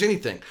culture, change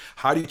anything.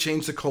 How do you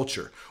change the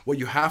culture? Well,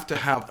 you have to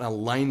have an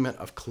alignment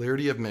of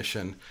clarity of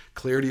mission,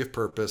 clarity of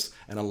purpose,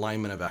 and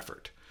alignment of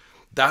effort.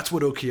 That's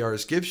what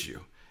OKRs gives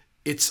you.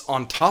 It's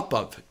on top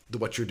of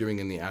what you're doing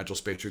in the Agile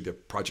space or the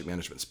project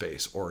management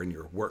space or in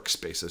your work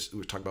space, as we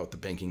were talking about the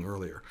banking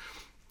earlier.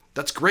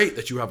 That's great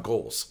that you have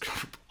goals.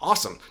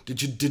 Awesome.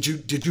 Did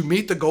you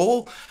meet the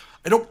goal?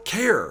 I don't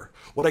care.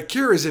 What I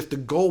care is if the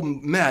goal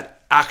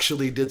met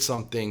actually did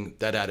something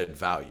that added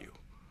value.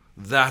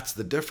 That's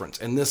the difference.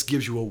 And this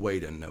gives you a way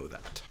to know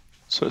that.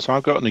 So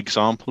I've got an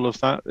example of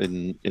that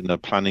in a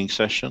planning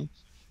session.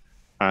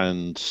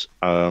 And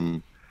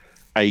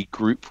a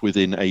group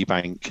within a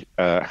bank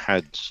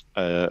had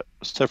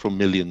several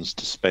millions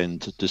to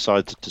spend,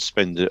 decided to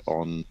spend it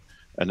on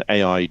an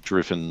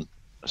AI-driven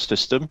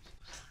system.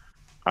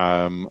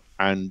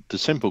 And the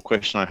simple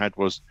question I had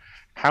was,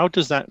 how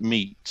does that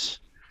meet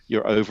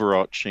your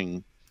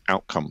overarching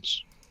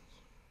outcomes?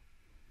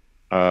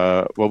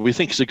 Well, we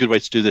think it's a good way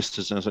to do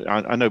this.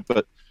 I know,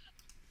 but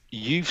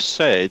you've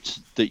said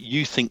that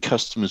you think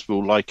customers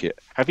will like it.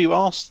 Have you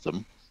asked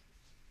them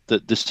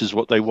that this is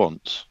what they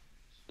want?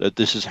 That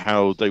this is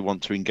how they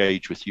want to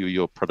engage with you,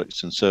 your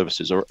products and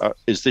services? Or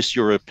is this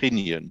your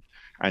opinion?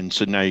 And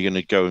so now you're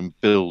going to go and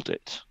build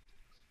it.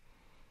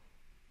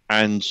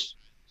 And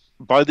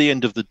by the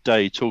end of the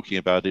day, talking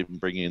about it and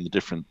bringing in the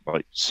different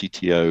like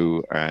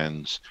CTO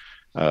and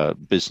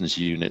business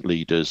unit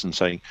leaders and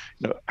saying,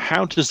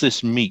 how does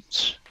this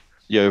meet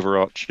the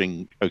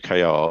overarching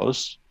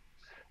OKRs,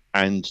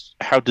 and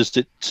how does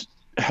it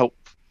help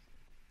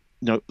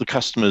the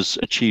customers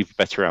achieve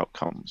better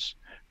outcomes,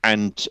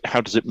 and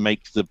how does it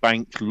make the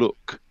bank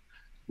look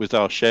with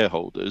our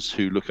shareholders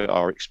who look at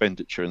our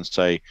expenditure and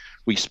say,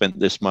 we spent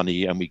this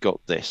money and we got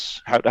this?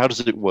 How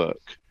does it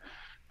work?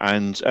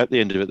 And at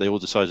the end of it, they all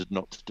decided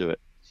not to do it,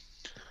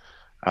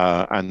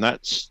 and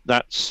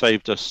that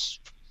saved us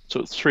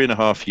sort of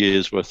 3.5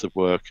 years worth of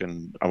work,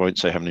 and I won't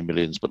say how many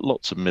millions, but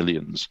lots of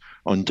millions,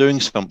 on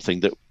doing something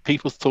that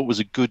people thought was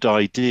a good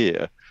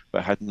idea,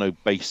 but had no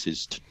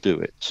basis to do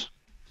it.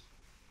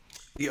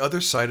 The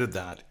other side of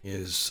that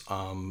is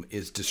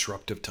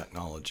disruptive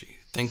technology.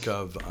 Think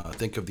of the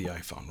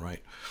iPhone,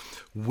 right?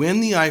 When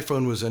the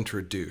iPhone was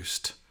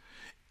introduced,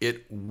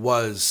 it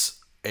was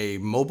a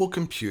mobile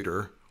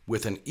computer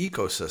with an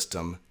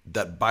ecosystem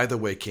that, by the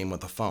way, came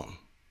with a phone.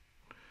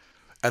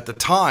 At the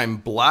time,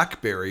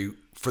 BlackBerry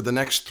for the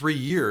next 3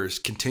 years,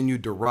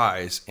 continued to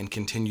rise and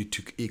continued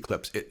to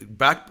eclipse.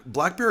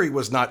 BlackBerry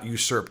was not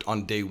usurped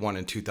on day one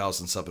in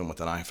 2007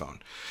 with an iPhone.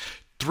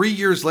 3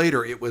 years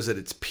later, it was at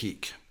its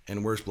peak.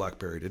 And where's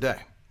BlackBerry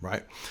today?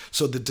 Right?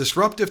 So the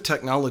disruptive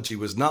technology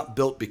was not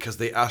built because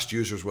they asked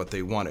users what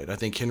they wanted. I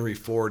think Henry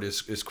Ford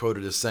is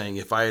quoted as saying,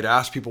 if I had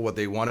asked people what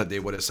they wanted, they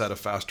would have said a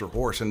faster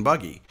horse and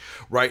buggy,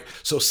 right?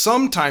 So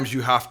sometimes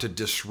you have to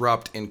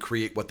disrupt and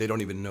create what they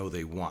don't even know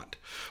they want.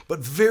 But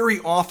very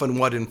often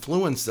what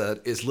influences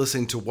that is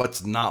listening to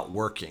what's not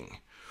working.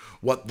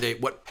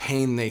 What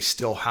pain they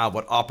still have,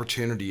 what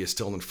opportunity is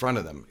still in front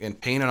of them.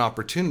 And pain and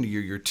opportunity are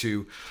your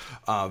two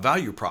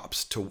value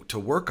props to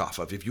work off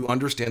of. If you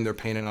understand their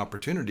pain and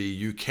opportunity,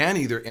 you can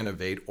either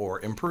innovate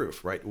or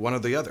improve, right? One or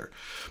the other.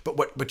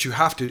 But you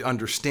have to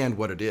understand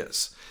what it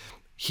is.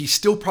 He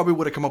still probably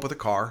would have come up with a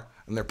car,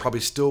 and there probably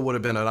still would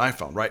have been an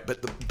iPhone, right?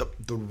 But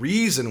the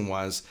reason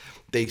was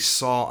they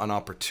saw an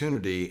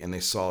opportunity and they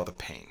saw the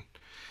pain.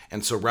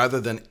 And so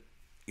rather than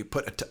you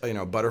put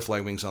butterfly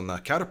wings on the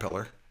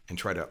caterpillar and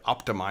try to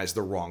optimize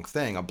the wrong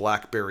thing, a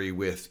BlackBerry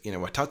with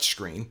a touch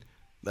screen,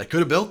 they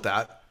could have built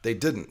that. They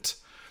didn't,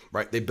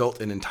 right? They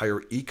built an entire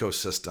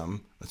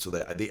ecosystem, so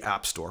the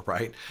App Store,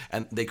 right?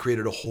 And they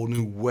created a whole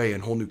new way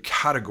and whole new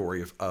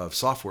category of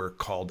software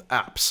called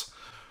apps.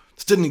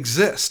 This didn't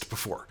exist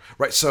before,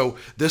 right? So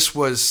this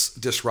was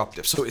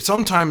disruptive. So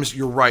sometimes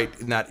you're right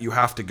in that you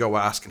have to go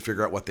ask and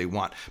figure out what they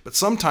want. But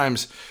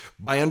sometimes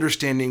by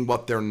understanding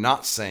what they're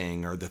not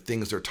saying or the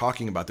things they're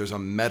talking about, there's a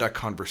meta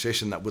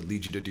conversation that would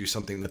lead you to do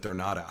something that they're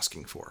not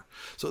asking for.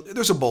 So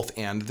there's a both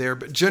and there,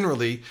 but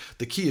generally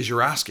the key is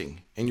you're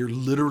asking and you're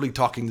literally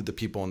talking to the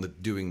people and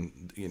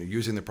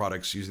using the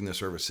products, using the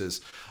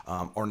services,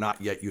 or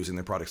not yet using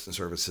the products and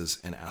services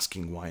and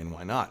asking why and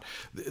why not.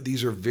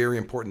 These are very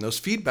important. Those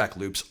feedback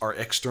loops are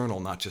external,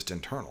 not just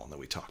internal that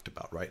we talked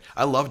about, right?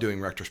 I love doing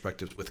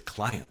retrospectives with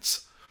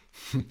clients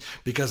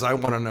because I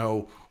want to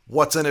know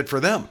what's in it for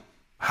them.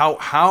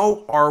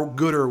 How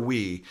good are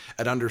we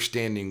at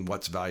understanding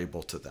what's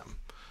valuable to them?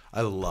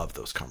 I love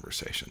those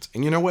conversations.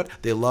 And you know what?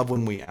 They love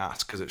when we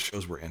ask because it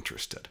shows we're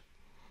interested.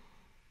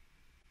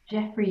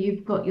 Jeffrey,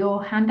 you've got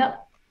your hand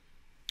up.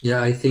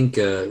 Yeah, I think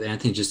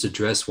Anthony just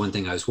addressed one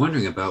thing I was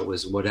wondering about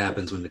was what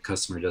happens when the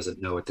customer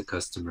doesn't know what the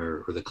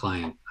customer or the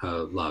client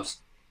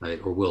loves, right,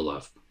 or will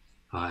love.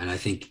 And I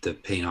think the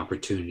pain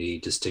opportunity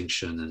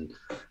distinction and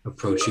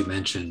approach you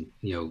mentioned,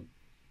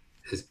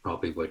 is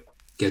probably what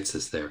gets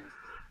us there.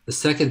 The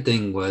second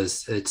thing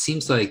was, it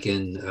seems like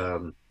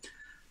in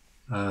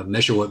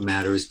Measure What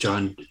Matters,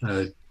 John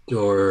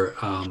Doerr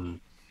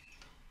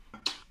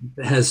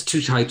has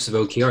two types of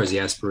OKRs, the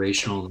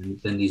aspirational and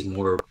then these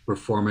more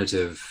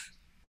performative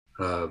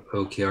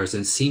OKRs.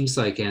 And it seems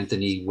like,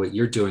 Anthony, what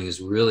you're doing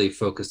is really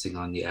focusing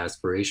on the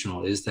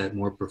aspirational. Is that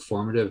more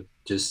performative,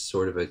 just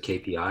sort of a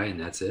KPI and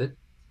that's it?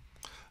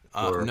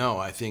 No,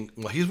 I think,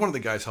 he's one of the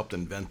guys helped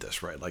invent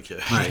this, right? Like he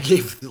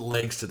gave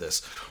legs to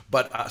this.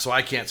 But so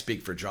I can't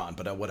speak for John,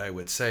 but what I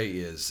would say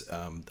is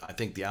I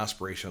think the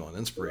aspirational and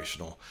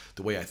inspirational,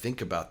 the way I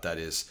think about that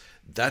is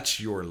that's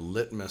your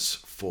litmus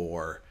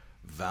for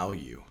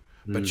value.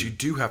 But you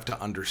do have to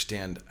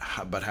understand,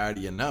 but how do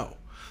you know?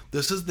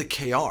 This is the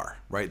KR,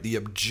 right? The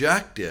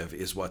objective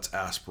is what's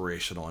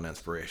aspirational and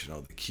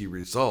inspirational. The key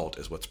result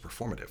is what's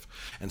performative.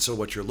 And so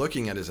what you're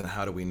looking at is, and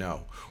how do we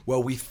know?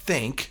 Well, we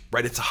think,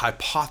 right, it's a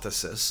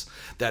hypothesis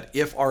that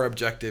if our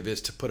objective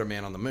is to put a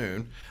man on the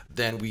moon,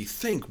 then we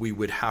think we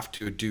would have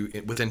to do,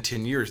 within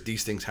 10 years,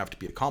 these things have to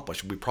be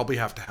accomplished. We probably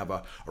have to have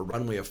a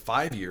runway of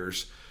 5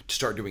 years to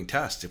start doing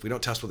tests. If we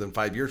don't test within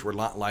 5 years, we're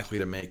not likely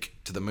to make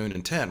to the moon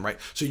in 10, right?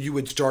 So you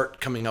would start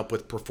coming up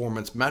with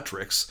performance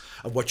metrics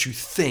of what you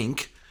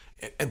think.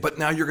 But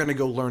now you're going to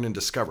go learn and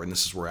discover. And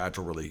this is where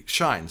Agile really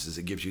shines, is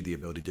it gives you the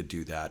ability to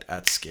do that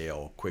at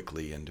scale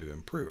quickly and to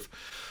improve.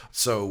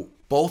 So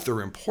both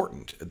are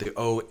important, the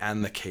O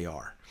and the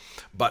KR.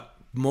 But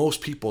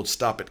most people would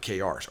stop at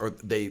KRs, or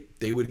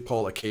they would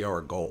call a KR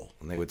a goal,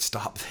 and they would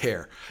stop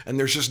there. And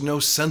there's just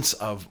no sense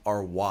of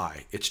our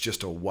why. It's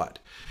just a what.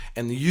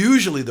 And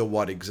usually the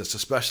what exists,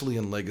 especially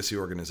in legacy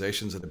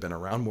organizations that have been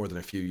around more than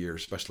a few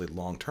years, especially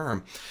long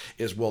term,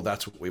 is, well,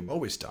 that's what we've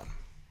always done.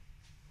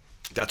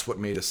 That's what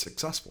made us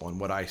successful. And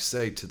what I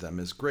say to them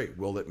is, great,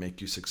 will it make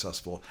you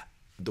successful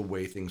the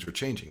way things are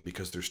changing?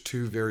 Because there's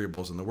two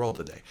variables in the world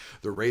today,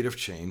 the rate of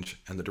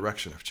change and the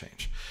direction of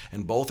change.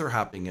 And both are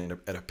happening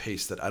at a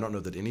pace that I don't know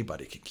that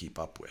anybody can keep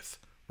up with,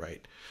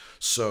 right?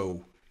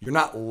 So you're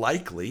not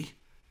likely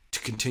to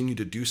continue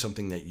to do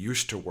something that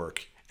used to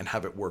work and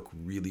have it work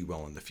really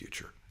well in the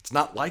future. It's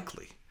not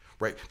likely,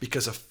 right?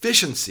 Because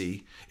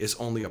efficiency is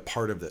only a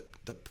part of the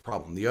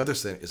problem. The other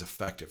thing is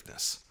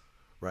effectiveness,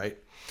 right?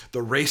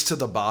 The race to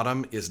the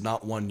bottom is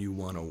not one you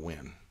want to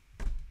win.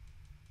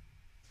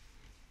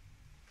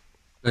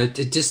 I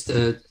just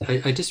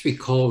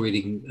recall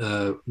reading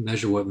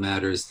Measure What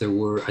Matters.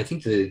 I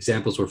think the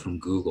examples were from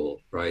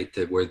Google, right?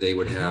 Where they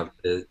would have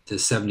the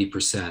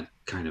 70%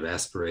 kind of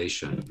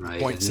aspiration,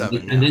 right?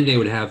 0.7, and then they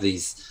would have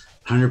these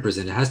 100%.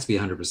 It has to be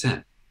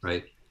 100%,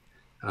 right?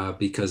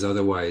 Because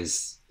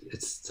otherwise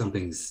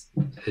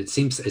it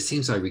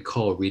seems I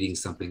recall reading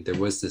something. There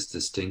was this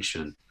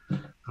distinction,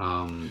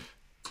 and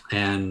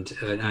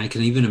I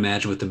can even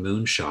imagine with the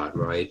moonshot,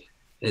 right?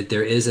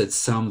 There is at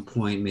some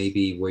point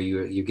maybe where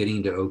you're getting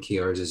into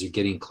OKRs as you're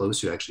getting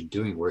closer to actually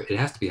doing work. It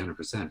has to be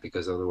 100%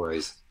 because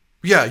otherwise.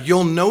 Yeah,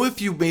 you'll know if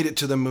you made it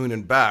to the moon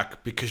and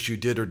back because you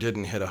did or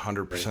didn't hit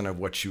 100% of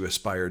what you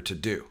aspired to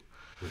do.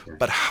 Okay.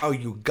 But how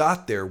you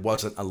got there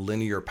wasn't a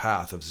linear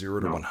path of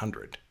 0 to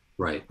 100.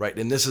 Right. Right.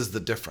 And this is the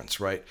difference,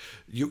 right?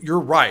 You're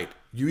right.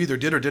 You either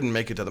did or didn't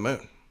make it to the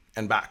moon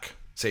and back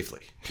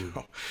safely.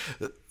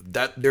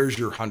 There's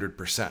your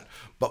 100%.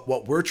 But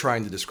what we're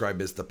trying to describe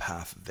is the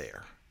path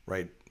there,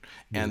 right?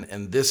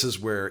 And this is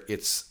where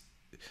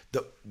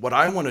what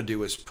I want to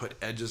do is put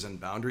edges and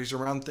boundaries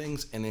around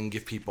things and then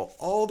give people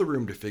all the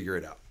room to figure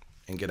it out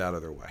and get out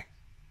of their way.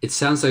 It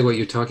sounds like what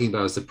you're talking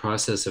about is the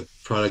process of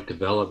product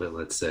development,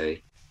 let's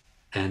say,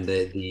 and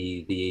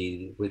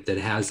that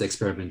has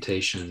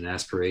experimentation and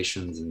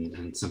aspirations,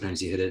 and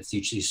sometimes you hit it,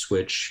 you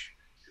switch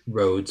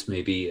roads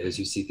maybe as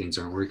you see things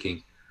aren't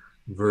working,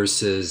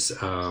 versus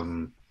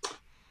the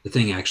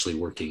thing actually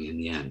working in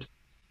the end,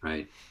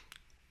 right?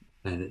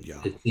 And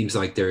it seems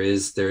like there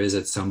is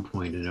at some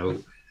point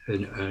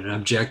an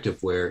objective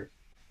where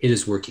it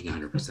is working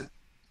 100%,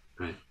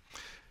 right?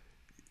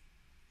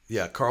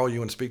 Yeah, Carl, you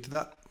want to speak to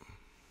that?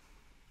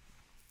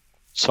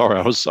 Sorry,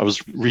 I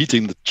was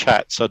reading the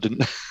chat, so I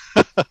didn't.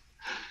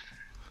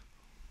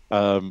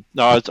 No,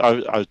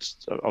 I was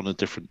on a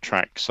different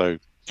track, so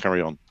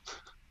carry on.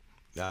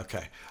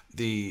 Okay.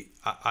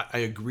 I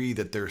agree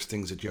that there's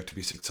things that you have to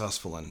be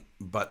successful in,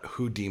 but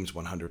who deems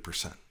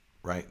 100%,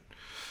 right?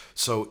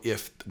 So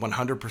if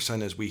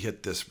 100% is we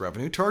hit this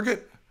revenue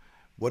target,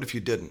 what if you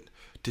didn't?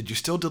 Did you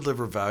still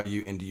deliver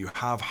value, and do you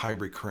have high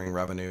recurring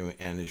revenue,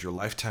 and is your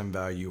lifetime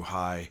value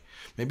high?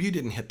 Maybe you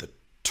didn't hit the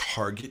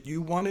target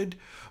you wanted,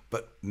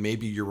 but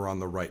maybe you were on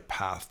the right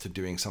path to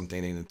doing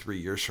something, and in 3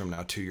 years from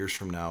now, 2 years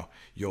from now,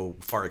 you'll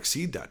far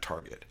exceed that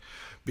target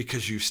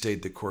because you've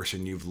stayed the course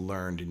and you've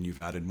learned and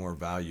you've added more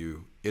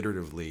value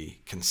iteratively,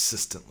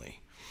 consistently.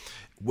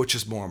 Which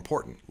is more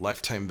important,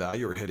 lifetime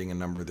value or hitting a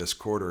number this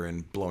quarter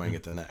and blowing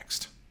it the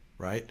next,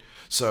 right?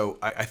 So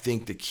I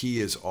think the key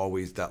is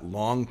always that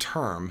long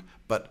term,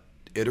 but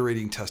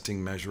iterating,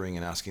 testing, measuring,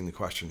 and asking the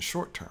question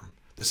short term.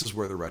 This is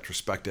where the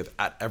retrospective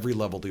at every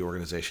level of the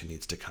organization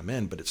needs to come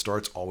in, but it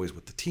starts always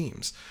with the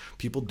teams.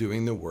 People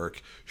doing the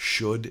work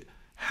should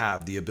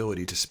have the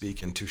ability to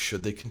speak into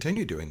should they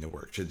continue doing the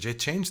work? Should they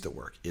change the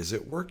work? Is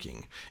it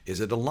working? Is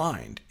it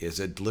aligned? Is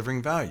it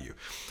delivering value?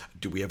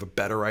 Do we have a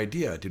better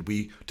idea? Did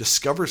we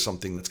discover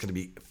something that's going to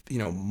be,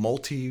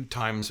 multi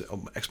times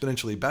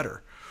exponentially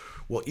better?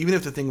 Well, even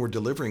if the thing we're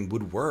delivering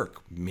would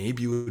work,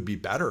 maybe it would be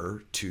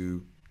better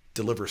to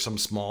deliver some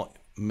small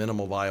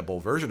minimal viable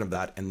version of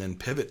that and then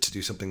pivot to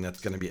do something that's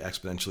going to be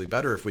exponentially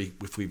better if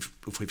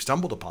we've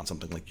stumbled upon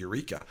something like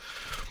Eureka.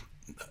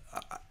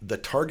 The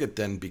target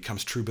then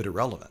becomes true but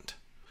irrelevant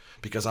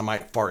because I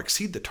might far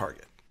exceed the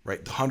target,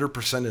 right? The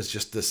 100% is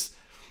just this.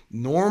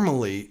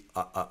 Normally,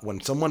 when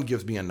someone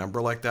gives me a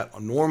number like that,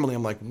 normally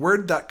I'm like, where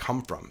did that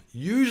come from?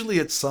 Usually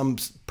it's some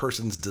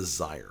person's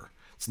desire.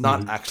 It's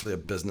not actually a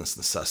business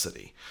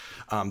necessity.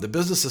 The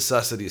business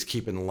necessity is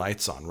keeping the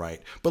lights on,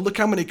 right? But look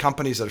how many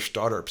companies that are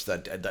startups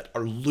that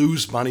are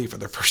lose money for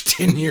their first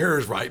 10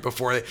 years, right?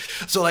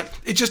 So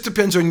it just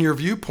depends on your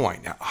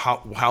viewpoint.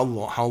 How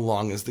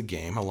long is the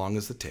game? How long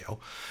is the tail?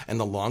 And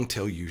the long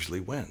tail usually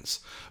wins.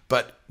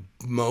 But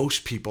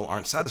most people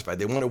aren't satisfied.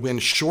 They want to win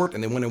short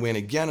and they want to win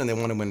again and they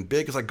want to win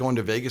big. It's like going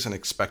to Vegas and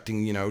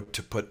expecting,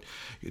 to put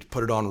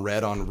it on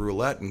red on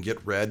roulette and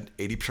get red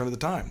 80% of the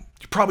time.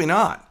 You're probably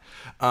not.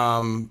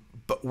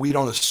 But we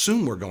don't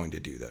assume we're going to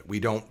do that.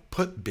 We don't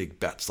put big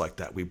bets like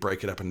that. We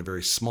break it up into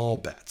very small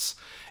bets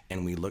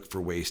and we look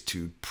for ways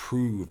to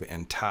prove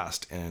and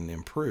test and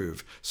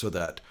improve so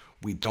that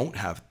we don't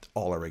have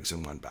all our eggs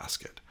in one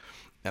basket.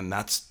 And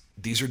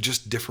these are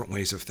just different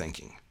ways of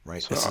thinking,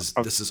 right?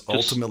 So this is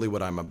ultimately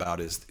what I'm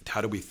about is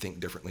how do we think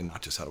differently,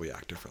 not just how do we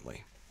act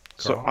differently.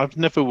 Carl? So I've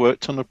never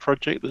worked on a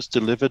project that's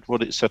delivered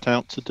what it set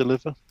out to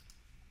deliver.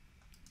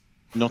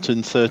 Not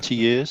in 30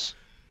 years.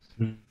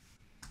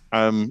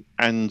 And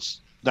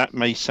that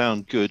may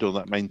sound good or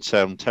that may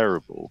sound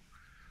terrible,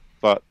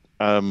 but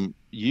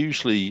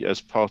usually as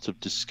part of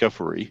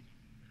discovery,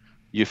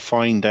 you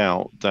find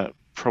out that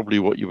probably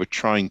what you were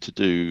trying to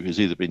do has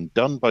either been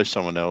done by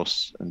someone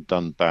else and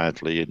done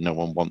badly and no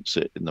one wants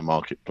it in the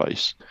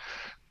marketplace,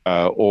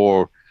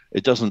 or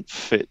it doesn't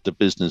fit the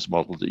business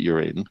model that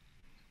you're in,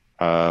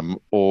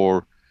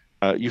 or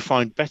you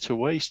find better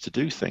ways to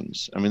do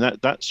things. I mean,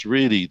 that's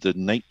really the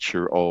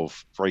nature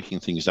of breaking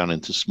things down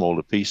into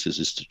smaller pieces,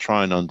 is to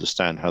try and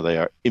understand how they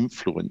are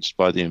influenced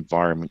by the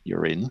environment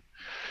you're in,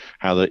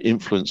 how they're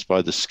influenced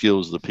by the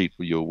skills of the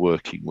people you're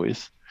working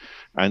with,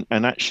 and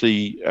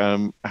actually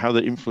how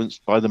they're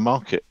influenced by the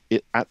market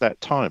at that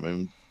time. I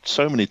mean,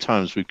 so many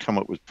times we've come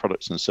up with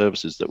products and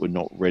services that were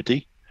not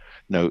ready.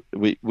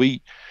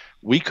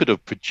 We could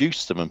have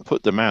produced them and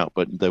put them out,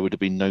 but there would have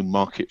been no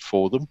market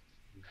for them.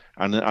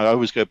 And I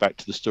always go back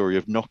to the story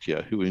of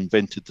Nokia, who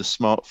invented the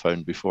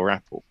smartphone before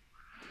Apple.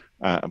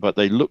 But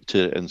they looked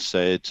at it and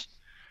said,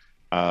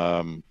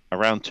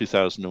 around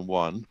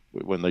 2001,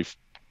 when they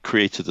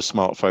created the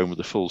smartphone with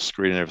the full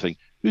screen and everything,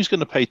 who's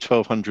going to pay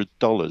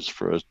 $1,200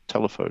 for a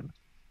telephone?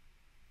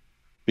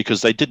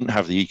 Because they didn't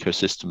have the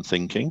ecosystem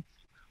thinking.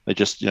 They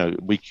just,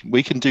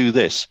 we can do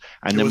this,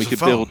 and then we could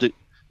build it.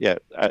 Yeah,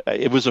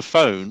 it was a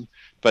phone,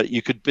 but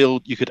you could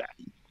build.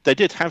 They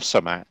did have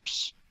some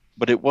apps,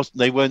 but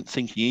they weren't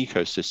thinking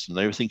ecosystem.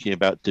 They were thinking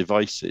about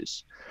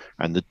devices.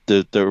 And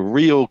the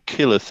real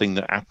killer thing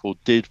that Apple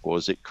did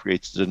was it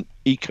created an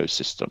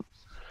ecosystem.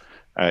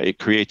 It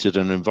created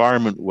an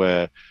environment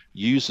where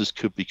users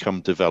could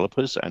become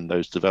developers, and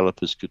those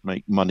developers could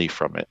make money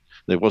from it.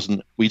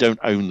 We don't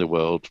own the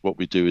world. What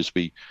we do is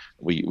we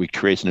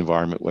create an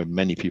environment where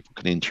many people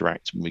can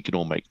interact and we can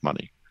all make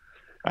money.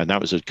 And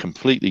that was a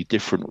completely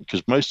different,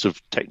 because most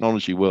of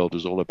technology world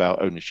was all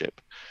about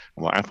ownership.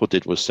 And what Apple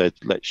did was said,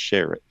 let's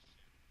share it.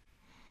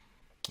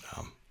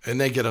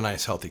 And they get a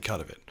nice healthy cut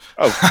of it.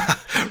 Oh,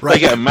 right. They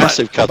get a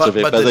massive cut of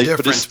it, but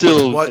it's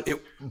still.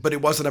 But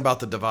it wasn't about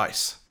the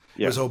device.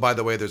 Yeah. It was, by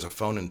the way, there's a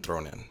phone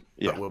thrown in.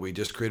 Yeah. But what we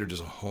just created is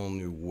a whole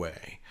new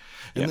way.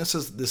 And this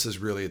is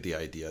really the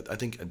idea. I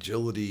think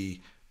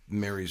agility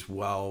marries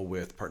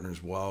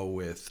partners well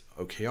with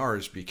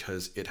OKRs,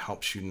 because it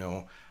helps you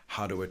know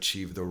how to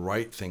achieve the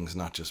right things,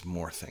 not just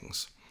more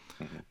things.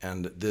 Mm-hmm.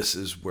 And this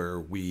is where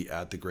we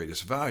add the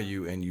greatest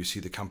value. And you see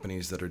the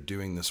companies that are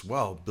doing this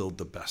well build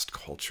the best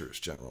cultures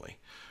generally,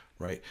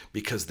 right?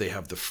 Because they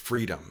have the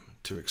freedom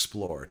to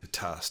explore, to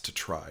test, to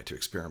try, to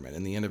experiment.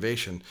 And the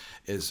innovation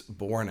is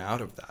born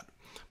out of that.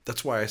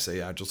 That's why I say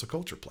Agile's a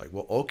culture play.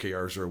 Well,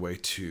 OKRs are a way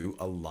to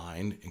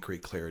align and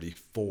create clarity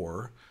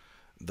for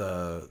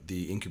the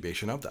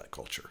incubation of that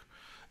culture.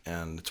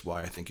 And it's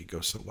why I think it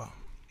goes so well.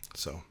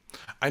 So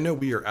I know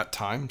we are at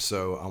time,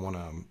 so I want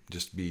to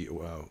just be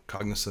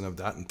cognizant of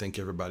that and thank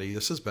everybody.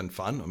 This has been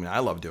fun. I mean, I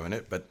love doing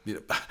it, but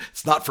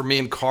it's not for me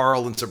and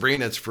Carl and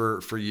Sabrina, it's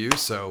for you.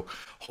 So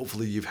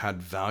hopefully you've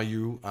had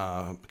value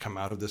come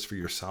out of this for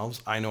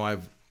yourselves. I know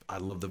I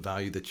love the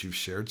value that you've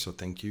shared, so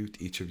thank you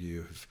to each of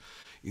you,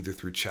 either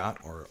through chat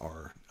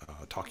or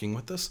talking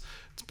with us.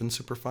 It's been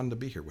super fun to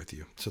be here with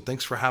you. So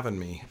thanks for having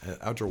me at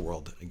Agile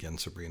World again,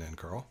 Sabrina and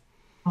Carl.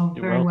 Oh,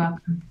 very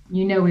welcome.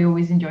 We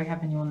always enjoy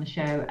having you on the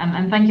show.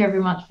 And thank you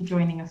very much for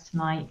joining us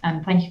tonight.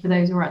 And thank you for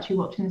those who are actually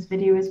watching this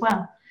video as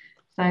well.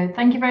 So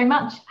thank you very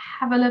much.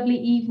 Have a lovely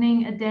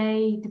evening, a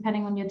day,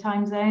 depending on your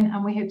time zone.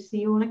 And we hope to see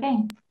you all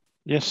again.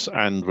 Yes,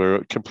 and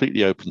we're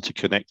completely open to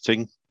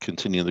connecting,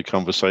 continuing the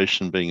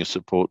conversation, being a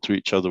support to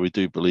each other. We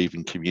do believe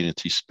in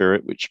community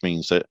spirit, which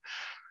means that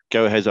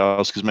go ahead and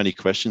ask as many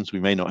questions. We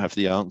may not have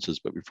the answers,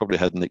 but we probably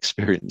had an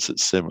experience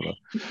that's similar.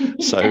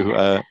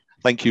 So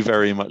thank you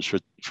very much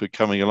for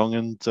coming along,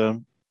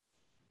 and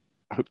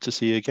hope to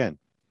see you again.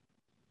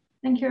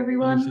 Thank you,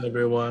 everyone. Thanks,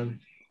 everyone.